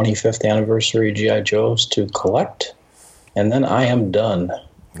 25th anniversary G.I. Joes to collect, and then I am done.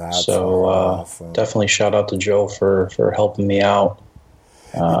 That's so awesome. Definitely shout out to Joe for helping me out.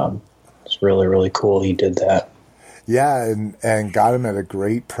 It's really, really cool he did that. Yeah, and got him at a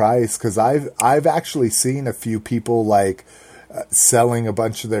great price, because I've actually seen a few people like selling a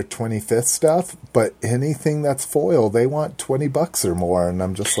bunch of their 25th stuff, but anything that's foil, they want $20 or more, and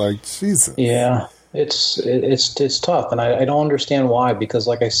I'm just like, Jesus. Yeah, it's tough, and I don't understand why, because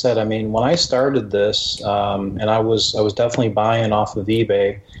like I said, I mean, when I started this, and I was definitely buying off of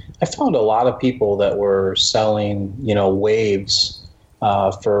eBay, I found a lot of people that were selling, waves.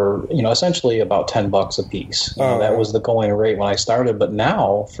 For essentially about $10 a piece. That was the going rate when I started. But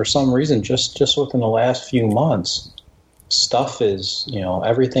now, for some reason, just within the last few months, stuff is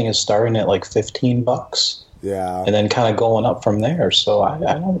everything is starting at like $15. Yeah, and then kind of going up from there. So I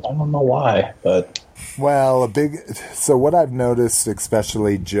don't know why, but. Well, so what I've noticed,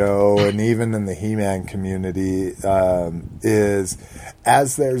 especially Joe, and even in the He-Man community, is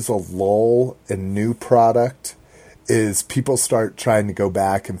as there's a lull in new product, is people start trying to go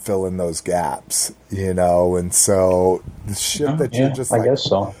back and fill in those gaps, and so the shit that you're just like, I guess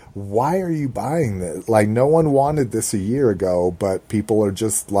so. Why are you buying this? Like, no one wanted this a year ago, but people are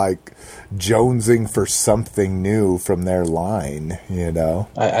just like jonesing for something new from their line,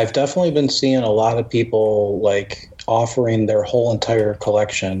 I've definitely been seeing a lot of people like offering their whole entire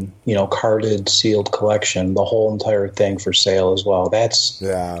collection, carded, sealed collection, the whole entire thing for sale as well.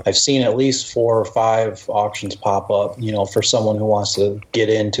 I've seen at least 4 or 5 auctions pop up, for someone who wants to get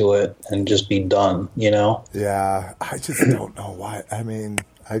into it and just be done, Yeah, I just don't know why. I mean,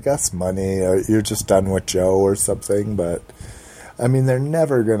 I guess money, or you're just done with Joe or something, but I mean, they're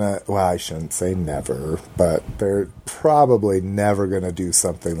never gonna, well, I shouldn't say never, but they're probably never gonna do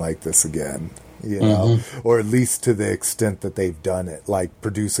something like this again. Or at least to the extent that they've done it, like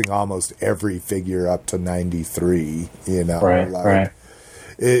producing almost every figure up to 93, Right.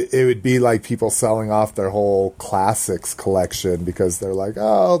 It would be like people selling off their whole classics collection because they're like,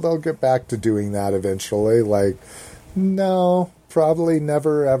 oh, they'll get back to doing that eventually. Like, no, probably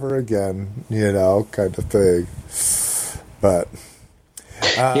never, ever again, kind of thing. But...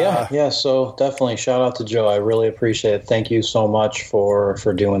 Yeah. So definitely shout out to Joe. I really appreciate it. Thank you so much for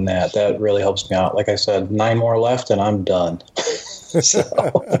doing that. That really helps me out. Like I said, 9 more left and I'm done.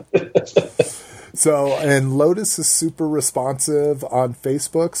 So, and Lotus is super responsive on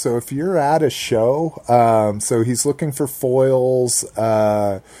Facebook. So if you're at a show, so he's looking for foils.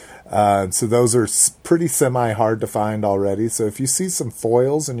 So those are pretty semi-hard to find already. So if you see some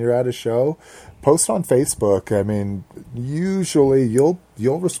foils and you're at a show, post on Facebook. I mean, usually you'll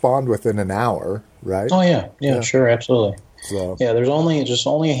respond within an hour, right? Oh, yeah, sure, absolutely. So Yeah, there's only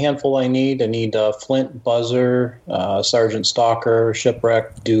a handful I need. I need Flint, Buzzer, Sergeant Stalker,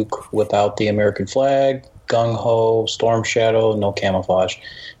 Shipwreck, Duke without the American flag, Gung Ho, Storm Shadow, no camouflage,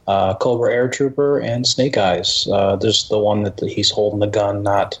 Cobra Air Trooper, and Snake Eyes. There's the one that he's holding the gun,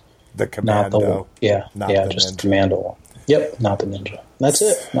 not the Commando. Not just the Commando. Yep, not the Ninja. That's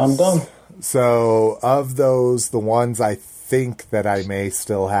it. I'm done. So of those, the ones I think that I may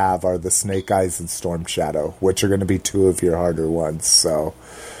still have are the Snake Eyes and Storm Shadow, which are going to be two of your harder ones. So,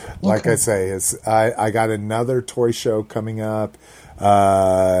 like I say, I got another toy show coming up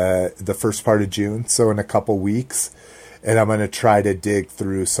the first part of June, so in a couple weeks, and I'm going to try to dig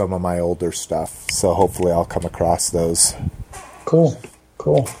through some of my older stuff. So hopefully I'll come across those. Cool.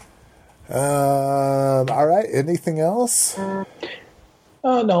 All right. Anything else?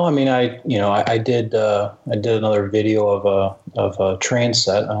 No, I mean, I did another video of a train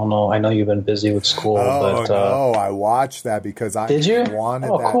set. I don't know. I know you've been busy with school, but no, I watched that because I did you? wanted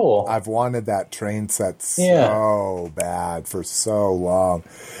that. Cool. I've wanted that train set so bad for so long.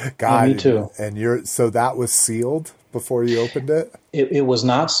 God, me too. And so that was sealed before you opened it? It was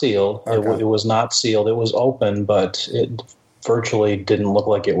not sealed. Okay. It was not sealed. It was open, but it virtually didn't look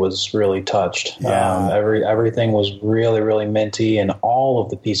like it was really touched. Yeah. Everything was really, really minty, and all of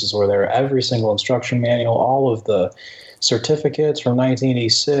the pieces were there. Every single instruction manual, all of the certificates from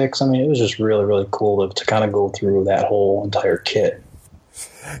 1986. I mean, it was just really, really cool to kind of go through that whole entire kit.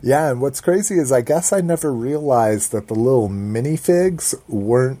 Yeah, and what's crazy is I guess I never realized that the little minifigs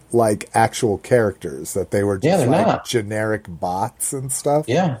weren't like actual characters, that they were just like generic bots and stuff.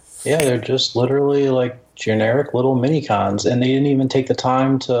 Yeah, they're just literally like generic little mini-cons, and they didn't even take the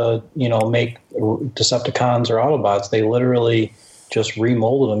time to, make Decepticons or Autobots. They literally just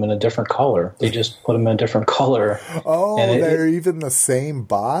remolded them in a different color. They just put them in a different color. Oh, and they're even the same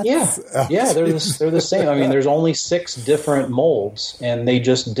bots? Yeah, they're the same. I mean, there's only 6 different molds, and they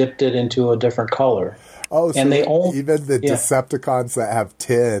just dipped it into a different color. Oh, so and even the Decepticons that have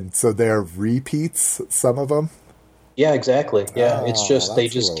 10, so they're repeats, some of them? Yeah, exactly. Yeah, it's just they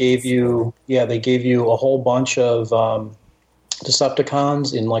just gave you they gave you a whole bunch of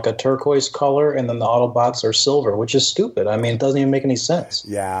Decepticons in like a turquoise color, and then the Autobots are silver, which is stupid. I mean, it doesn't even make any sense.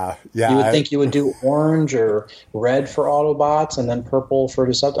 Yeah. You would think you would do orange or red for Autobots and then purple for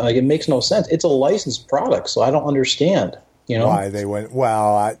Decepticons. Like, it makes no sense. It's a licensed product, so I don't understand. Why they went?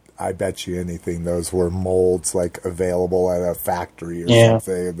 Well, I bet you anything those were molds like available at a factory or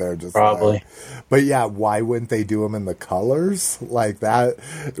something. They're just probably. But yeah, why wouldn't they do them in the colors like that?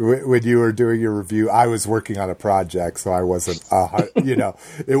 When you were doing your review, I was working on a project, so I wasn't.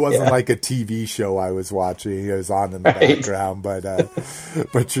 It wasn't like a TV show I was watching. It was on in the background,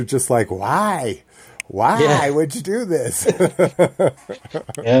 but you're just like, why? Why would you do this?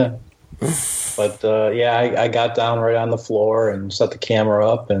 Yeah. But, I got down right on the floor and set the camera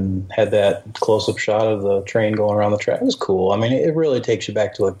up and had that close-up shot of the train going around the track. It was cool. I mean, it really takes you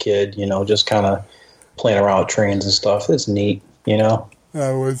back to a kid, just kind of playing around with trains and stuff. It's neat,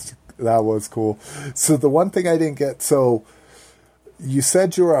 That was cool. So the one thing I didn't get, so you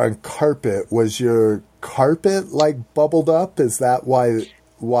said you were on carpet. Was your carpet, like, bubbled up? Is that why...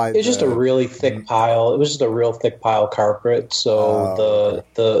 It's just a really thick pile. It was just a real thick pile carpet. So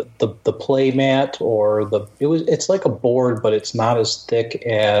the play mat it's like a board, but it's not as thick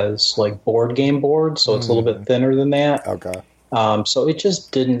as like board game board. So it's a little bit thinner than that. Okay. So it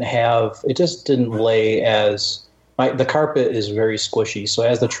just didn't lay as the carpet is very squishy. So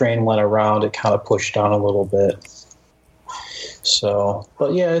as the train went around, it kind of pushed down a little bit. So,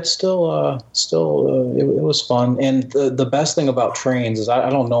 but yeah, it's it was fun. And the best thing about trains is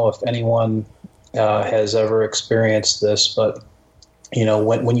I don't know if anyone has ever experienced this, but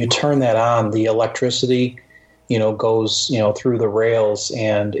when you turn that on, the electricity goes through the rails,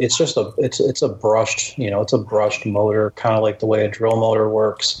 and it's just it's a brushed motor, kind of like the way a drill motor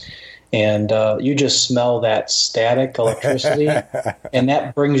works. And you just smell that static electricity, and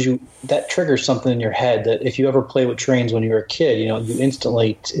that triggers something in your head that if you ever played with trains when you were a kid, you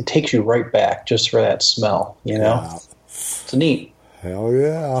instantly, it takes you right back just for that smell, Yeah. It's neat. Hell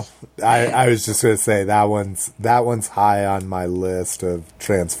yeah. I was just going to say that one's high on my list of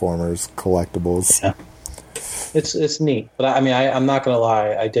Transformers collectibles. Yeah. It's neat. But I mean, I'm not going to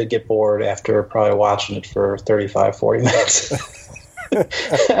lie, I did get bored after probably watching it for 35, 40 minutes.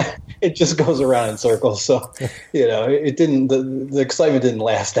 It just goes around in circles, so it didn't. The excitement didn't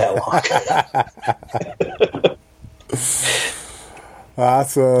last that long.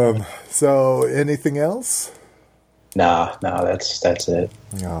 Awesome. So, anything else? No, that's it.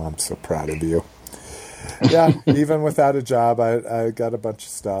 Oh, I'm so proud of you. Yeah, even without a job, I got a bunch of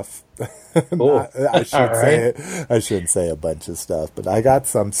stuff. Cool. I should say it. I shouldn't say a bunch of stuff, but I got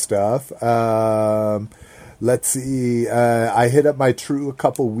some stuff. Let's see. I hit up my True a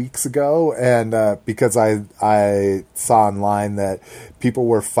couple weeks ago, and because I saw online that people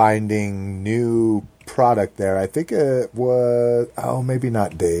were finding new product there. I think it was maybe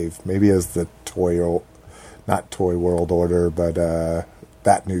not Dave. Maybe it was the not Toy World Order, but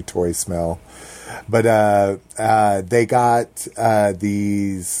that new toy smell. But they got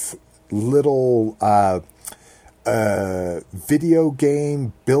these little video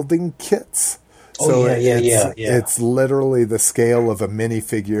game building kits. So it's literally the scale of a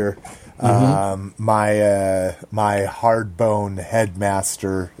minifigure. My hard-bone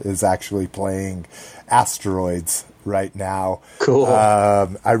headmaster is actually playing Asteroids right now. Cool.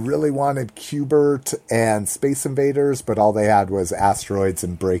 I really wanted Q*bert and Space Invaders, but all they had was Asteroids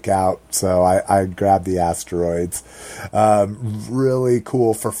and Breakout, so I grabbed the Asteroids. Really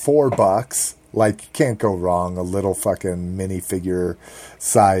cool for $4. Like, you can't go wrong. A little fucking minifigure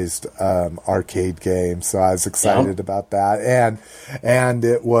sized arcade game. So I was excited about that. And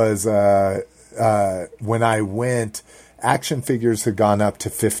it was when I went, action figures had gone up to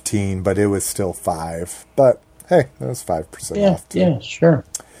 15, but it was still 5. But hey, that was 5% off too. Yeah, sure.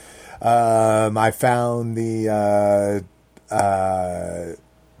 I found the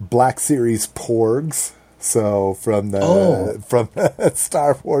Black Series Porgs. So from the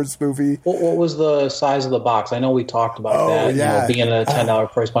Star Wars movie. What was the size of the box? I know we talked about that. Yeah. Being at a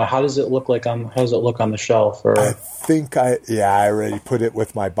 $10 price point. How does it look on the shelf? Or I think I already put it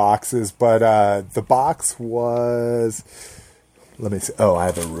with my boxes, but the box was. Let me see. Oh, I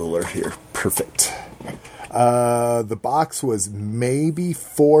have a ruler here. Perfect. The box was maybe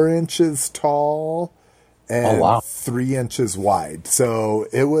 4 inches tall and 3 inches wide. So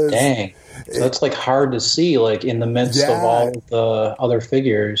it was. Dang. So that's like hard to see, like in the midst of all the other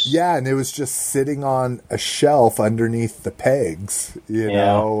figures. Yeah, and it was just sitting on a shelf underneath the pegs, you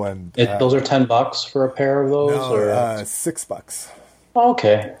know. And those are $10 for a pair of those, or $6.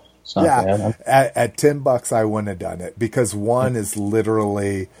 Okay, it's not bad. At $10, I wouldn't have done it because one is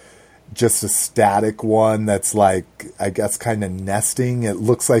literally just a static one that's like, I guess, kind of nesting. It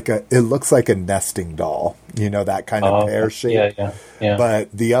looks like a nesting doll, you know, that kind of pear shape. Yeah.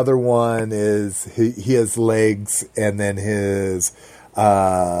 But the other one is he has legs, and then his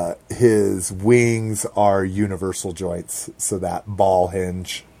wings are universal joints, so that ball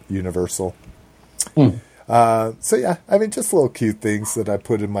hinge universal. So yeah, I mean, just little cute things that I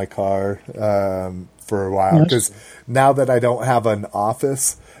put in my car for a while, because now that I don't have an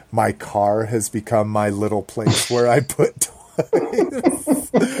office, my car has become my little place where I put toys.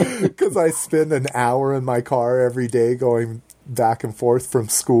 Because I spend an hour in my car every day going back and forth from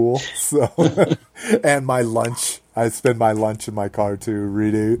school. So, and my lunch. I spend my lunch in my car too,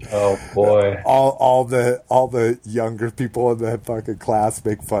 reading. Oh boy! All the younger people in the fucking class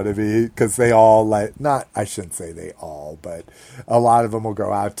make fun of me because they all I shouldn't say they all, but a lot of them will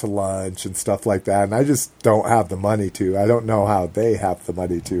go out to lunch and stuff like that, and I just don't have the money to. I don't know how they have the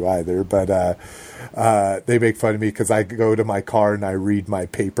money to either, but they make fun of me because I go to my car and I read my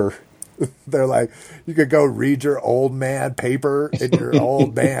paper. They're like, you could go read your old man paper in your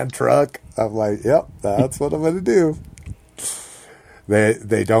old man truck. I'm like, yep, that's what I'm going to do.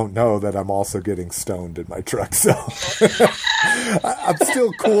 They don't know that I'm also getting stoned in my truck, so I'm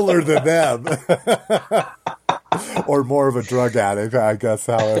still cooler than them. Or more of a drug addict, I guess,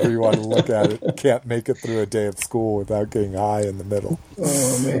 however you want to look at it. Can't make it through a day of school without getting high in the middle.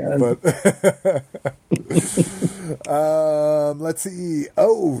 Oh, man. But let's see.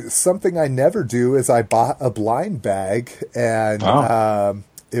 Oh, something I never do is I bought a blind bag, and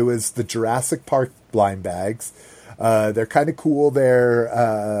it was the Jurassic Park blind bags. They're kind of cool.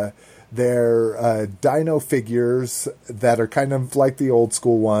 They're dino figures that are kind of like the old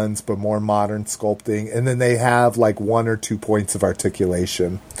school ones, but more modern sculpting. And then they have like 1 or 2 points of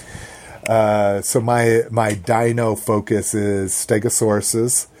articulation. So my dino focus is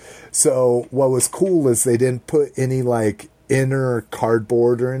Stegosauruses. So what was cool is they didn't put any like inner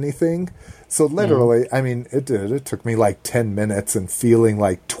cardboard or anything. So literally, I mean, it took me like 10 minutes and feeling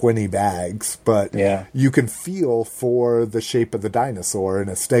like 20 bags, but you can feel for the shape of the dinosaur, and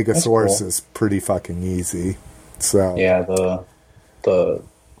a Stegosaurus is pretty fucking easy. So yeah, the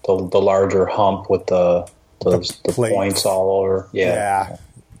larger hump with the points all over. Yeah.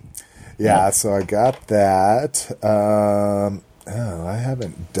 So I got that. I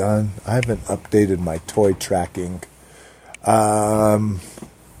haven't updated my toy tracking.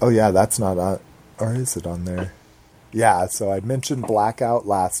 Oh yeah, that's not on, or is it on there? Yeah, so I mentioned Blackout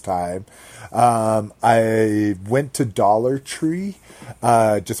last time. I went to Dollar Tree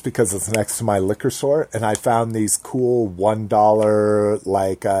just because it's next to my liquor store, and I found these cool $1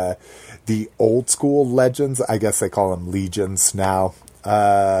 like the old school Legends. I guess they call them Legions now.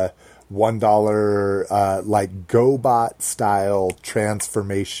 $1 like GoBot style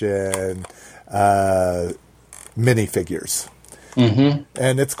transformation minifigures. Mm-hmm.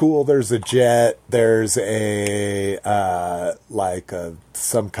 And it's cool. There's a jet. There's a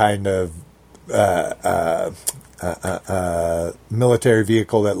some kind of military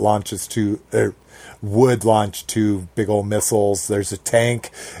vehicle that launches would launch two big old missiles. There's a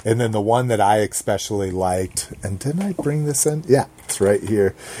tank, and then the one that I especially liked, and didn't I bring this in? Yeah, it's right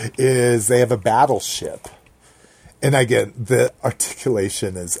here. Is they have a battleship. And again, the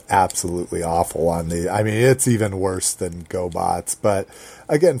articulation is absolutely awful on the... I mean, it's even worse than GoBots. But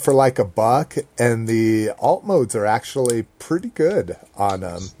again, for like $1, and the alt modes are actually pretty good on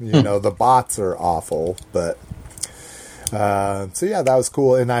them. You know, the bots are awful, but... so yeah, that was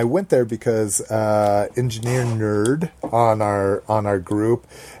cool. And I went there because Engineer Nerd on our group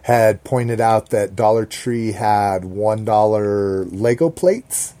had pointed out that Dollar Tree had $1 Lego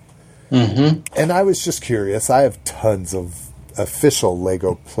plates. Mm-hmm. And I was just curious. I have tons of official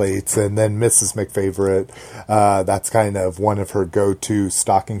Lego plates, and then Mrs. McFavorite, that's kind of one of her go-to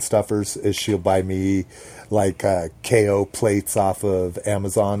stocking stuffers, is she'll buy me like KO plates off of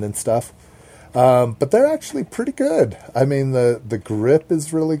Amazon and stuff. But they're actually pretty good. I mean, the grip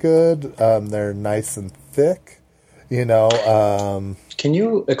is really good. They're nice and thick. You know, can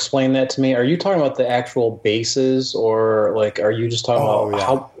you explain that to me? Are you talking about the actual bases, or like, are you just talking about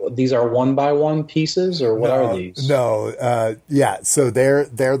how these are 1x1 pieces, or what are these? No, yeah. So they're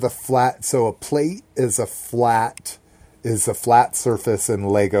the flat. So a plate is a flat surface in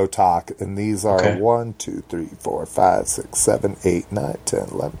Lego talk, and these are 1, 2, 3, 4, 5, 6, 7, 8, 9, 10,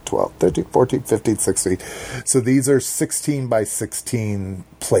 11, 12, 13, 14, 15, 16. So these are 16 by 16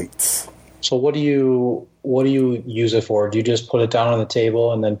 plates. So what do you use it for? Do you just put it down on the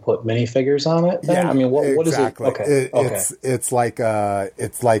table and then put minifigures on it? Then? Yeah, I mean, what exactly. is it? Okay, It's like a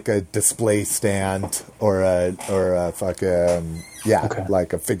display stand or a fucking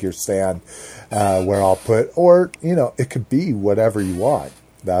like a figure stand where I'll put, or you know, it could be whatever you want.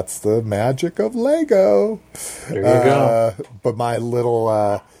 That's the magic of Lego. There you go. But my little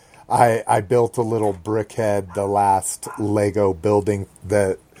I built a little brickhead. The last Lego building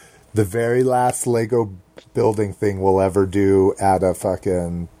the very last Lego building thing we'll ever do at a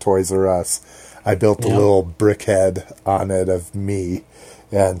fucking Toys R Us. I built a little brickhead on it of me,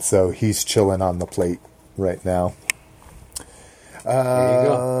 and so he's chilling on the plate right now. There you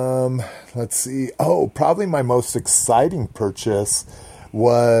go. Let's see. Oh, probably my most exciting purchase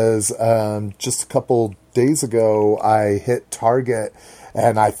was just a couple days ago. I hit Target,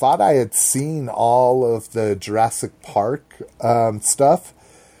 and I thought I had seen all of the Jurassic Park stuff.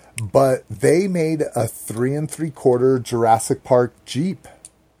 But they made a 3 3/4 Jurassic Park Jeep,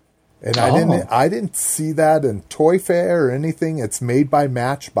 and I didn't see that in Toy Fair or anything. It's made by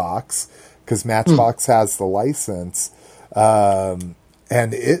Matchbox because Matchbox has the license, and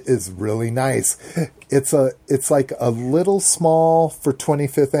it is really nice. It's like a little small for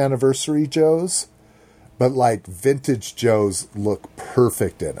 25th anniversary Joes. But like vintage Joes look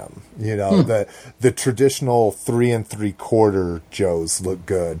perfect in them. You know, the traditional 3 3/4 Joes look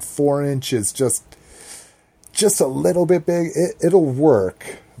good. 4 inches just a little bit big. It'll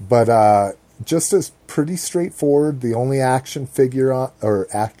work, but just as pretty straightforward. The only action feature on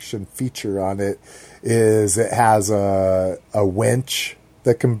it is it has a winch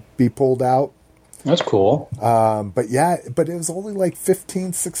that can be pulled out. That's cool. But it was only like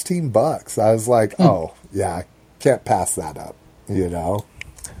 $15-$16. I was like, oh yeah, can't pass that up, you know.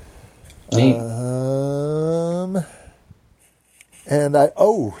 Neat. And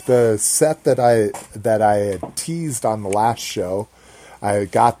the set that I had teased on the last show, I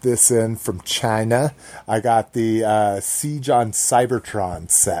got this in from China. I got the Siege on Cybertron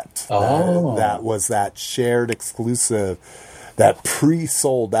set. Oh, that was that shared exclusive that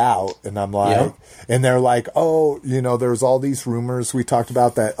pre-sold out, and I'm like, and they're like, oh, you know, there's all these rumors we talked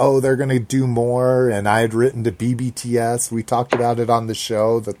about that, oh, they're going to do more, and I had written to BBTS, we talked about it on the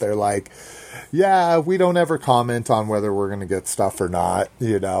show, that they're like, yeah, we don't ever comment on whether we're going to get stuff or not,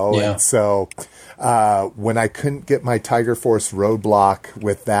 you know, and so when I couldn't get my Tiger Force Roadblock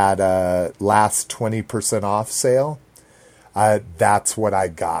with that last 20% off sale, that's what I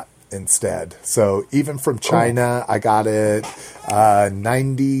got instead. So even from China, I got it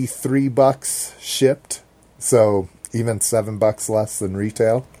 $93 shipped. So even $7 less than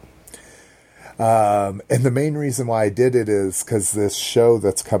retail. And the main reason why I did it is because this show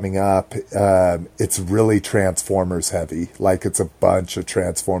that's coming up, it's really Transformers heavy. Like, it's a bunch of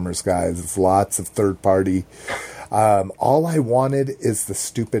Transformers guys. It's lots of third party. All I wanted is the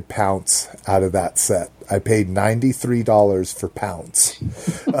stupid Pounce out of that set. I paid $93 for Pounce.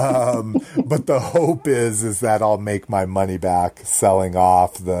 But the hope is that I'll make my money back selling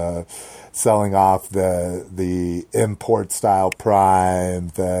off the import style Prime,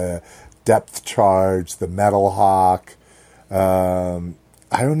 the Depth Charge, the Metal Hawk. I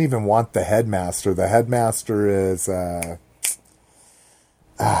don't even want the Headmaster. The Headmaster is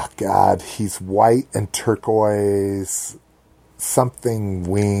he's white and turquoise, something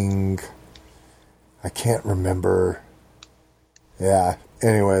wing. I can't remember. Yeah,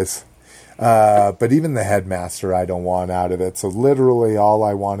 anyways. But even the Headmaster I don't want out of it. So literally all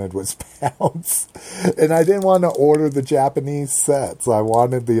I wanted was Pounce. And I didn't want to order the Japanese sets. I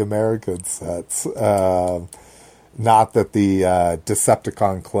wanted the American sets. Not that the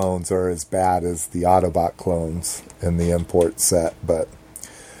Decepticon clones are as bad as the Autobot clones in the import set, but...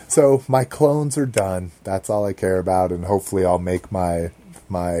 So my clones are done. That's all I care about, and hopefully I'll make my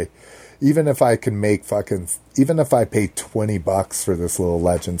even if I can make even if I pay $20 for this little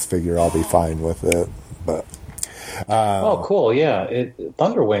Legends figure, I'll be fine with it. But oh, cool, yeah.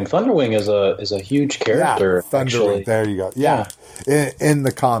 Thunderwing is a huge character. Yeah, Thunderwing. Actually. There you go. Yeah, in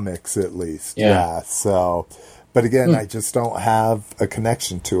the comics at least. Yeah. So, but again, I just don't have a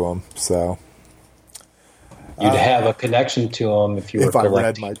connection to him. So. You'd have a connection to them if you were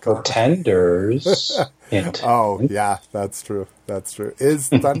collecting Pretenders. Oh, yeah, that's true. That's true. Is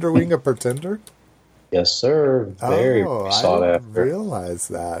Thunderwing a Pretender? Yes, sir. Very sought after. I didn't realize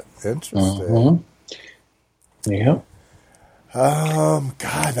that. Interesting. Mm-hmm. Yeah.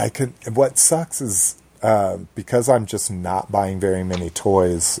 God, what sucks is because I'm just not buying very many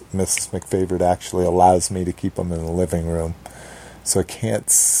toys, Mrs. McFavorite actually allows me to keep them in the living room. So I can't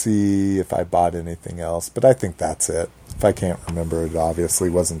see if I bought anything else, but I think that's it. If I can't remember, it obviously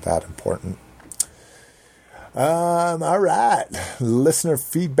wasn't that important. All right. Listener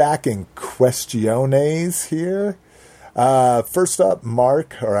feedback and questiones here. First up,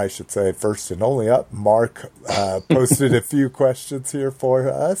 Mark, or I should say first and only up, Mark posted a few questions here for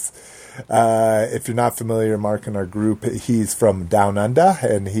us. If you're not familiar, Mark in our group, he's from Down Under,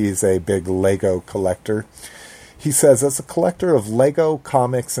 and he's a big Lego collector. He says, as a collector of Lego,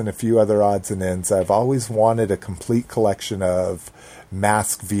 comics, and a few other odds and ends, I've always wanted a complete collection of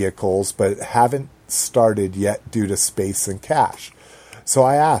mask vehicles, but haven't started yet due to space and cash. So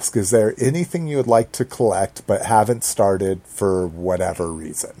I ask, is there anything you would like to collect but haven't started for whatever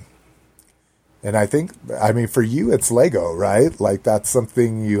reason? And for you, it's Lego, right? Like, that's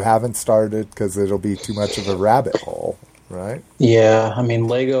something you haven't started because it'll be too much of a rabbit hole. Right? Yeah,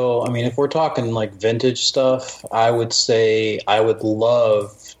 Lego, if we're talking like vintage stuff, I would say I would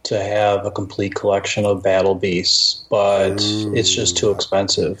love to have a complete collection of Battle Beasts, but it's just too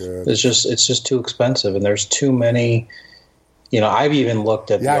expensive. It's just too expensive, and there's too many. I've even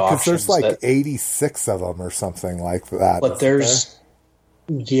looked at the auctions. Yeah, because there's like 86 of them or something like that. But there's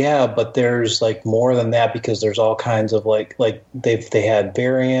like more than that, because there's all kinds of like they had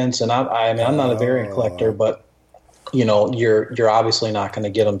variants, and I'm not a variant collector, but you're obviously not going to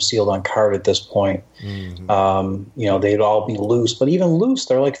get them sealed on card at this point. Mm-hmm. They'd all be loose, but even loose,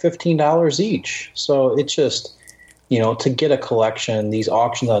 they're like $15 each. So it's just, to get a collection, these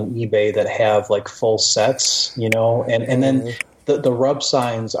auctions on eBay that have like full sets, and then the rub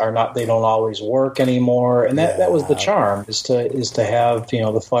signs they don't always work anymore. And that was the charm, is to have,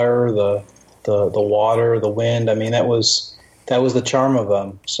 the fire, the water, the wind. That was the charm of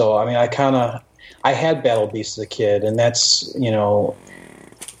them. So, I had Battle Beasts as a kid, and that's, I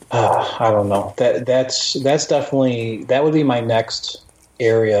don't know. That's definitely, that would be my next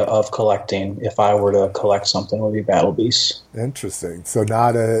area of collecting if I were to collect something, would be Battle Beasts. Interesting. So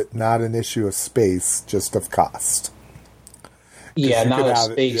not an issue of space, just of cost. Yeah, not of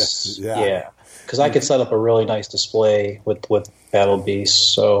space. Yeah. Because I could set up a really nice display with Battle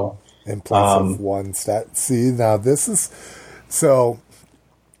Beasts. So in place of one stat. See, now this is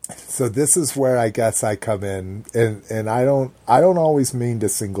So this is where I guess I come in, and I don't always mean to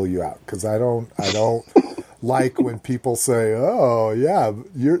single you out, because I don't like when people say, oh yeah,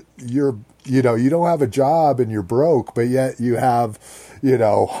 you don't have a job and you're broke, but yet you have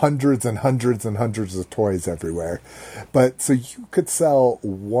hundreds and hundreds and hundreds of toys everywhere. But so you could sell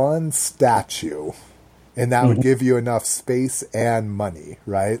one statue, and that would give you enough space and money,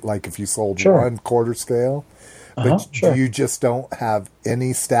 right? Like if you sold one quarter scale. But you just don't have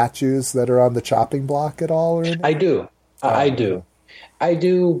any statues that are on the chopping block at all, or anything? I do. I do. I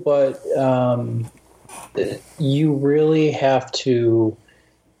do, but you really have to.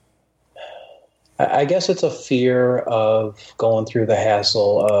 I guess it's a fear of going through the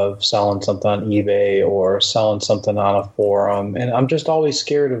hassle of selling something on eBay or selling something on a forum, and I'm just always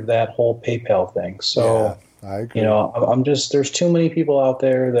scared of that whole PayPal thing. So, Yeah, I agree. I'm just there's too many people out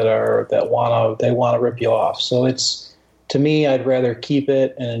there that want to rip you off. So it's to me, I'd rather keep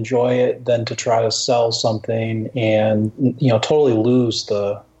it and enjoy it than to try to sell something and totally lose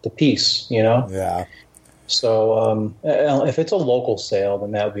the piece. Yeah. So if it's a local sale,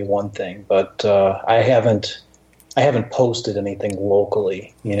 then that would be one thing. But I haven't posted anything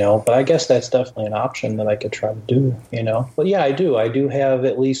locally, But I guess that's definitely an option that I could try to do, But yeah, I do. I do have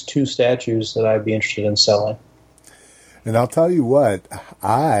at least 2 statues that I'd be interested in selling. And I'll tell you what,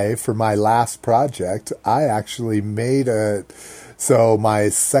 for my last project, I actually made so my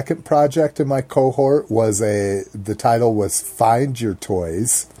second project in my cohort was the title was Find Your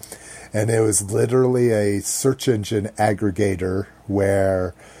Toys. And it was literally a search engine aggregator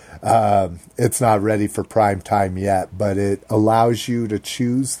where it's not ready for prime time yet, but it allows you to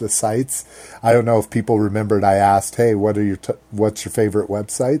choose the sites. I don't know if people remembered I asked, hey, what's your favorite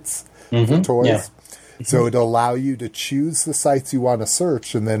websites for toys? Yeah. So it'll allow you to choose the sites you want to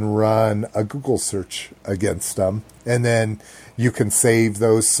search and then run a Google search against them. And then you can save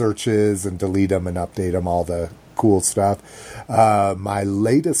those searches and delete them and update them, all the cool stuff. My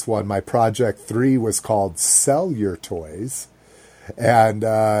latest one, my project 3, was called Sell Your Toys, and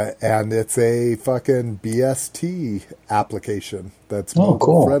it's a fucking BST application that's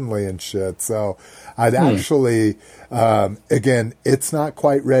mobile friendly and shit. So I'd actually, again, it's not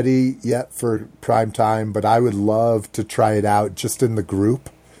quite ready yet for prime time, but I would love to try it out just in the group.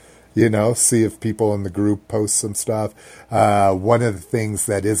 See if people in the group post some stuff. One of the things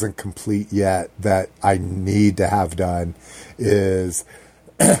that isn't complete yet that I need to have done is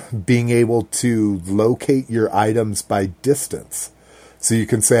being able to locate your items by distance. So you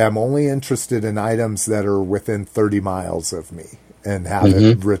can say, I'm only interested in items that are within 30 miles of me and have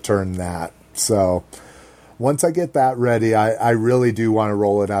it return that. So once I get that ready, I really do want to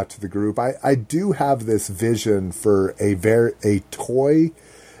roll it out to the group. I do have this vision for a toy,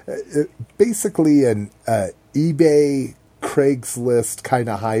 basically an eBay, Craigslist kind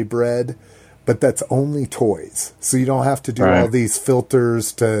of hybrid, but that's only toys. So you don't have to do all these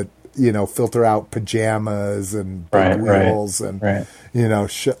filters to, filter out pajamas and big wheels and,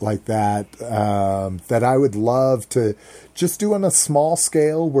 shit like that. That I would love to just do on a small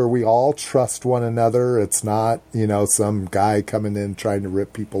scale where we all trust one another. It's not, some guy coming in trying to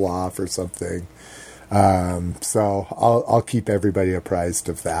rip people off or something. So I'll keep everybody apprised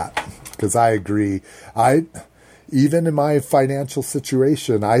of that, because I agree. Even in my financial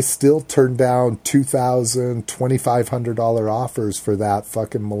situation, I still turn down $2,000, $2,500 offers for that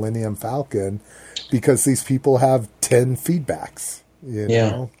fucking Millennium Falcon because these people have 10 feedbacks, you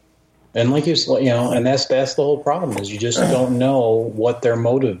know? And like and that's the whole problem is you just don't know what their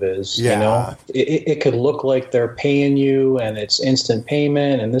motive is. It could look like they're paying you and it's instant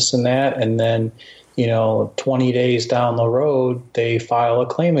payment and this and that, and then 20 days down the road, they file a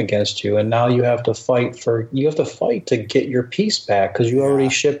claim against you, and now you have to fight to get your piece back because you already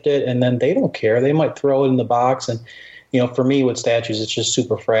shipped it, and then they don't care. They might throw it in the box, and for me with statues, it's just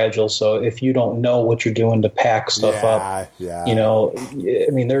super fragile. So if you don't know what you're doing to pack stuff up,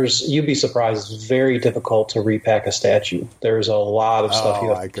 you'd be surprised. It's very difficult to repack a statue. There's a lot of stuff you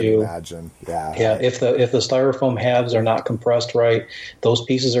have to do. I can imagine. Yeah. If the styrofoam halves are not compressed right, those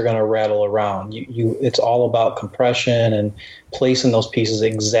pieces are going to rattle around. It's all about compression and placing those pieces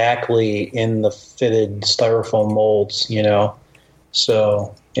exactly in the fitted styrofoam molds.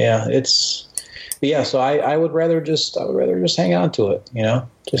 So it's. So I would rather just hang on to it,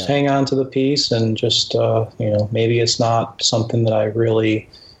 hang on to the piece and just, maybe it's not something that I really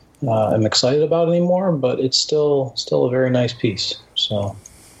am excited about anymore, but it's still a very nice piece. So,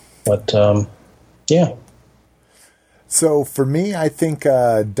 but, So for me, I think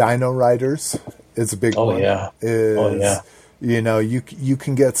Dino Riders is a big one. You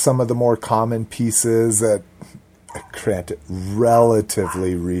can get some of the more common pieces at, granted,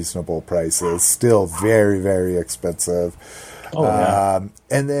 relatively reasonable prices, still very, very expensive. And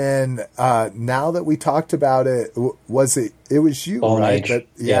then now that we talked about it, it was you, Bone right? Age.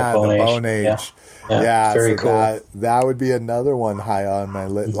 The Bone Age. Yeah, very cool. That would be another one high on my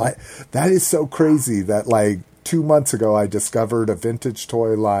list. That is so crazy that 2 months ago I discovered a vintage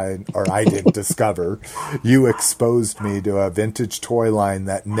toy line, or I didn't discover. You exposed me to a vintage toy line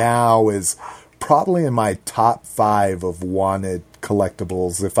that now is probably in my top 5 of wanted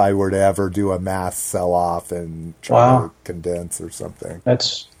collectibles if I were to ever do a mass sell-off and try to condense or something.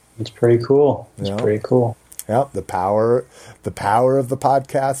 That's pretty cool. It's pretty cool. Yep, the power of the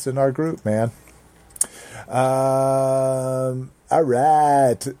podcast in our group, man. All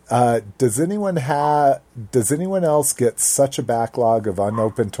right. Does anyone else get such a backlog of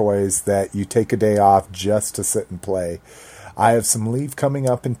unopened toys that you take a day off just to sit and play? I have some leave coming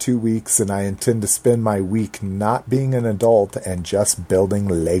up in 2 weeks, and I intend to spend my week not being an adult and just building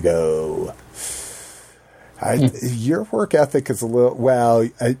Lego. Your work ethic is a little,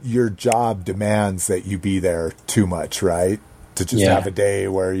 your job demands that you be there too much, right? To just have a day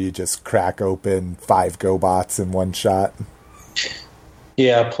where you just crack open 5 GoBots in one shot.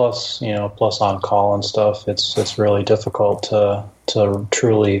 Yeah, plus on call and stuff, it's really difficult to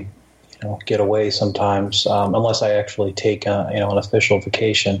truly, get away sometimes, unless I actually take an official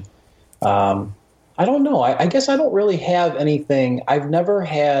vacation. I don't know. I guess I don't really have anything. I've never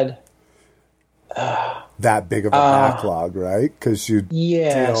had that big of a backlog, right? Because you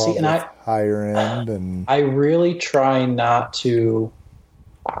deal with higher end, and I really try not to.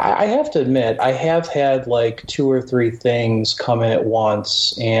 I have to admit, I have had like 2 or 3 things come in at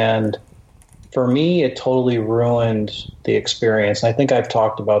once, and for me, it totally ruined the experience. And I think I've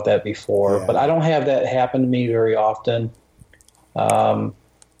talked about that before, but I don't have that happen to me very often.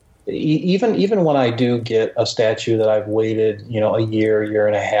 Even when I do get a statue that I've waited, a year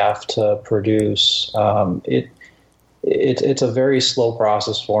and a half to produce, it's a very slow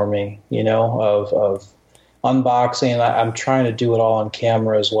process for me, of unboxing. I'm trying to do it all on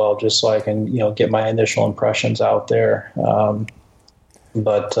camera as well, just so I can, get my initial impressions out there.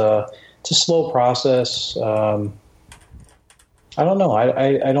 But it's a slow process. I don't know.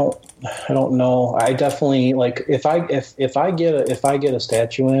 I don't know. I definitely like if I get a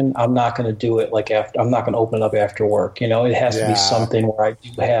statue in, I'm not going to do it I'm not going to open it up after work. It has to be something where I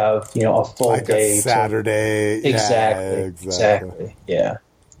do have a full like day. A Saturday. Exactly. Yeah.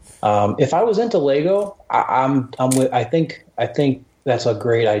 If I was into Lego, I'm with. I think that's a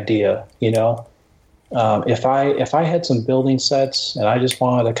great idea. If I had some building sets and I just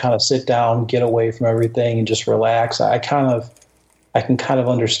wanted to kind of sit down, get away from everything, and just relax, I can kind of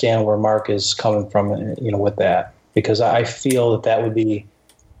understand where Mark is coming from, with that, because I feel that would be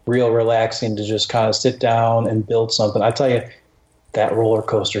real relaxing to just kind of sit down and build something. I tell you, that roller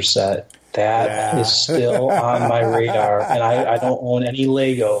coaster set. That is still on my radar, and I don't own any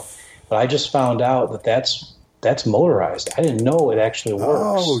Lego, but I just found out that's motorized. I didn't know it actually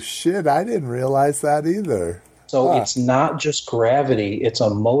works. Oh, shit, I didn't realize that either. So it's not just gravity, it's a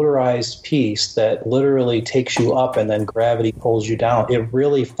motorized piece that literally takes you up and then gravity pulls you down. It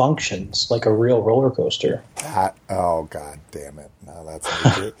really functions like a real roller coaster. Oh, God damn it. No,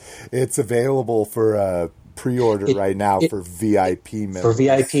 that's it's available for pre-order right now for VIP members. For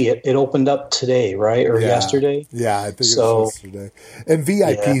VIP, it opened up today, right? Or yesterday? Yeah, I think it was yesterday. And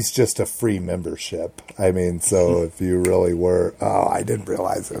VIP is just a free membership. I mean, so if you really were... Oh, I didn't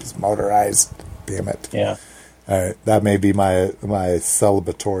realize it was motorized. Damn it. Yeah. All right, that may be my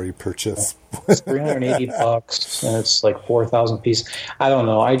celebratory purchase. It's $380, and it's like 4,000 pieces. I don't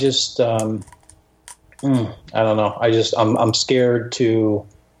know. I just... I don't know. I'm scared to...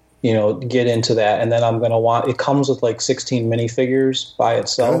 get into that, and then I'm going to want. It comes with like 16 minifigures by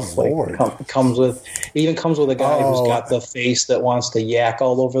itself. It comes with a guy who's got the face that wants to yak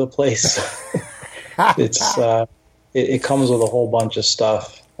all over the place. It comes with a whole bunch of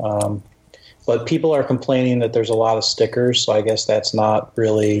stuff. But people are complaining that there's a lot of stickers, so I guess that's not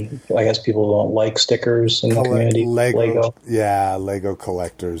really. I guess people don't like stickers in the community. Lego. Yeah, Lego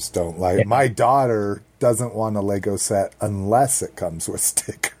collectors don't like. Yeah. My daughter doesn't want a Lego set unless it comes with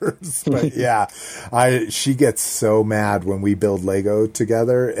stickers. But yeah, she gets so mad when we build Lego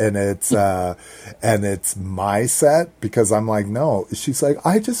together, and it's my set, because I'm like, no. She's like,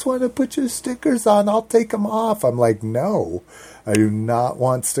 I just want to put your stickers on. I'll take them off. I'm like, no, I do not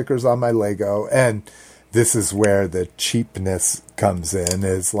want stickers on my Lego. And this is where the cheapness comes in,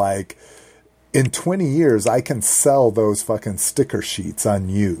 is like, in 20 years, I can sell those fucking sticker sheets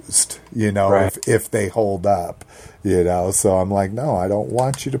unused, right. if they hold up, So I'm like, no, I don't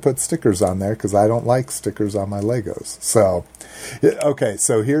want you to put stickers on there because I don't like stickers on my Legos. So, okay,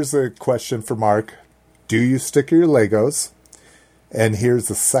 so here's a question for Mark. Do you sticker your Legos? And here's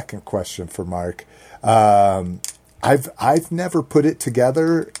the second question for Mark. I've never put it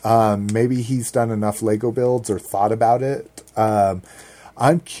together. Maybe he's done enough Lego builds or thought about it.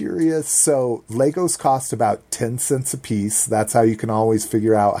 I'm curious. So Legos cost about 10 cents a piece. That's how you can always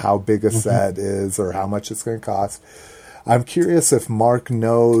figure out how big a set is or how much it's going to cost. I'm curious if Mark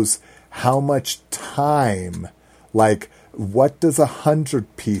knows how much time, like, what does a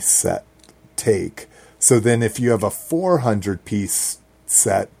 100-piece set take? So then if you have a 400-piece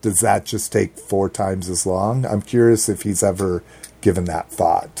set, does that just take 4 times as long? I'm curious if he's ever given that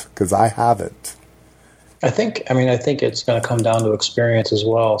thought, because I haven't. I think it's going to come down to experience as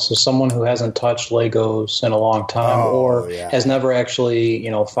well. So someone who hasn't touched Legos in a long time has never actually,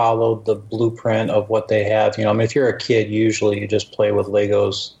 followed the blueprint of what they have. If you're a kid, usually you just play with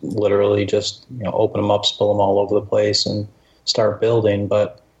Legos, literally just, open them up, spill them all over the place and start building.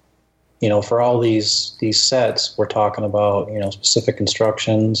 But, for all these sets, we're talking about, specific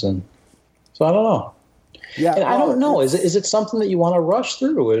instructions. And so I don't know. Yeah, and I don't know. Is it something that you want to rush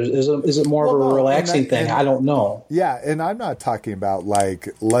through? Is it more of a relaxing thing? I don't know. Yeah, and I'm not talking about, like,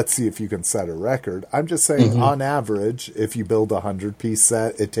 let's see if you can set a record. I'm just saying, on average, if you build a 100-piece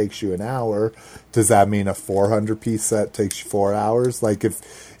set, it takes you an hour. Does that mean a 400-piece set takes you 4 hours? Like,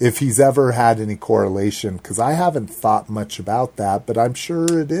 if he's ever had any correlation, because I haven't thought much about that, but I'm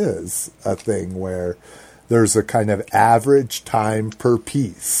sure it is a thing where there's a kind of average time per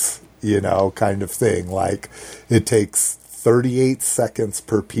piece, kind of thing. Like, it takes 38 seconds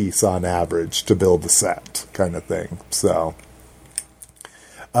per piece on average to build a set, kind of thing. So,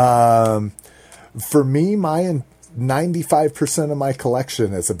 for me, my 95% of my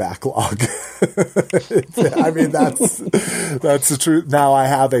collection is a backlog. I mean, that's the truth. Now, I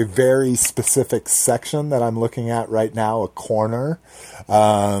have a very specific section that I'm looking at right now, a corner.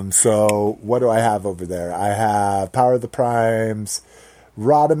 So what do I have over there? I have Power of the Primes,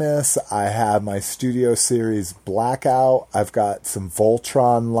 Rodimus. I have my Studio Series Blackout. I've got some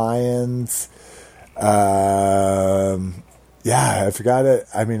Voltron Lions. Yeah, I forgot it.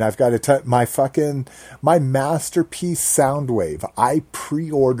 I mean, I've got my Masterpiece Soundwave. I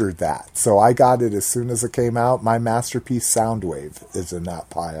pre-ordered that. So I got it as soon as it came out. My Masterpiece Soundwave is in that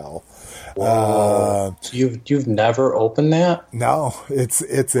pile. So you've never opened that? No, it's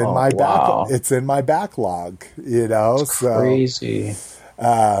in my back. It's in my backlog, It's so crazy.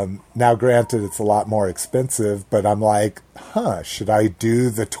 Now, granted, it's a lot more expensive, but I'm like, should I do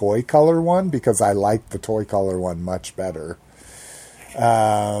the toy color one? Because I like the toy color one much better.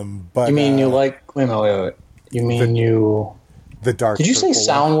 But you mean you like? Wait. You mean the dark? Did you say purple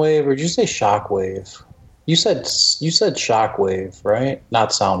Soundwave or did you say Shockwave? You said Shockwave, right?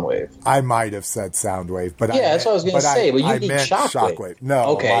 Not Soundwave. I might have said Soundwave, but that's what I was going to say. But you meant Shockwave.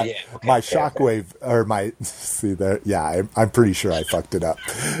 No, okay, my Shockwave or my see there. Yeah, I'm pretty sure I fucked it up.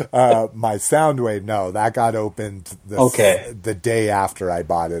 My Soundwave, no, that got opened the day after I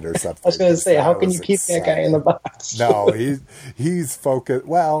bought it or something. I was going to say, how can you keep that guy in the box? No, he's focused.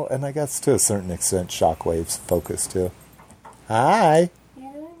 Well, and I guess to a certain extent, Shockwave's focused too. Hi.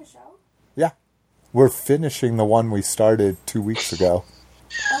 Yeah. We're finishing the one we started 2 weeks ago.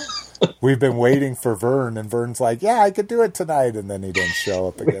 We've been waiting for Vern, and Vern's like, yeah, I could do it tonight, and then he didn't show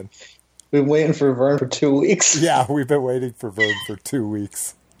up again. We've been waiting for Vern for 2 weeks? Yeah, we've been waiting for Vern for 2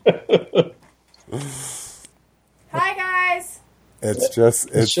 weeks. Hi, guys! It's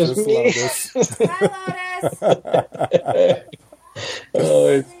just me. Lotus. Hi, Lotus! Oh,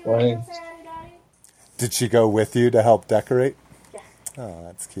 it's funny. Did she go with you to help decorate? Yeah. Oh,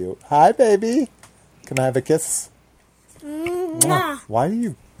 that's cute. Hi, baby. Can I have a kiss? Mwah. Why do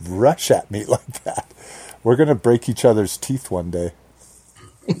you rush at me like that? We're going to break each other's teeth one day.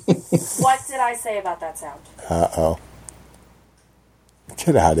 What did I say about that sound? Uh-oh.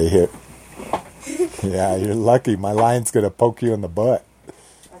 Get out of here. Yeah, you're lucky. My lion's going to poke you in the butt.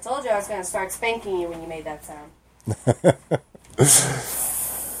 I told you I was going to start spanking you when you made that sound.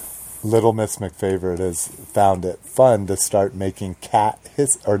 Little Miss McFavorite has found it fun to start making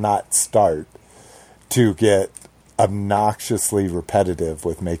to get obnoxiously repetitive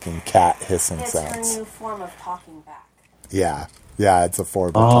with making cat hissing It's sounds. her new form of talking back. Yeah, it's a form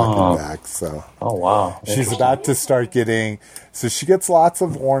of talking back. So, oh wow, she's about to start getting. So she gets lots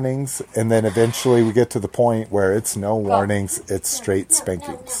of warnings, and then eventually we get to the point where it's no warnings; it's straight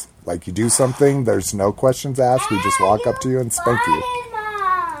spankings. Like you do something, there's no questions asked. We just walk up to you and spank you.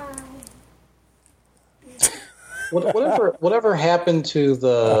 Whatever happened to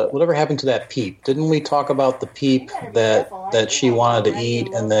that Peep? Didn't we talk about the Peep that she wanted to eat,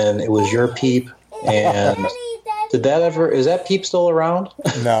 and then it was your Peep? And is that Peep still around?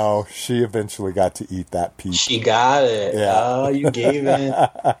 No, she eventually got to eat that Peep. She got it. Yeah. Oh, you gave in.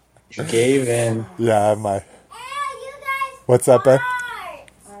 You gave in. Yeah, What's up, Ben? I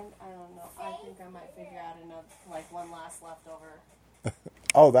don't know. I think I might figure out one last leftover.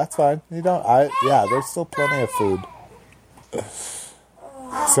 Oh, that's fine. There's still plenty of food.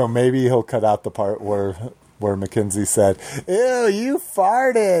 So maybe he'll cut out the part where where Mackenzie said, "Ew, you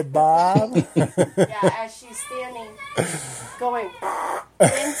farted, Bob." Yeah, as she's standing, going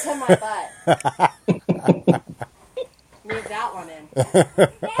into my butt. Leave that one in.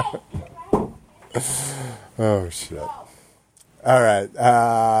 Oh shit! All right.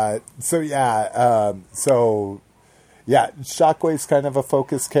 So Shockwave's kind of a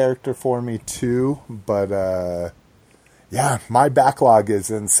focus character for me too, but yeah, my backlog is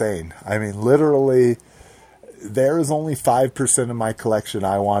insane. I mean, literally, there is only 5% of my collection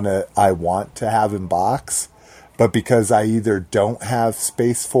I want to have in box, but because I either don't have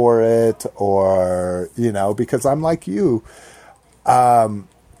space for it, or because I'm like you.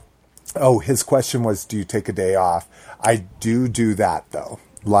 His question was, do you take a day off? I do that though.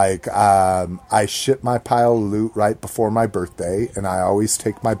 Like, I ship my pile of loot right before my birthday, and I always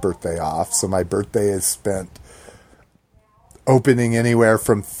take my birthday off. So my birthday is spent opening anywhere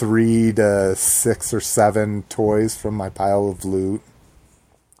from 3 to 6 or 7 toys from my pile of loot.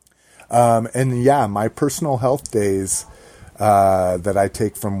 And yeah, my personal health days, that I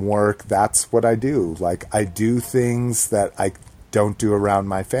take from work, that's what I do. Like, I do things that I don't do around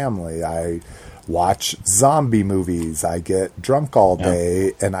my family. I watch zombie movies. I get drunk all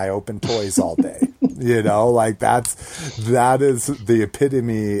day, and I open toys all day. Like that is the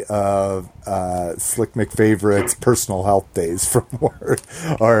epitome of Slick McFavorite's personal health days from work,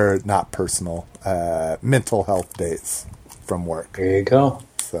 or not personal, mental health days from work. There you go.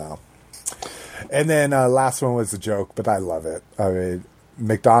 So, and then last one was a joke, but I love it. I mean,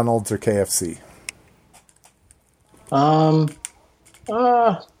 McDonald's or KFC? I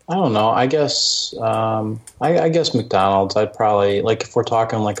don't know. I guess I guess McDonald's. I'd probably, like, if we're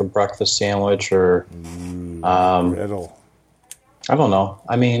talking like a breakfast sandwich or Riddle. I don't know.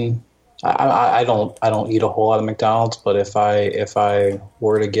 I mean, I don't eat a whole lot of McDonald's, but if I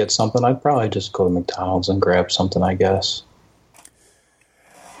were to get something, I'd probably just go to McDonald's and grab something, I guess.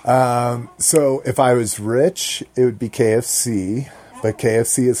 So if I was rich, it would be KFC, but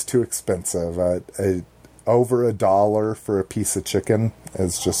KFC is too expensive. Over $1 for a piece of chicken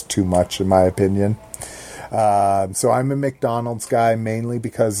is just too much, in my opinion. So I'm a McDonald's guy mainly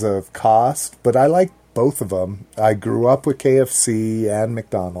because of cost, but I like both of them. I grew up with KFC and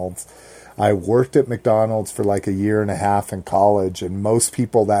McDonald's. I worked at McDonald's for like a year and a half in college, and most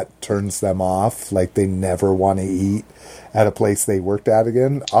people, that turns them off. Like, they never want to eat at a place they worked at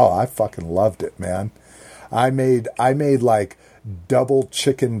again. Oh, I fucking loved it, man. I made like double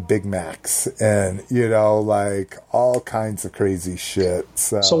chicken Big Macs, and like all kinds of crazy shit.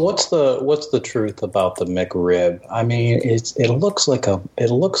 So what's the truth about the McRib? I mean, it looks like a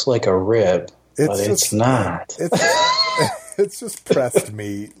rib, but it's not. It's just pressed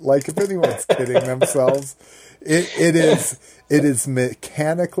meat. Like, if anyone's kidding themselves, it is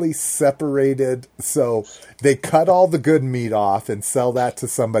mechanically separated. So they cut all the good meat off and sell that to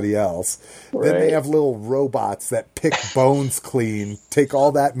somebody else. Right. Then they have little robots that pick bones clean, take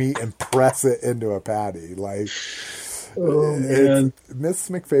all that meat and press it into a patty. Like, oh man, Miss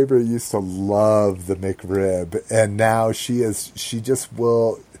McFavorite used to love the McRib, and now she just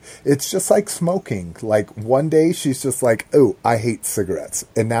will. It's just like smoking. Like, one day she's just like, "Oh, I hate cigarettes,"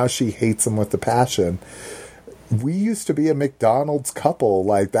 and now she hates them with a passion. We used to be a McDonald's couple.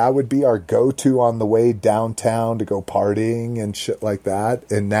 Like, that would be our go-to on the way downtown to go partying and shit like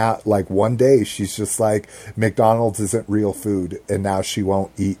that. And now, like, one day she's just like, McDonald's isn't real food, and now she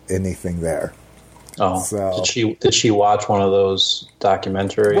won't eat anything there. Oh, so, did she watch one of those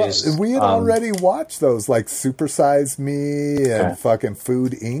documentaries? Well, we had already watched those, like Super Size Me and fucking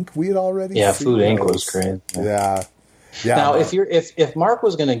Food Inc. We had already seen Food those. Inc. was great. Yeah. Now, if Mark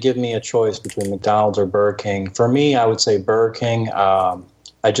was going to give me a choice between McDonald's or Burger King, for me, I would say Burger King.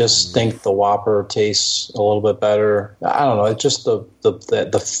 I just think the Whopper tastes a little bit better. I don't know. It's just the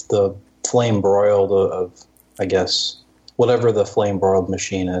flame broiled of, I guess, whatever the flame broiled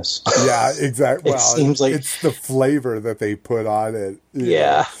machine is. Yeah, exactly. It seems like it's the flavor that they put on it.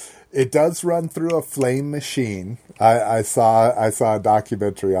 Yeah. It does run through a flame machine. I saw a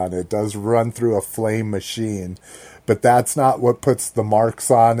documentary on it. It does run through a flame machine, but that's not what puts the marks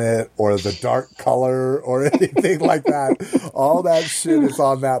on it or the dark color or anything like that. All that shit is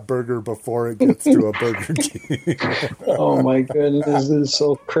on that burger before it gets to a Burger King. Oh my goodness, this is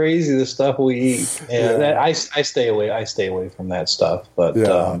so crazy, the stuff we eat. Yeah. I stay away from that stuff. But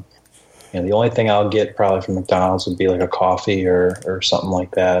the only thing I'll get probably from McDonald's would be like a coffee or something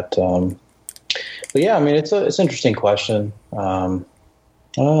like that. But yeah, I mean, it's an interesting question. I don't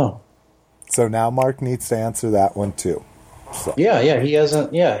know. So now Mark needs to answer that one too. So. Yeah, he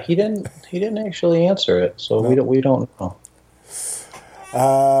hasn't. Yeah, he didn't actually answer it, so no. we don't know.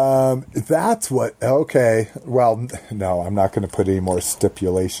 That's what. Okay. Well, no, I'm not going to put any more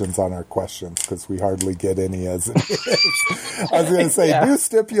stipulations on our questions because we hardly get any as it is. I was going to say, new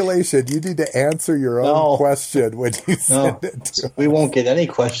stipulation. You need to answer your own question when you send it to us. We won't get any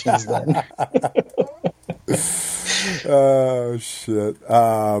questions then. Oh, shit.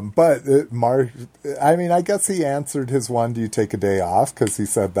 But Mark, I mean, I guess he answered his one, do you take a day off? Because he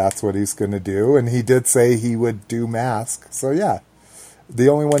said that's what he's going to do. And he did say he would do Mask. So, yeah. The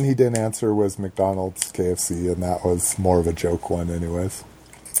only one he didn't answer was McDonald's, KFC, and that was more of a joke one anyways.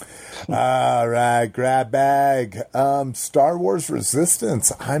 All right, grab bag. Star Wars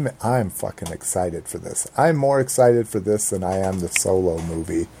Resistance. I'm fucking excited for this. I'm more excited for this than I am the Solo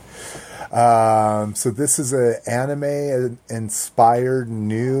movie. So this is an anime-inspired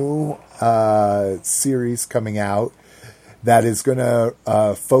new series coming out that is going to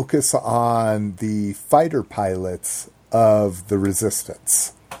focus on the fighter pilots of the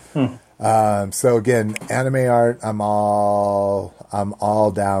Resistance. So again, anime art. I'm all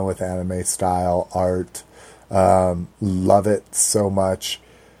down with anime style art. Love it so much.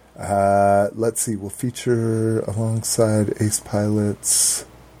 Let's see. We'll feature alongside Ace Pilots.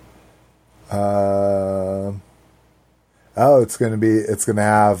 It's going to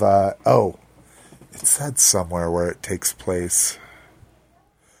have, it said somewhere where it takes place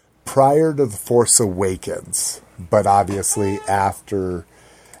prior to The Force Awakens, but obviously after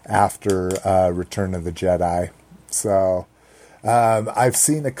Return of the Jedi. So, I've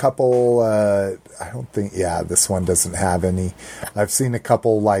seen a couple, this one doesn't have any. I've seen a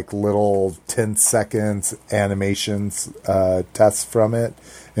couple like little 10 seconds animations, tests from it,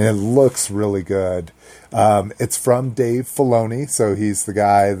 and it looks really good. It's from Dave Filoni, so he's the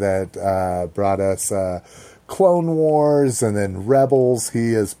guy that brought us Clone Wars and then Rebels.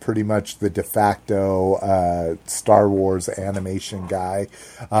 He is pretty much the de facto Star Wars animation guy.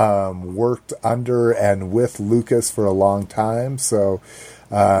 Worked under and with Lucas for a long time, so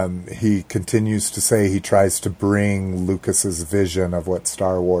he continues to say he tries to bring Lucas's vision of what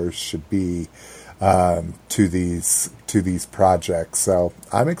Star Wars should be to these projects. So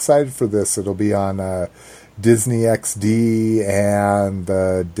I'm excited for this. It'll be on Disney XD and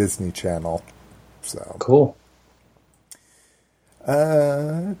the Disney Channel. So cool.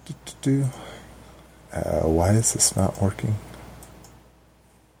 Why is this not working?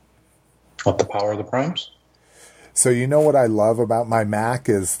 What, the power of the primes? So you know what I love about my Mac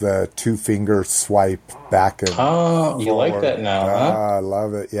is the 2-finger swipe back and forward. You like that now, huh? I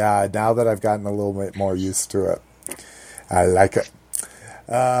love it. Yeah, now that I've gotten a little bit more used to it, I like it.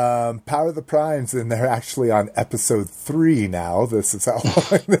 Power of the Primes, and they're actually on episode 3 now. This is how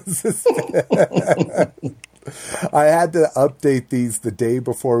long this is. I had to update these the day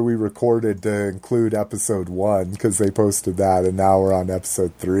before we recorded to include episode 1 because they posted that, and now we're on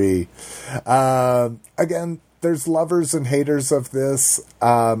episode 3. Again, there's lovers and haters of this.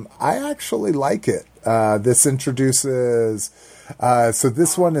 I actually like it. This introduces... so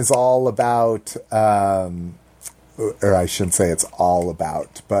this one is all about... or I shouldn't say it's all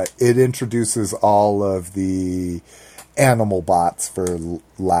about, but it introduces all of the animal bots, for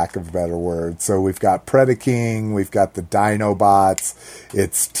lack of a better word. So we've got Predaking, we've got the Dinobots,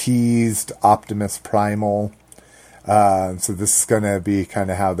 it's teased Optimus Primal. So this is going to be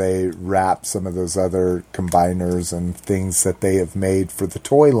kind of how they wrap some of those other combiners and things that they have made for the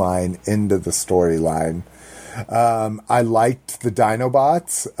toy line into the storyline. I liked the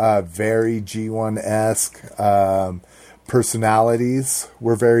Dinobots, very G1-esque. Personalities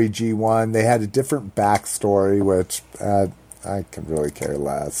were very G1. They had a different backstory, which I can really care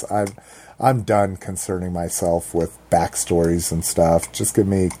less. I'm done concerning myself with backstories and stuff. Just give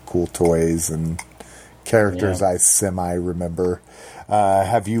me cool toys and characters I semi-remember.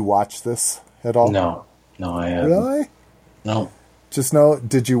 Have you watched this at all? No, I haven't. Really? No.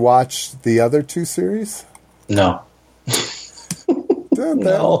 Did you watch the other 2 series? No. Dude,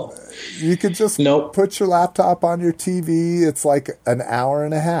 no. You could just put your laptop on your TV. It's like an hour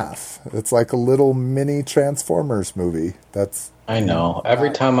and a half. It's like a little mini Transformers movie. I know.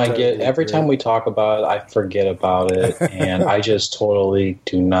 Every time we talk about it, I forget about it, and I just totally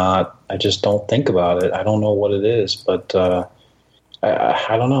I just don't think about it. I don't know what it is, but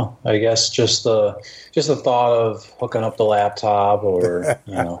I don't know. I guess just the thought of hooking up the laptop or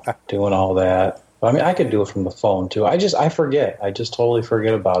doing all that. I mean, I could do it from the phone too. I forget. I just totally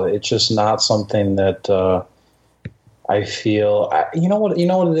forget about it. It's just not something that I feel. You know what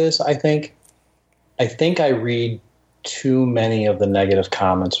it is? I think I read too many of the negative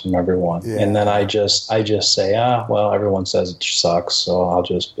comments from everyone. Yeah. And then I just say, well, everyone says it sucks, so I'll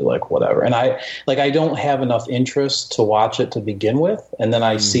just be like, whatever. And I don't have enough interest to watch it to begin with. And then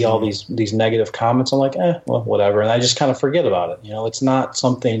I see all these negative comments. I'm like, well, whatever. And I just kind of forget about it. It's not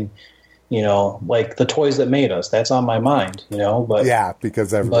something, like the toys that made us. That's on my mind, but yeah,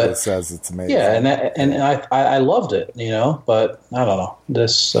 because everybody says it's amazing. Yeah. And I loved it, but I don't know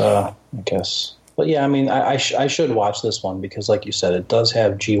this, I guess. But yeah, I mean, I should watch this one because, like you said, it does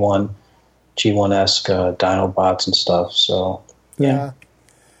have G1-esque Dinobots and stuff. So yeah.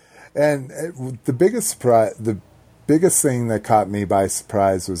 And the biggest thing that caught me by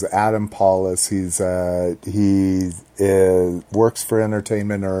surprise was Adam Paulus. He works for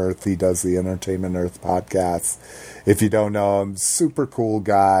Entertainment Earth. He does the Entertainment Earth podcast. If you don't know him, super cool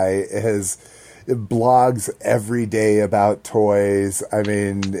guy. His blogs every day about toys. I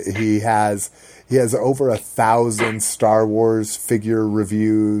mean, he has over 1,000 Star Wars figure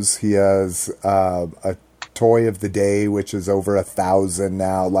reviews. He has a toy of the day, which is over 1,000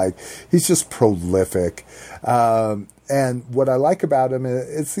 now. Like, he's just prolific. And what I like about him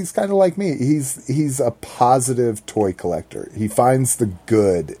is he's kind of like me. He's a positive toy collector. He finds the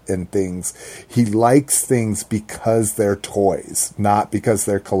good in things. He likes things because they're toys, not because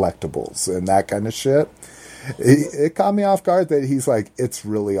they're collectibles and that kind of shit. It caught me off guard that he's like, it's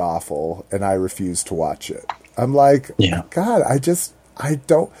really awful, and I refuse to watch it. I'm like, God, I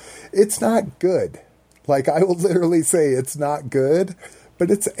don't, it's not good. Like, I will literally say it's not good, but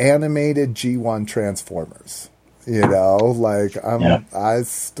it's animated G1 Transformers. Like, I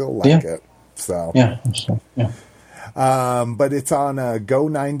still like it. So, yeah. But it's on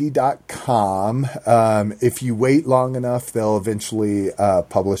go90.com. If you wait long enough, they'll eventually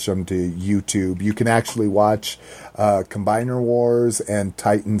publish them to YouTube. You can actually watch Combiner Wars and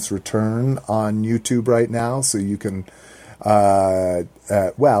Titans Return on YouTube right now. So you can, even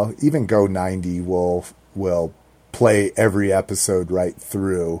Go90 will play every episode right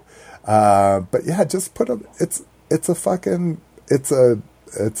through. But yeah, just put them. It's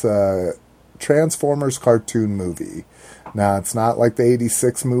a Transformers cartoon movie. Now, it's not like the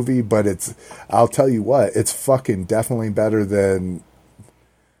 86 movie, but I'll tell you what, it's fucking definitely better than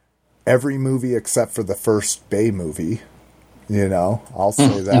every movie except for the first Bay movie. I'll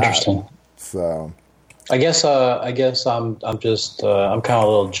say that. Interesting. So, I guess I'm just I'm kind of a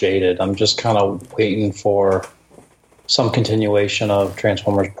little jaded. I'm just kind of waiting for some continuation of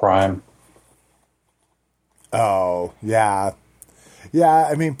Transformers Prime. Oh, yeah. Yeah,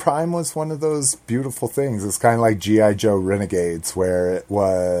 I mean, Prime was one of those beautiful things. It's kind of like G.I. Joe Renegades, where it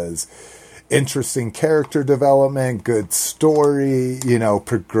was interesting character development, good story,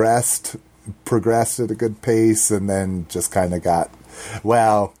 progressed at a good pace, and then just kind of got,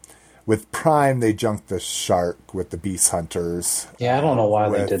 with Prime, they jumped the shark with the Beast Hunters. Yeah, I don't know why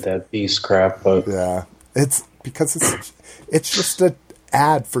they did that Beast crap, but... Yeah, it's because it's just a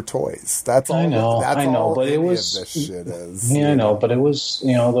ad for toys. That's all. I know, but it was. This shit is. Yeah, I know, but it was.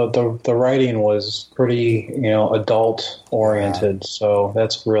 The writing was pretty, adult oriented. Yeah. So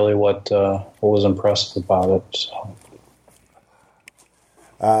that's really what was impressive about it. So.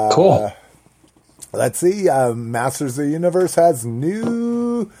 Cool. Let's see. Masters of the Universe has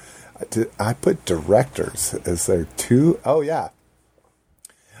new. I put directors. Is there two? Oh yeah.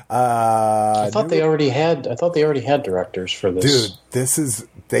 I thought they already had directors for this. Dude,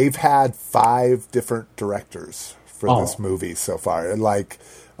 they've had 5 different directors for this movie so far. Like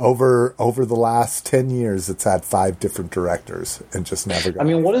over the last 10 years, it's had 5 different directors and just never got. I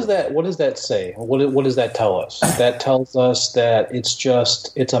mean, what does that say? What does that tell us? That tells us that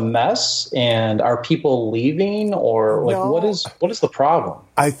it's a mess, and are people leaving, or like what is the problem?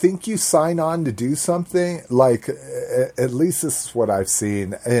 I think you sign on to do something, like, at least this is what I've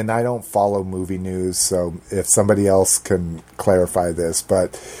seen, and I don't follow movie news, so if somebody else can clarify this,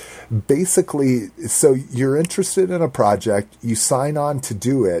 but basically, so you're interested in a project, you sign on to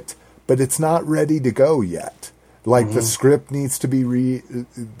do it, but it's not ready to go yet. Like, the script needs to be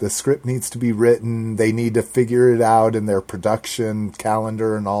written, they need to figure it out in their production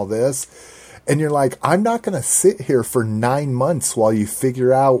calendar and all this. And you're like, I'm not going to sit here for 9 months while you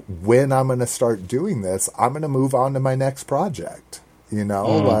figure out when I'm going to start doing this. I'm going to move on to my next project.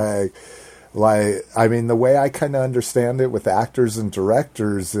 Like, I mean, the way I kind of understand it with actors and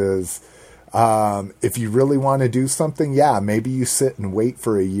directors is, if you really want to do something, maybe you sit and wait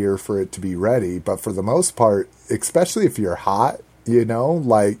for a year for it to be ready. But for the most part, especially if you're hot,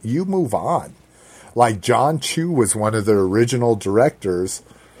 like, you move on. Like, John Chu was one of the original directors,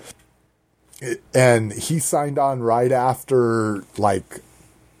 and he signed on right after, like,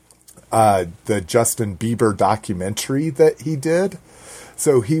 the Justin Bieber documentary that he did.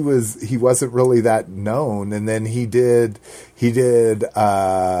 So he wasn't really that known, and then he did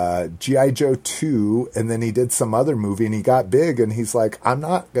G.I. Joe 2, and then he did some other movie, and he got big, and he's like, I'm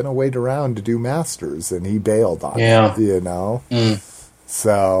not gonna wait around to do Masters, and he bailed on it, you know.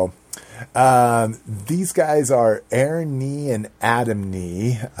 So these guys are Aaron Nee and Adam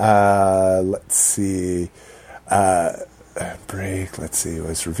Nee. Let's see. Break. Let's see. It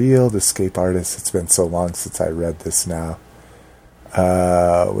was revealed. Escape Artist. It's been so long since I read this now.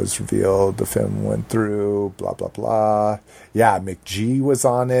 Was revealed. The film went through. Blah blah blah. Yeah, McG was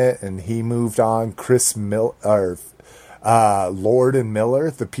on it, and he moved on. Lord and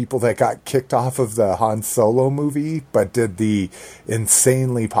Miller, the people that got kicked off of the Han Solo movie, but did the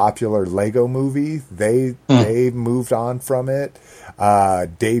insanely popular Lego movie. They moved on from it.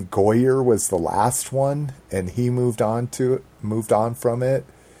 Dave Goyer was the last one, and he moved on from it.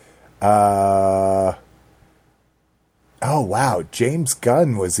 Oh wow, James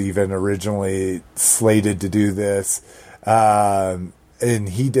Gunn was even originally slated to do this, and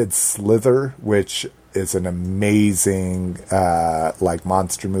he did Slither, which is an amazing like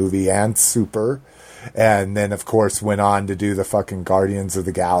monster movie, and Super, and then of course went on to do the fucking Guardians of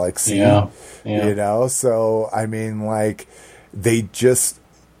the Galaxy. Yeah. You know, so I mean, like, they just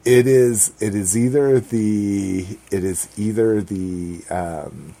it is either the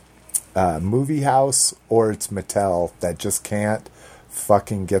movie house or it's Mattel that just can't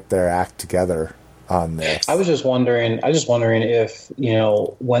fucking get their act together on this. I was just wondering if, you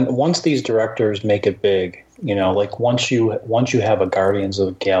know, once these directors make it big, you know, like once you have a Guardians of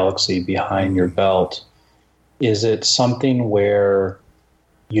the Galaxy behind your belt, is it something where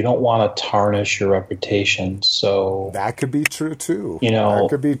you don't want to tarnish your reputation? So that could be true too. You know, that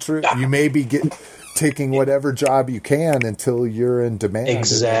could be true. You may be taking whatever job you can until you're in demand.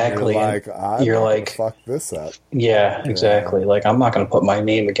 Exactly. You're like, fuck this up. Yeah, exactly. Like, I'm not going to put my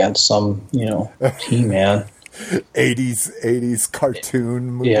name against some, you know, He-Man. 80s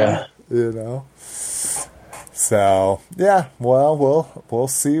cartoon movie. Yeah. You know? So, yeah, well, we'll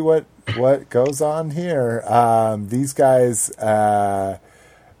see what goes on here. These guys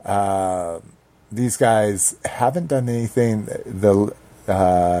haven't done anything.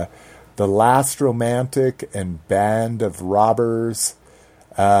 The Last Romantic and Band of Robbers,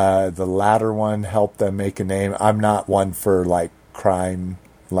 the latter one helped them make a name. I'm not one for like crime,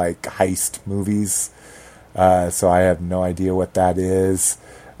 like heist movies, so I have no idea what that is.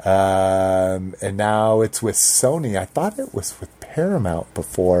 And now it's with Sony. I thought it was with Paramount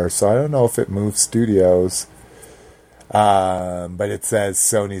before, so I don't know if it moved studios. But it says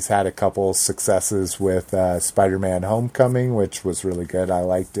Sony's had a couple successes with Spider-Man Homecoming, which was really good. I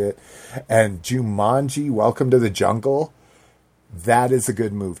liked it. And Jumanji, Welcome to the Jungle, that is a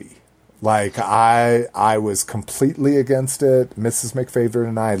good movie. Like, I was completely against it. Mrs. McFavorite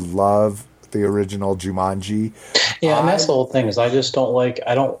and I love the original Jumanji. Yeah, and that's the whole thing, is I just don't like,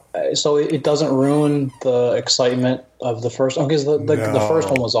 so it doesn't ruin the excitement of the first one, because the first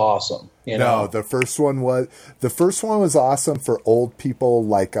one was awesome. You know? No, the first one was awesome for old people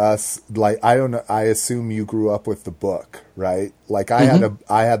like us. Like, I don't know, I assume you grew up with the book, right? Like, I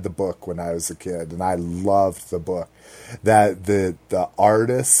had the book when I was a kid, and I loved the book. That the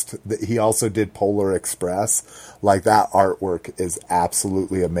artist, he also did Polar Express. Like, that artwork is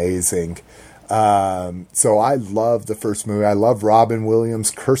absolutely amazing. So I love the first movie. I love Robin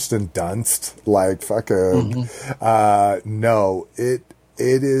Williams, Kirsten Dunst. Like, fucking, no, it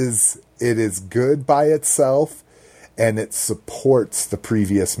is good by itself, and it supports the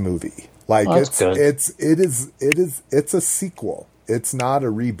previous movie. Like, it's a sequel. It's not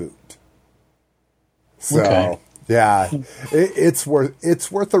a reboot. So. Okay. Yeah, it's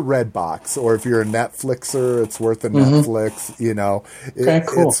worth a red box, or if you're a Netflixer, it's worth a Netflix. You know,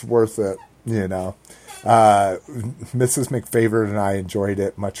 it's worth it. You know, Mrs. McFavorite and I enjoyed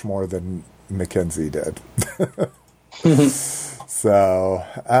it much more than Mackenzie did. So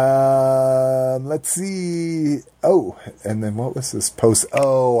let's see. Oh, and then what was this post?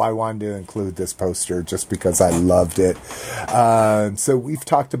 Oh, I wanted to include this poster just because I loved it. So we've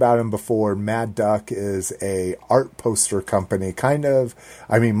talked about him before. Mad Duck is a art poster company. Kind of,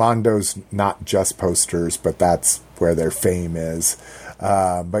 I mean, Mondo's not just posters, but that's where their fame is.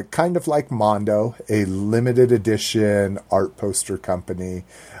 But kind of like Mondo, a limited edition art poster company.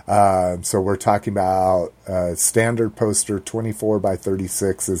 So we're talking about standard poster 24 by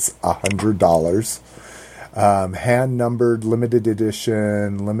 36 is $100. Hand numbered, limited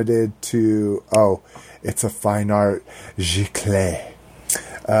edition, limited to, it's a fine art giclée.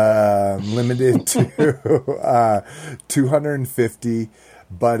 Limited to 250.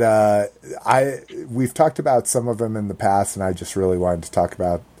 But we've talked about some of them in the past, and I just really wanted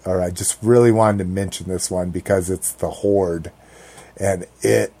to mention this one because it's the Horde, and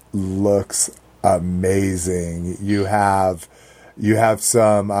it looks amazing. You have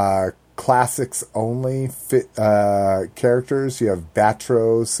some classics only characters. You have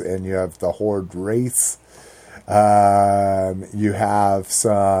Batros, and you have the Horde race. You have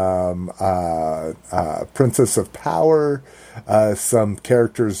some Princess of Power, some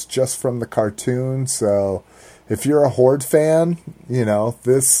characters just from the cartoon. So if you're a Horde fan,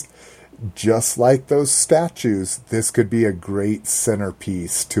 this, just like those statues, this could be a great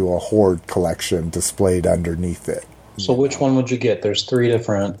centerpiece to a Horde collection displayed underneath it. So which one would you get? There's three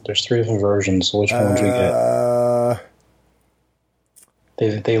different versions. So which one would you get?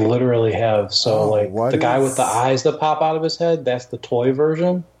 They literally have the guy with the eyes that pop out of his head. That's the toy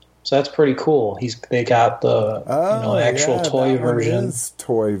version. So that's pretty cool. They got the actual toy version. Is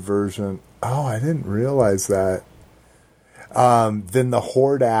toy version. Oh, I didn't realize that. Then the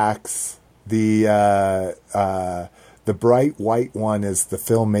Horde axe, the bright white one is the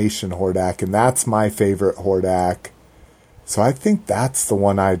Filmation Hordak, and that's my favorite Hordak. So I think that's the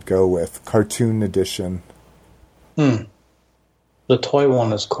one I'd go with, cartoon edition. The toy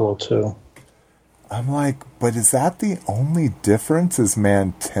one is cool too. I'm like, but is that the only difference? Is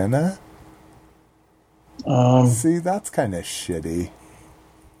Mantenna? See, that's kind of shitty.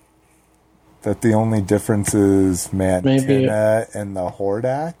 That the only difference is Mantenna and the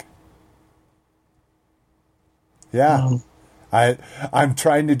Hordak? Yeah. I'm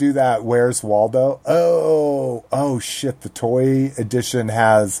trying to do that. Where's Waldo? Oh shit. The toy edition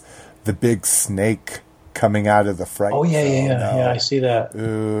has the big snake coming out of the fright. Oh, yeah, I see that.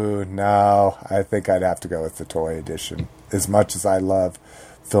 Ooh, no. I think I'd have to go with the toy edition. As much as I love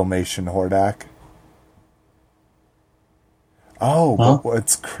Filmation Hordak. Oh, but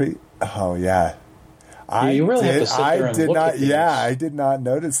what's crazy? Oh, yeah. You really have to sit there and look at these. Yeah, I did not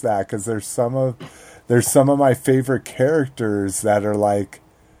notice that because there's some of my favorite characters that are like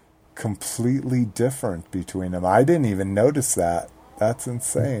completely different between them. I didn't even notice that. That's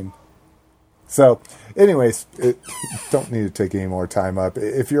insane. So, anyways, don't need to take any more time up.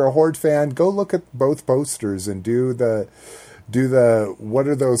 If you're a Horde fan, go look at both posters and do the what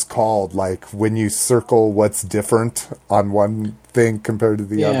are those called? Like when you circle what's different on one thing compared to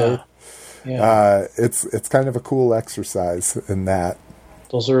the other. Yeah. It's kind of a cool exercise in that.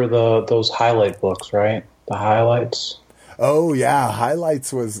 Those are those highlight books, right? The highlights. Oh yeah,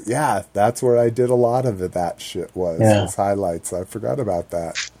 highlights was that's where I did a lot of it. That shit was highlights. I forgot about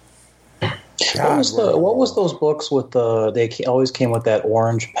that. God, what was those books with they always came with that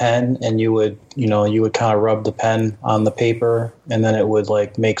orange pen, and you would kind of rub the pen on the paper, and then it would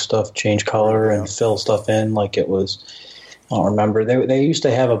like make stuff change color and fill stuff in like it was. I don't remember. They used to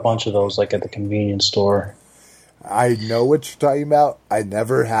have a bunch of those like at the convenience store. I know what you're talking about. I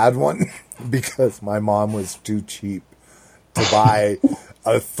never had one because my mom was too cheap to buy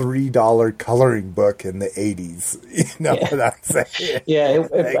a $3 coloring book in the 80s. You know what I'm saying? Yeah,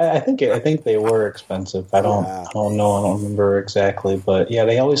 I think they were expensive. I don't know. I don't remember exactly, but yeah,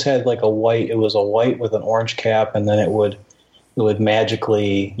 they always had like a white. It was a white with an orange cap, and then it would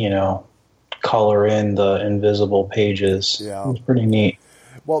magically, color in the invisible pages. Yeah, it was pretty neat.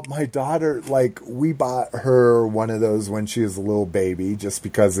 Well, my daughter, we bought her one of those when she was a little baby, just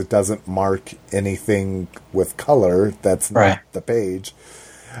because it doesn't mark anything with color. That's not the page.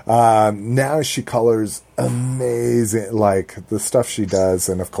 Now she colors amazing, like the stuff she does.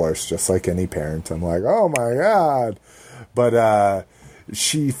 And of course, just like any parent, I'm like, oh my God. But,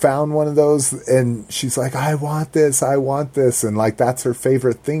 she found one of those and she's like, I want this. And like, that's her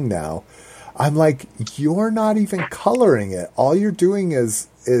favorite thing now. I'm like, you're not even coloring it. All you're doing is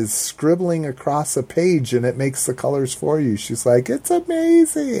scribbling across a page and it makes the colors for you. She's like, it's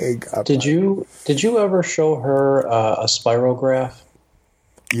amazing. Did you ever show her a spirograph?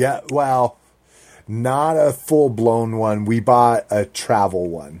 Yeah, well, not a full-blown one. We bought a travel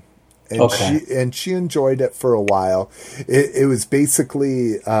one. And she enjoyed it for a while. It was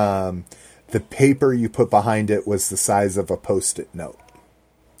basically the paper you put behind it was the size of a Post-it note.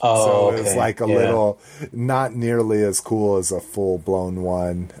 Oh, so it was like a little, not nearly as cool as a full-blown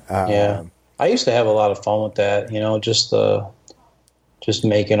one. I used to have a lot of fun with that. Just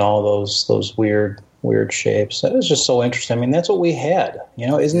making all those weird shapes. That was just so interesting. I mean, that's what we had.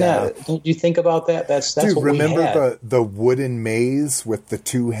 Isn't that? Don't you think about that? That's Dude, what we had. Remember the wooden maze with the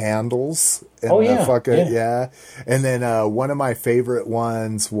two handles? And then one of my favorite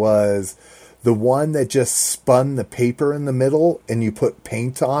ones was the one that just spun the paper in the middle and you put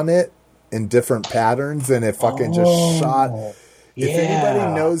paint on it in different patterns and it fucking just shot. If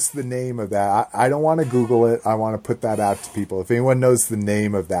anybody knows the name of that, I don't want to Google it. I want to put that out to people. If anyone knows the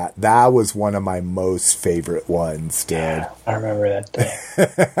name of that, that was one of my most favorite ones, dude. Yeah, I remember that thing.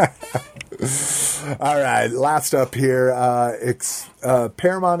 All right, last up here,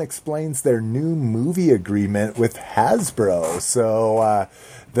 Paramount explains their new movie agreement with Hasbro. So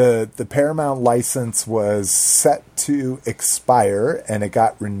the Paramount license was set to expire, and it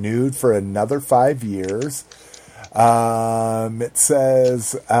got renewed for another 5 years. It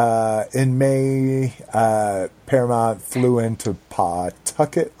says in May, Paramount flew into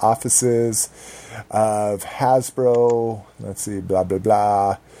Pawtucket offices of Hasbro. Let's see, blah, blah,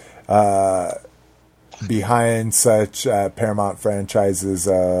 blah. Behind such Paramount franchises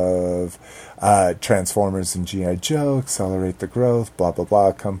of Transformers and G.I. Joe, accelerate the growth, blah, blah,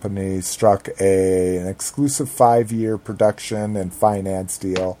 blah. Company struck an exclusive 5-year production and finance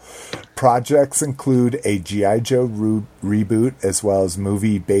deal. Projects include a G.I. Joe reboot, as well as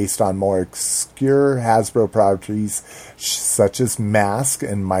movie based on more obscure Hasbro properties, such as Mask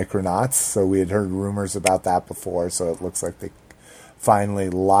and Micronauts. So we had heard rumors about that before, so it looks like they finally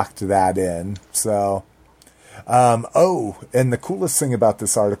locked that in. So... and the coolest thing about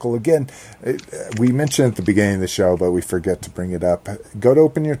this article, again, we mentioned at the beginning of the show, but we forget to bring it up. Go to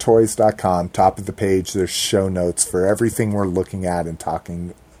openyourtoys.com, top of the page, there's show notes for everything we're looking at and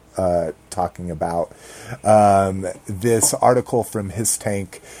talking about. This article from His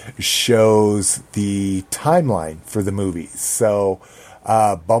Tank shows the timeline for the movies. So,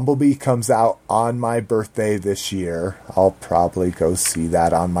 Bumblebee comes out on my birthday this year. I'll probably go see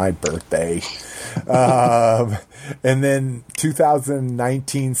that on my birthday. And then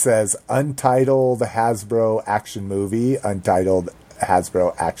 2019 says Untitled Hasbro Action Movie, Untitled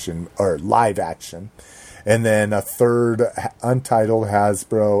Hasbro Action or Live Action. And then a third Untitled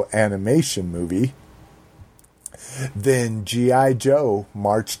Hasbro Animation Movie. Then G.I. Joe,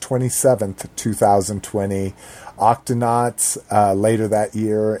 March 27th, 2020. Octonauts later that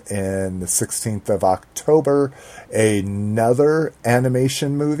year, in the 16th of October, another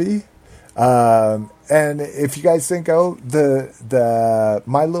animation movie. And if you guys think, the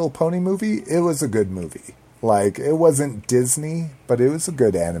My Little Pony movie, it was a good movie. Like, it wasn't Disney, but it was a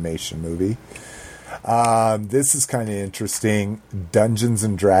good animation movie. This is kind of interesting. Dungeons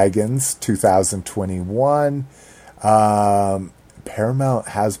and Dragons 2021. Paramount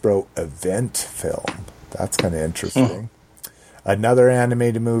Hasbro event film. That's kind of interesting. Another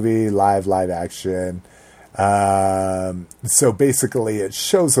animated movie, live action. So basically it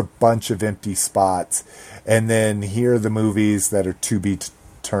shows a bunch of empty spots. And then here are the movies that are to be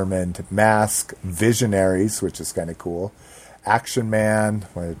determined. Mask, Visionaries, which is kind of cool. Action Man,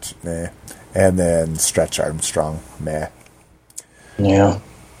 which, meh. And then Stretch Armstrong, meh. Yeah.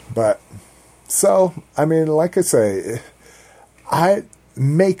 But, so, I mean, like I say, I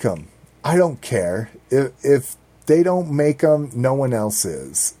make them. I don't care. If they don't make them, no one else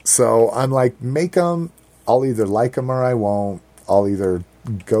is. So I'm like, make them. I'll either like them or I won't. I'll either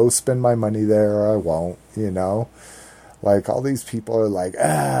go spend my money there or I won't, you know. Like, all these people are like,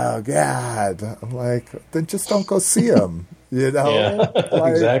 oh, God. I'm like, then just don't go see them, you know. Yeah,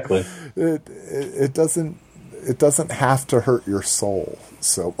 like, exactly. It doesn't have to hurt your soul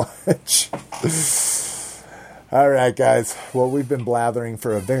so much. All right, guys. Well, we've been blathering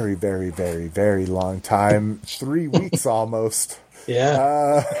for a very, very, very, very long time. 3 weeks almost.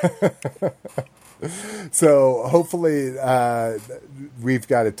 Yeah. So hopefully we've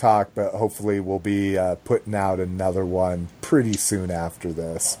got to talk, but hopefully we'll be putting out another one pretty soon after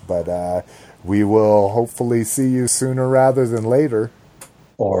this. But we will hopefully see you sooner rather than later.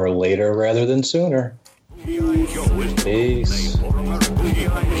 Or later rather than sooner. Peace.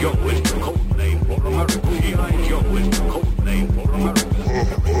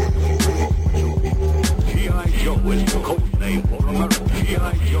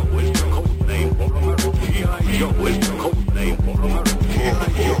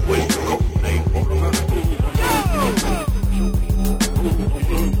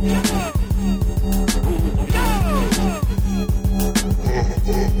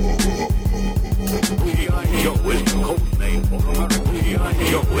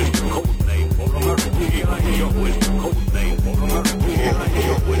 Joe is the code name.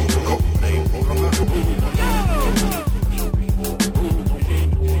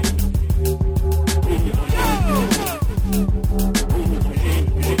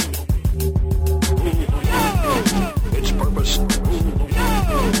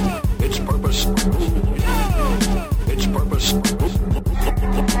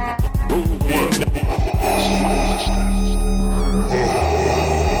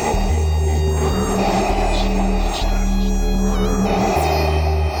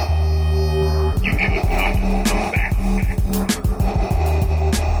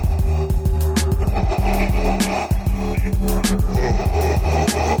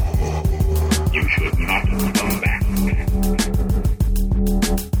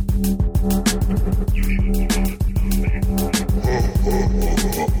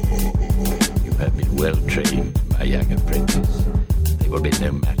 a young apprentice. They will be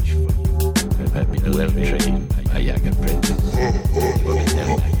no match for you. You have been well trained, a young apprentice. They will be no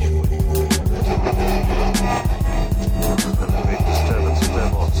match for you. A great disturbance in their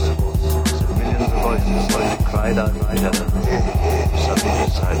voice. Millions of voices cried out my heaven. Suddenly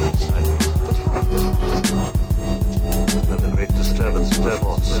silence. A great disturbance in their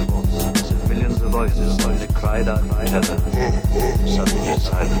voice. Millions of voices cried out my heaven. Suddenly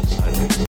silence.